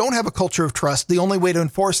 If you don't have a culture of trust, the only way to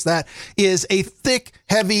enforce that is a thick,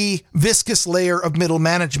 heavy, viscous layer of middle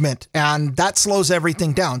management, and that slows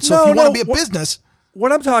everything down. So if you want to be a business...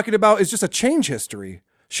 What I'm talking about is just a change history.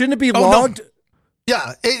 Shouldn't it be logged? No.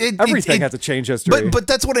 Yeah. Everything has a change history. But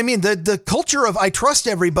that's what I mean. The culture of I trust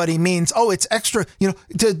everybody means, it's extra,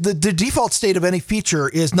 the default state of any feature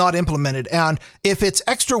is not implemented. And if it's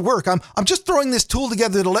extra work, I'm just throwing this tool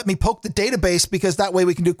together to let me poke the database, because that way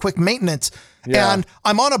we can do quick maintenance. Yeah. And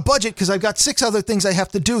I'm on a budget because I've got 6 other things I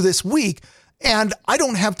have to do this week. And I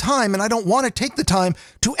don't have time, and I don't want to take the time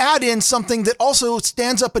to add in something that also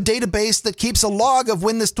stands up a database that keeps a log of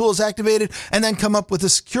when this tool is activated, and then come up with a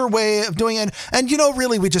secure way of doing it. And,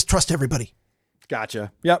 really, we just trust everybody.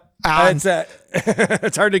 Gotcha. Yep.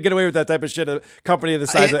 It's hard to get away with that type of shit. A company the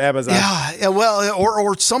size of Amazon. Yeah. Well,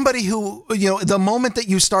 or somebody who, the moment that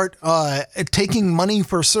you start taking money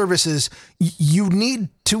for services, you need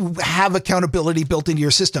to have accountability built into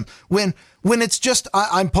your system. When it's just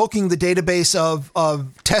I'm poking the database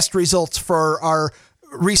of test results for our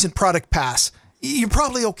recent product pass, you're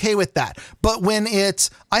probably okay with that. But when it's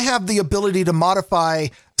I have the ability to modify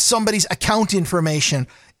somebody's account information.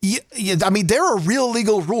 I mean, there are real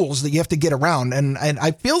legal rules that you have to get around. And I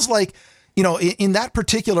feels like, in that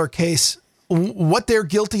particular case, what they're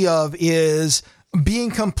guilty of is being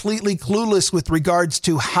completely clueless with regards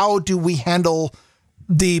to how do we handle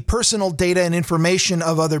the personal data and information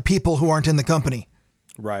of other people who aren't in the company.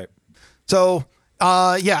 Right. So,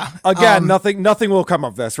 yeah. Again, nothing will come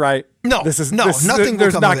of this, right? No, nothing.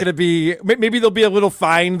 There's not going to be, maybe there'll be a little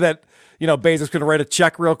fine that, Bezos going to write a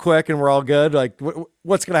check real quick and we're all good. Like,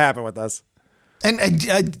 what's going to happen with us? And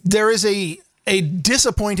there is a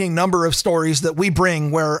disappointing number of stories that we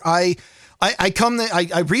bring where I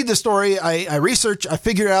read the story, I research, I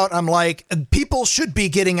figure out, I'm like, people should be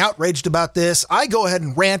getting outraged about this. I go ahead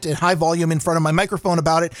and rant at high volume in front of my microphone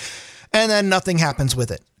about it, and then nothing happens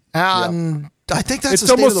with it. And I think that's the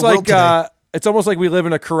state of the world today. It's almost like we live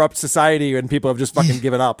in a corrupt society and people have just fucking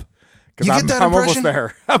given up. You get that I'm impression? almost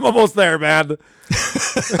there. I'm almost there, man.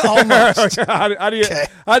 Almost. How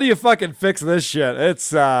do you fucking fix this shit?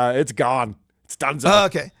 It's gone. It's done.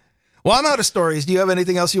 Okay. Well, I'm out of stories. Do you have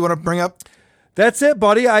anything else you want to bring up? That's it,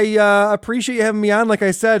 buddy. I appreciate you having me on. Like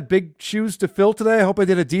I said, big shoes to fill today. I hope I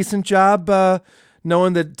did a decent job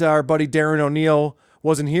knowing that our buddy Darren O'Neill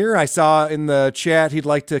wasn't here. I saw in the chat he'd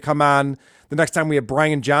like to come on the next time we have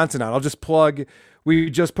Brian Johnson on. I'll just plug. We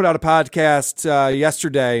just put out a podcast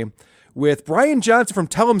yesterday with Brian Johnson from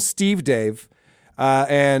Tell 'em Steve Dave.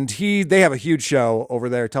 And they have a huge show over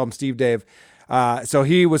there, Tell 'em Steve Dave. So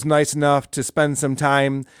he was nice enough to spend some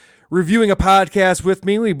time reviewing a podcast with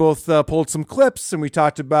me. We both pulled some clips and we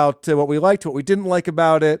talked about what we liked, what we didn't like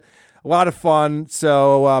about it. A lot of fun.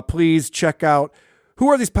 So please check out Who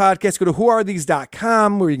Are These Podcasts. Go to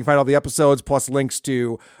whoarethese.com where you can find all the episodes plus links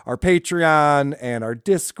to our Patreon and our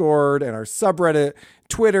Discord and our subreddit,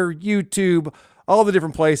 Twitter, YouTube, all the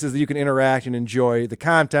different places that you can interact and enjoy the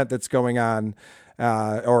content that's going on.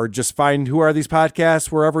 Or just find Who Are These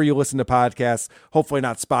Podcasts wherever you listen to podcasts, hopefully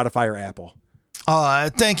not Spotify or Apple.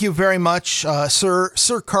 Thank you very much,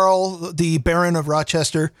 Sir Carl, the Baron of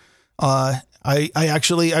Rochester. I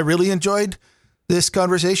really enjoyed this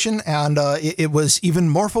conversation, and it was even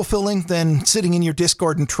more fulfilling than sitting in your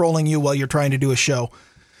Discord and trolling you while you're trying to do a show.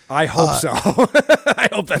 I hope so. I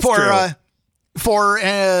hope that's true. For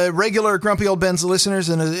regular Grumpy Old Ben's listeners,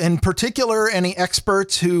 and in particular, any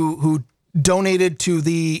experts who donated to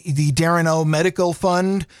the Darren O Medical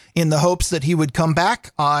Fund in the hopes that he would come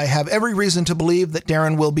back, I have every reason to believe that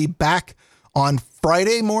Darren will be back on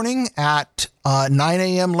Friday morning at 9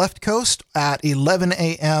 a.m. left coast, at 11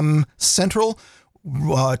 a.m. central,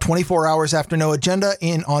 24 hours after No Agenda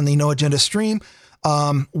on the No Agenda stream.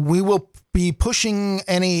 We will be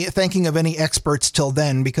thanking of any experts till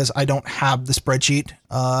then, because I don't have the spreadsheet.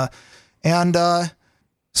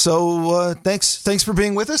 So thanks for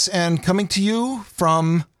being with us, and coming to you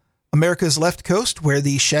from America's left coast, where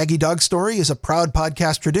the Shaggy Dog story is a proud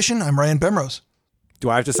podcast tradition. I'm Ryan Bemrose. Do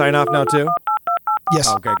I have to sign off now too? Yes.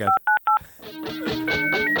 Okay, good.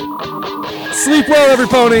 Sleep well, every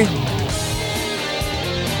pony.